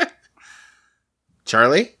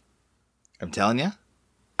 Charlie, I'm telling you,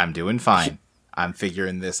 I'm doing fine. I'm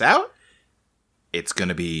figuring this out. It's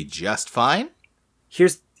gonna be just fine.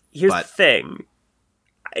 Here's But- the thing.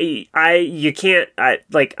 You can't,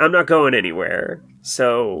 I'm not going anywhere.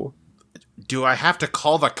 So, Do I have to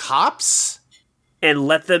call the cops? and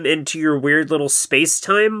let them into your weird little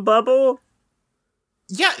space-time bubble?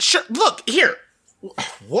 Yeah, sure. Look, here.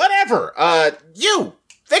 Whatever. You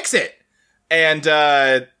fix it.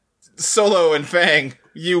 And Solo and Fang,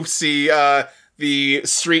 you see the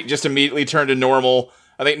street just immediately turn to normal.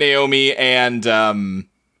 I think Naomi and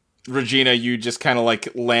Regina, you just kind of like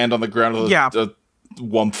land on the ground with a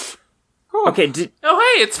whumph. Okay, Oh,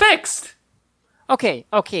 hey, it's fixed. Okay,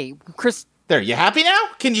 Chris... There, you happy now?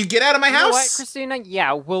 Can you get out of my You know house? what, Christina?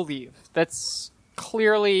 Yeah, we'll leave. That's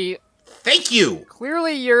clearly... Thank you.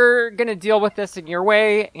 Clearly you're gonna deal with this in your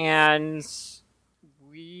way, and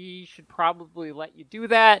we should probably let you do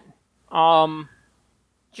that.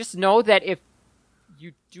 Just know that if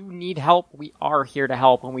you do need help, we are here to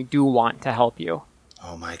help, and we do want to help you.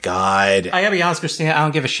 Oh my god. I gotta be honest, Christina, I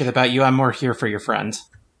don't give a shit about you. I'm more here for your friend.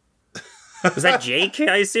 was that Jake,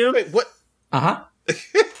 I assume? Wait, what? Uh-huh.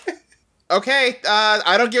 Okay,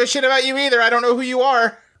 I don't give a shit about you either. I don't know who you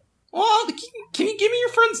are. Well, can you give me your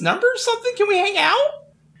friend's number or something? Can we hang out?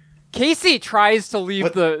 Casey tries to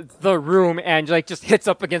leave the room and like just hits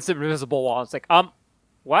up against the invisible wall. It's like,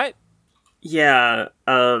 what? Yeah,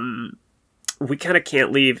 we kind of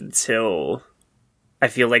can't leave until I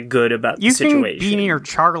feel, like, good about the You can situation. be near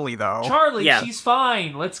Charlie, though. Charlie, Yeah. she's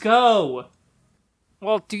fine. Let's go.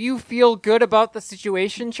 Well, do you feel good about the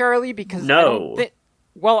situation, Charlie? Because No.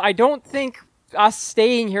 I don't think us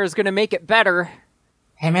staying here is going to make it better.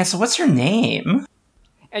 Hey man, so what's your name?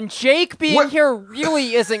 And Jake being What? here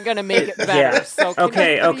really isn't going to make it better. Yeah. So can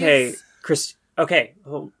Okay, we please-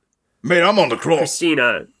 Mate, I'm on the cross.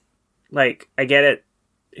 Christina, like, I get it.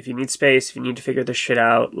 If you need space, if you need to figure this shit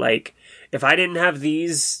out, like, if I didn't have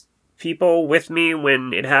these people with me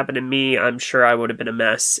when it happened to me, I'm sure I would have been a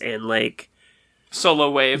mess, and, like, Solo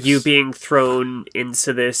waves. you being thrown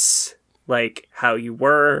into this, like, how you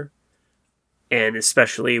were, and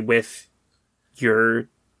especially with your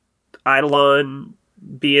Eidolon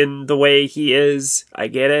being the way he is, I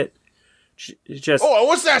get it. Just, Oh,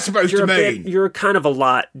 what's that supposed you're to a bit, mean? you're kind of a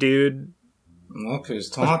lot, dude. Look who's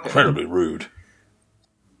talking. Incredibly rude.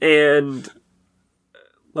 And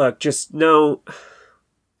look, just know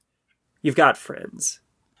you've got friends.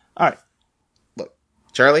 All right. Look,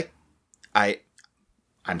 Charlie,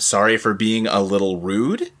 I'm sorry for being a little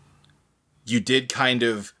rude. You did kind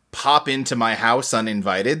of pop into my house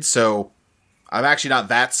uninvited, so I'm actually not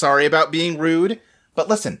that sorry about being rude. But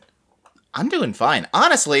listen, I'm doing fine.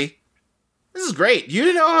 Honestly, this is great.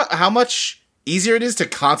 You know how much easier it is to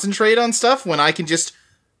concentrate on stuff when I can just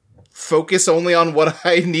focus only on what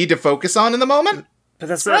I need to focus on in the moment? But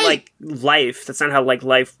that's not Right. like life. That's not how like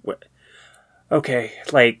life. Okay,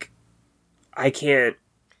 like I can't.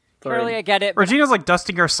 Charlie, I get it. But Regina's like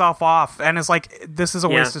dusting herself off and is like, this is a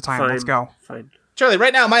waste of time. Fine, Let's go. Fine. Charlie,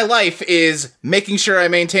 right now my life is making sure I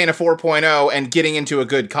maintain a 4.0 and getting into a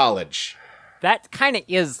good college. that kind of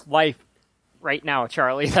is life right now,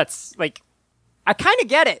 Charlie. That's like, I kind of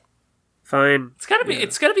get it. Fine. It's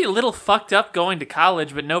gotta be a little fucked up going to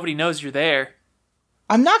college, but nobody knows you're there.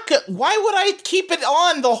 I'm not good. Why would I keep it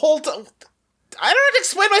on the whole time? I don't have to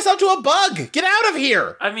explain myself to a bug. Get out of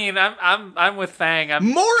here. I mean, I'm with Fang.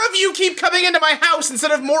 More of you keep coming into my house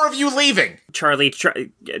instead of more of you leaving. Charlie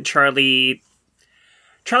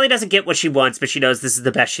doesn't get what she wants, but she knows this is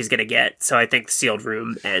the best she's gonna get. So I think the sealed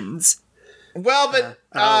room ends. Well, but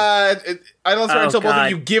I don't swear until both of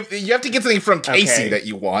you give. You have to get something from Casey Okay. that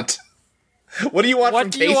you want. What do you want What from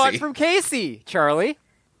do Casey? you want from Casey, Charlie?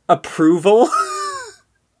 Approval.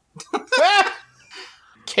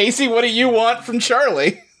 Casey, what do you want from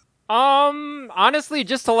Charlie? Honestly,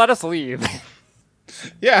 just to let us leave.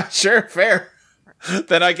 Yeah, sure, fair.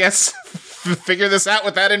 Then I guess figure this out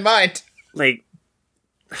with that in mind. Like,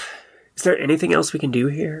 is there anything else we can do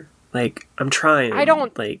here? Like, I'm trying. I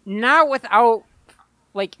don't like. not without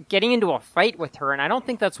like getting into a fight with her, and I don't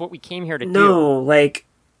think that's what we came here to do. No, like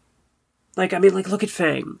I mean, like, look at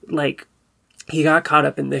Fang. Like, he got caught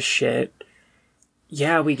up in this shit.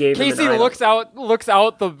 Yeah, we gave him Casey an idol. looks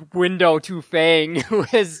out the window to Fang, who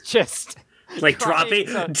is just like trying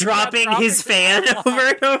dropping to- his fan over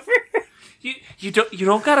and over. You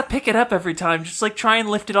don't gotta pick it up every time. Just like try and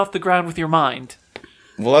lift it off the ground with your mind.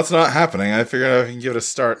 Well, that's not happening. I figured out I can give it a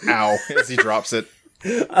start. Ow, as he drops it.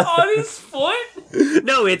 On his foot?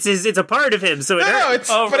 No, it's a part of him, so it No, hurts.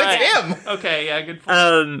 it's him. Okay, yeah, good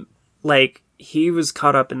point. Like, he was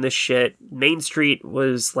caught up in this shit. Main Street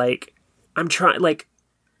was like, I'm trying, like,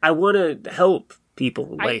 I want to help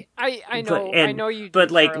people. Like, I know, but, I know you. But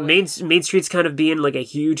do, like, Charlie. Main Street's kind of being like a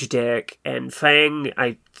huge dick, and Fang,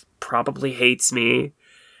 probably hates me,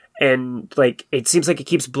 and like, it seems like it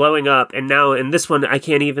keeps blowing up. And now in this one, I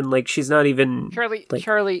can't even like, she's not even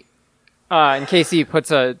Charlie. And Casey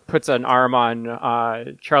puts an arm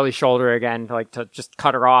on Charlie's shoulder again, to just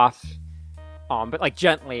cut her off, but like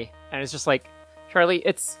gently, and it's just like, Charlie,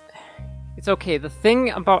 it's okay. The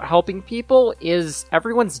thing about helping people is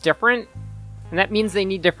everyone's different, and that means they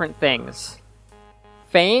need different things.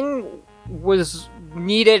 Fang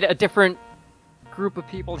needed a different group of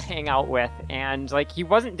people to hang out with, and like he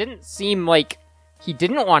didn't seem like he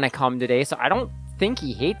didn't want to come today, so I don't think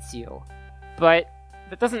he hates you. But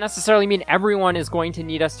that doesn't necessarily mean everyone is going to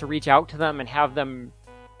need us to reach out to them and have them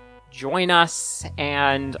join us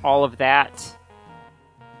and all of that.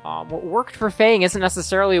 What worked for Fang isn't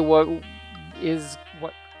necessarily what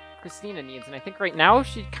Christina needs, and I think right now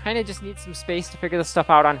she kind of just needs some space to figure this stuff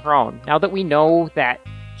out on her own. Now that we know that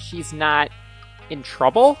she's not in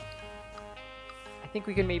trouble, I think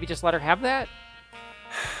we can maybe just let her have that.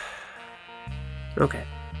 okay.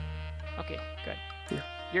 Okay,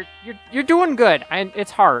 good. You're doing good.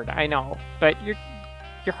 It's hard, I know, but your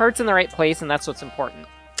heart's in the right place, and that's what's important.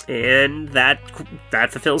 And that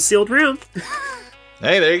fulfills sealed room.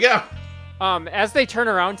 Hey, there you go. As they turn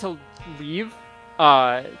around to leave,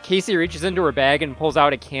 Casey reaches into her bag and pulls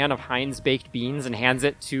out a can of Heinz baked beans and hands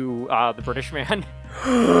it to the British man.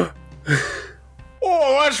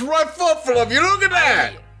 Oh, that's right thoughtful of you. Look at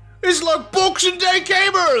that. It's like Boxing Day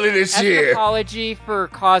came early this As an year. apology for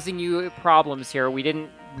causing you problems here, we didn't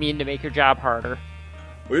mean to make your job harder.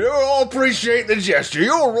 We all appreciate the gesture.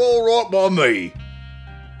 You'll roll right by me.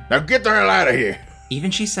 Now get the hell out of here.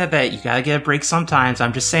 Even she said that you gotta get a break sometimes.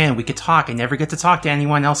 I'm just saying, we could talk. I never get to talk to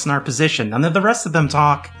anyone else in our position. None of the rest of them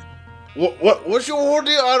talk. What's your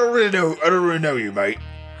ordeal? I don't really know you, mate.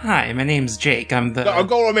 Hi, my name's Jake. I'm the... I'm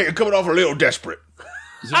going to admit you're coming off a little desperate.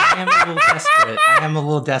 Yeah, I am a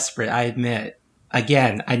little desperate, I admit.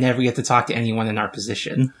 Again, I never get to talk to anyone in our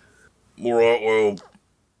position. All right, well...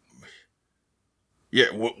 Yeah,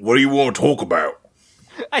 what do you want to talk about?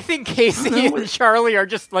 I think Casey and Charlie are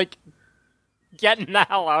just like getting the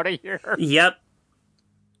hell out of here. Yep.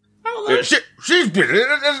 She's busy.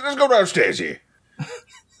 Let's go downstairs here.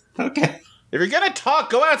 Okay. If you're gonna talk,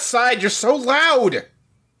 go outside. You're so loud.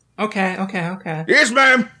 Okay. Yes,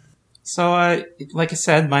 ma'am. So, like I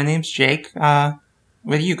said, my name's Jake. What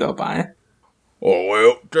do you go by? Oh,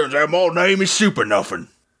 well, turns out my name is Super Nuffin.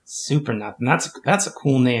 Super Nothing. That's a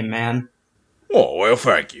cool name, man. Oh, well,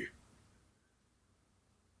 thank you.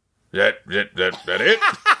 That it?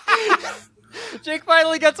 Jake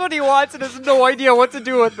finally gets what he wants and has no idea what to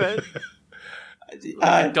do with it.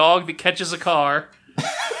 Dog that catches a car.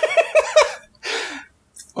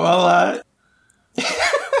 Well,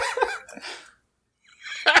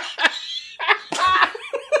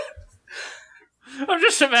 I'm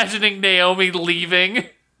just imagining Naomi leaving.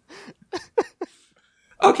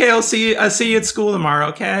 Okay, I'll see you at school tomorrow,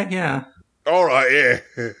 okay? Yeah. All right, yeah.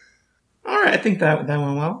 Alright, I think that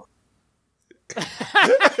went well.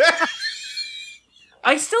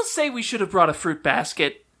 I still say we should have brought a fruit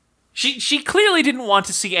basket. She clearly didn't want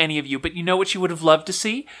to see any of you, but you know what she would have loved to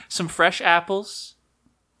see? Some fresh apples.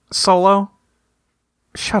 Solo,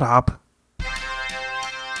 shut up.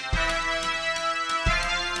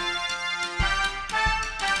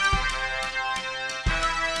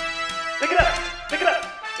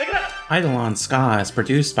 Eidolon Ska is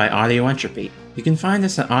produced by Audio Entropy. You can find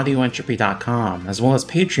us at audioentropy.com as well as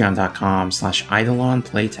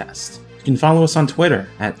patreon.com/eidolonplaytest. You can follow us on Twitter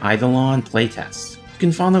at eidolonplaytest. You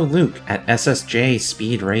can follow Luke at SSJ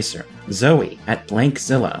Speed Racer, Zoe at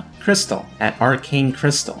Blankzilla, Crystal at Arcane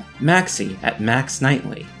Crystal, Maxie at Max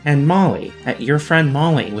Knightley, and Molly at Your Friend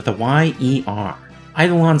Molly with a Y-E-R.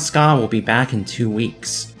 Eidolon Ska will be back in 2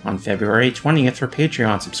 weeks, on February 20th for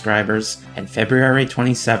Patreon subscribers, and February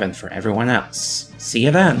 27th for everyone else. See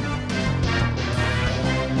you then!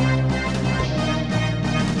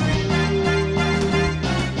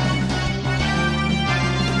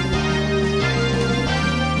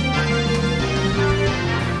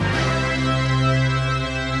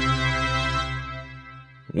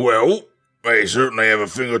 Well, they certainly have a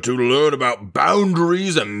thing or two to learn about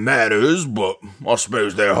boundaries and manners, but I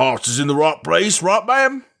suppose their hearts is in the right place, right,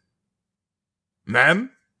 ma'am? Ma'am?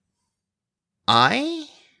 I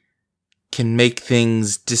can make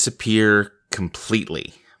things disappear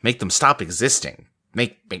completely. Make them stop existing.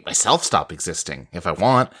 Make myself stop existing if I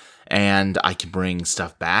want, and I can bring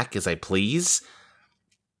stuff back as I please.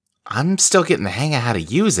 I'm still getting the hang of how to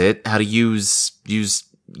use it, how to use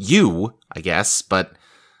you, I guess, but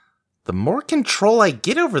the more control I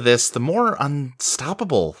get over this, the more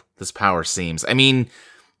unstoppable this power seems. I mean,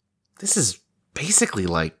 this is basically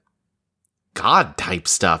like God-type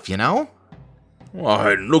stuff, you know? Well, I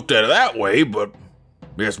hadn't looked at it that way, but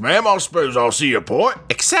yes, ma'am, I suppose I'll see your point.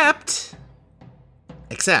 Except,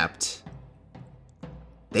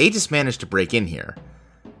 they just managed to break in here.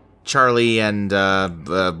 Charlie and,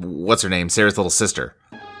 what's her name? Sarah's little sister.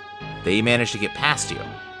 They managed to get past you.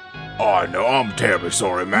 Oh, no, I'm terribly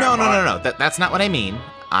sorry, ma'am. No. That's not what I mean.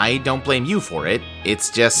 I don't blame you for it. It's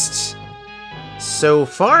just, so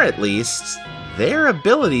far at least, their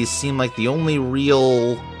abilities seem like the only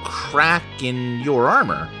real crack in your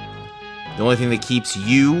armor. The only thing that keeps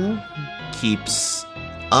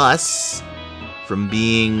us from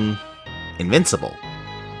being invincible.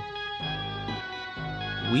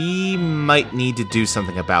 We might need to do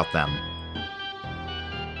something about them.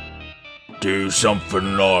 Do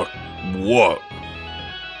something like what?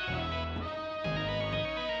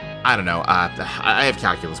 I don't know. I have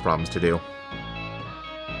calculus problems to do.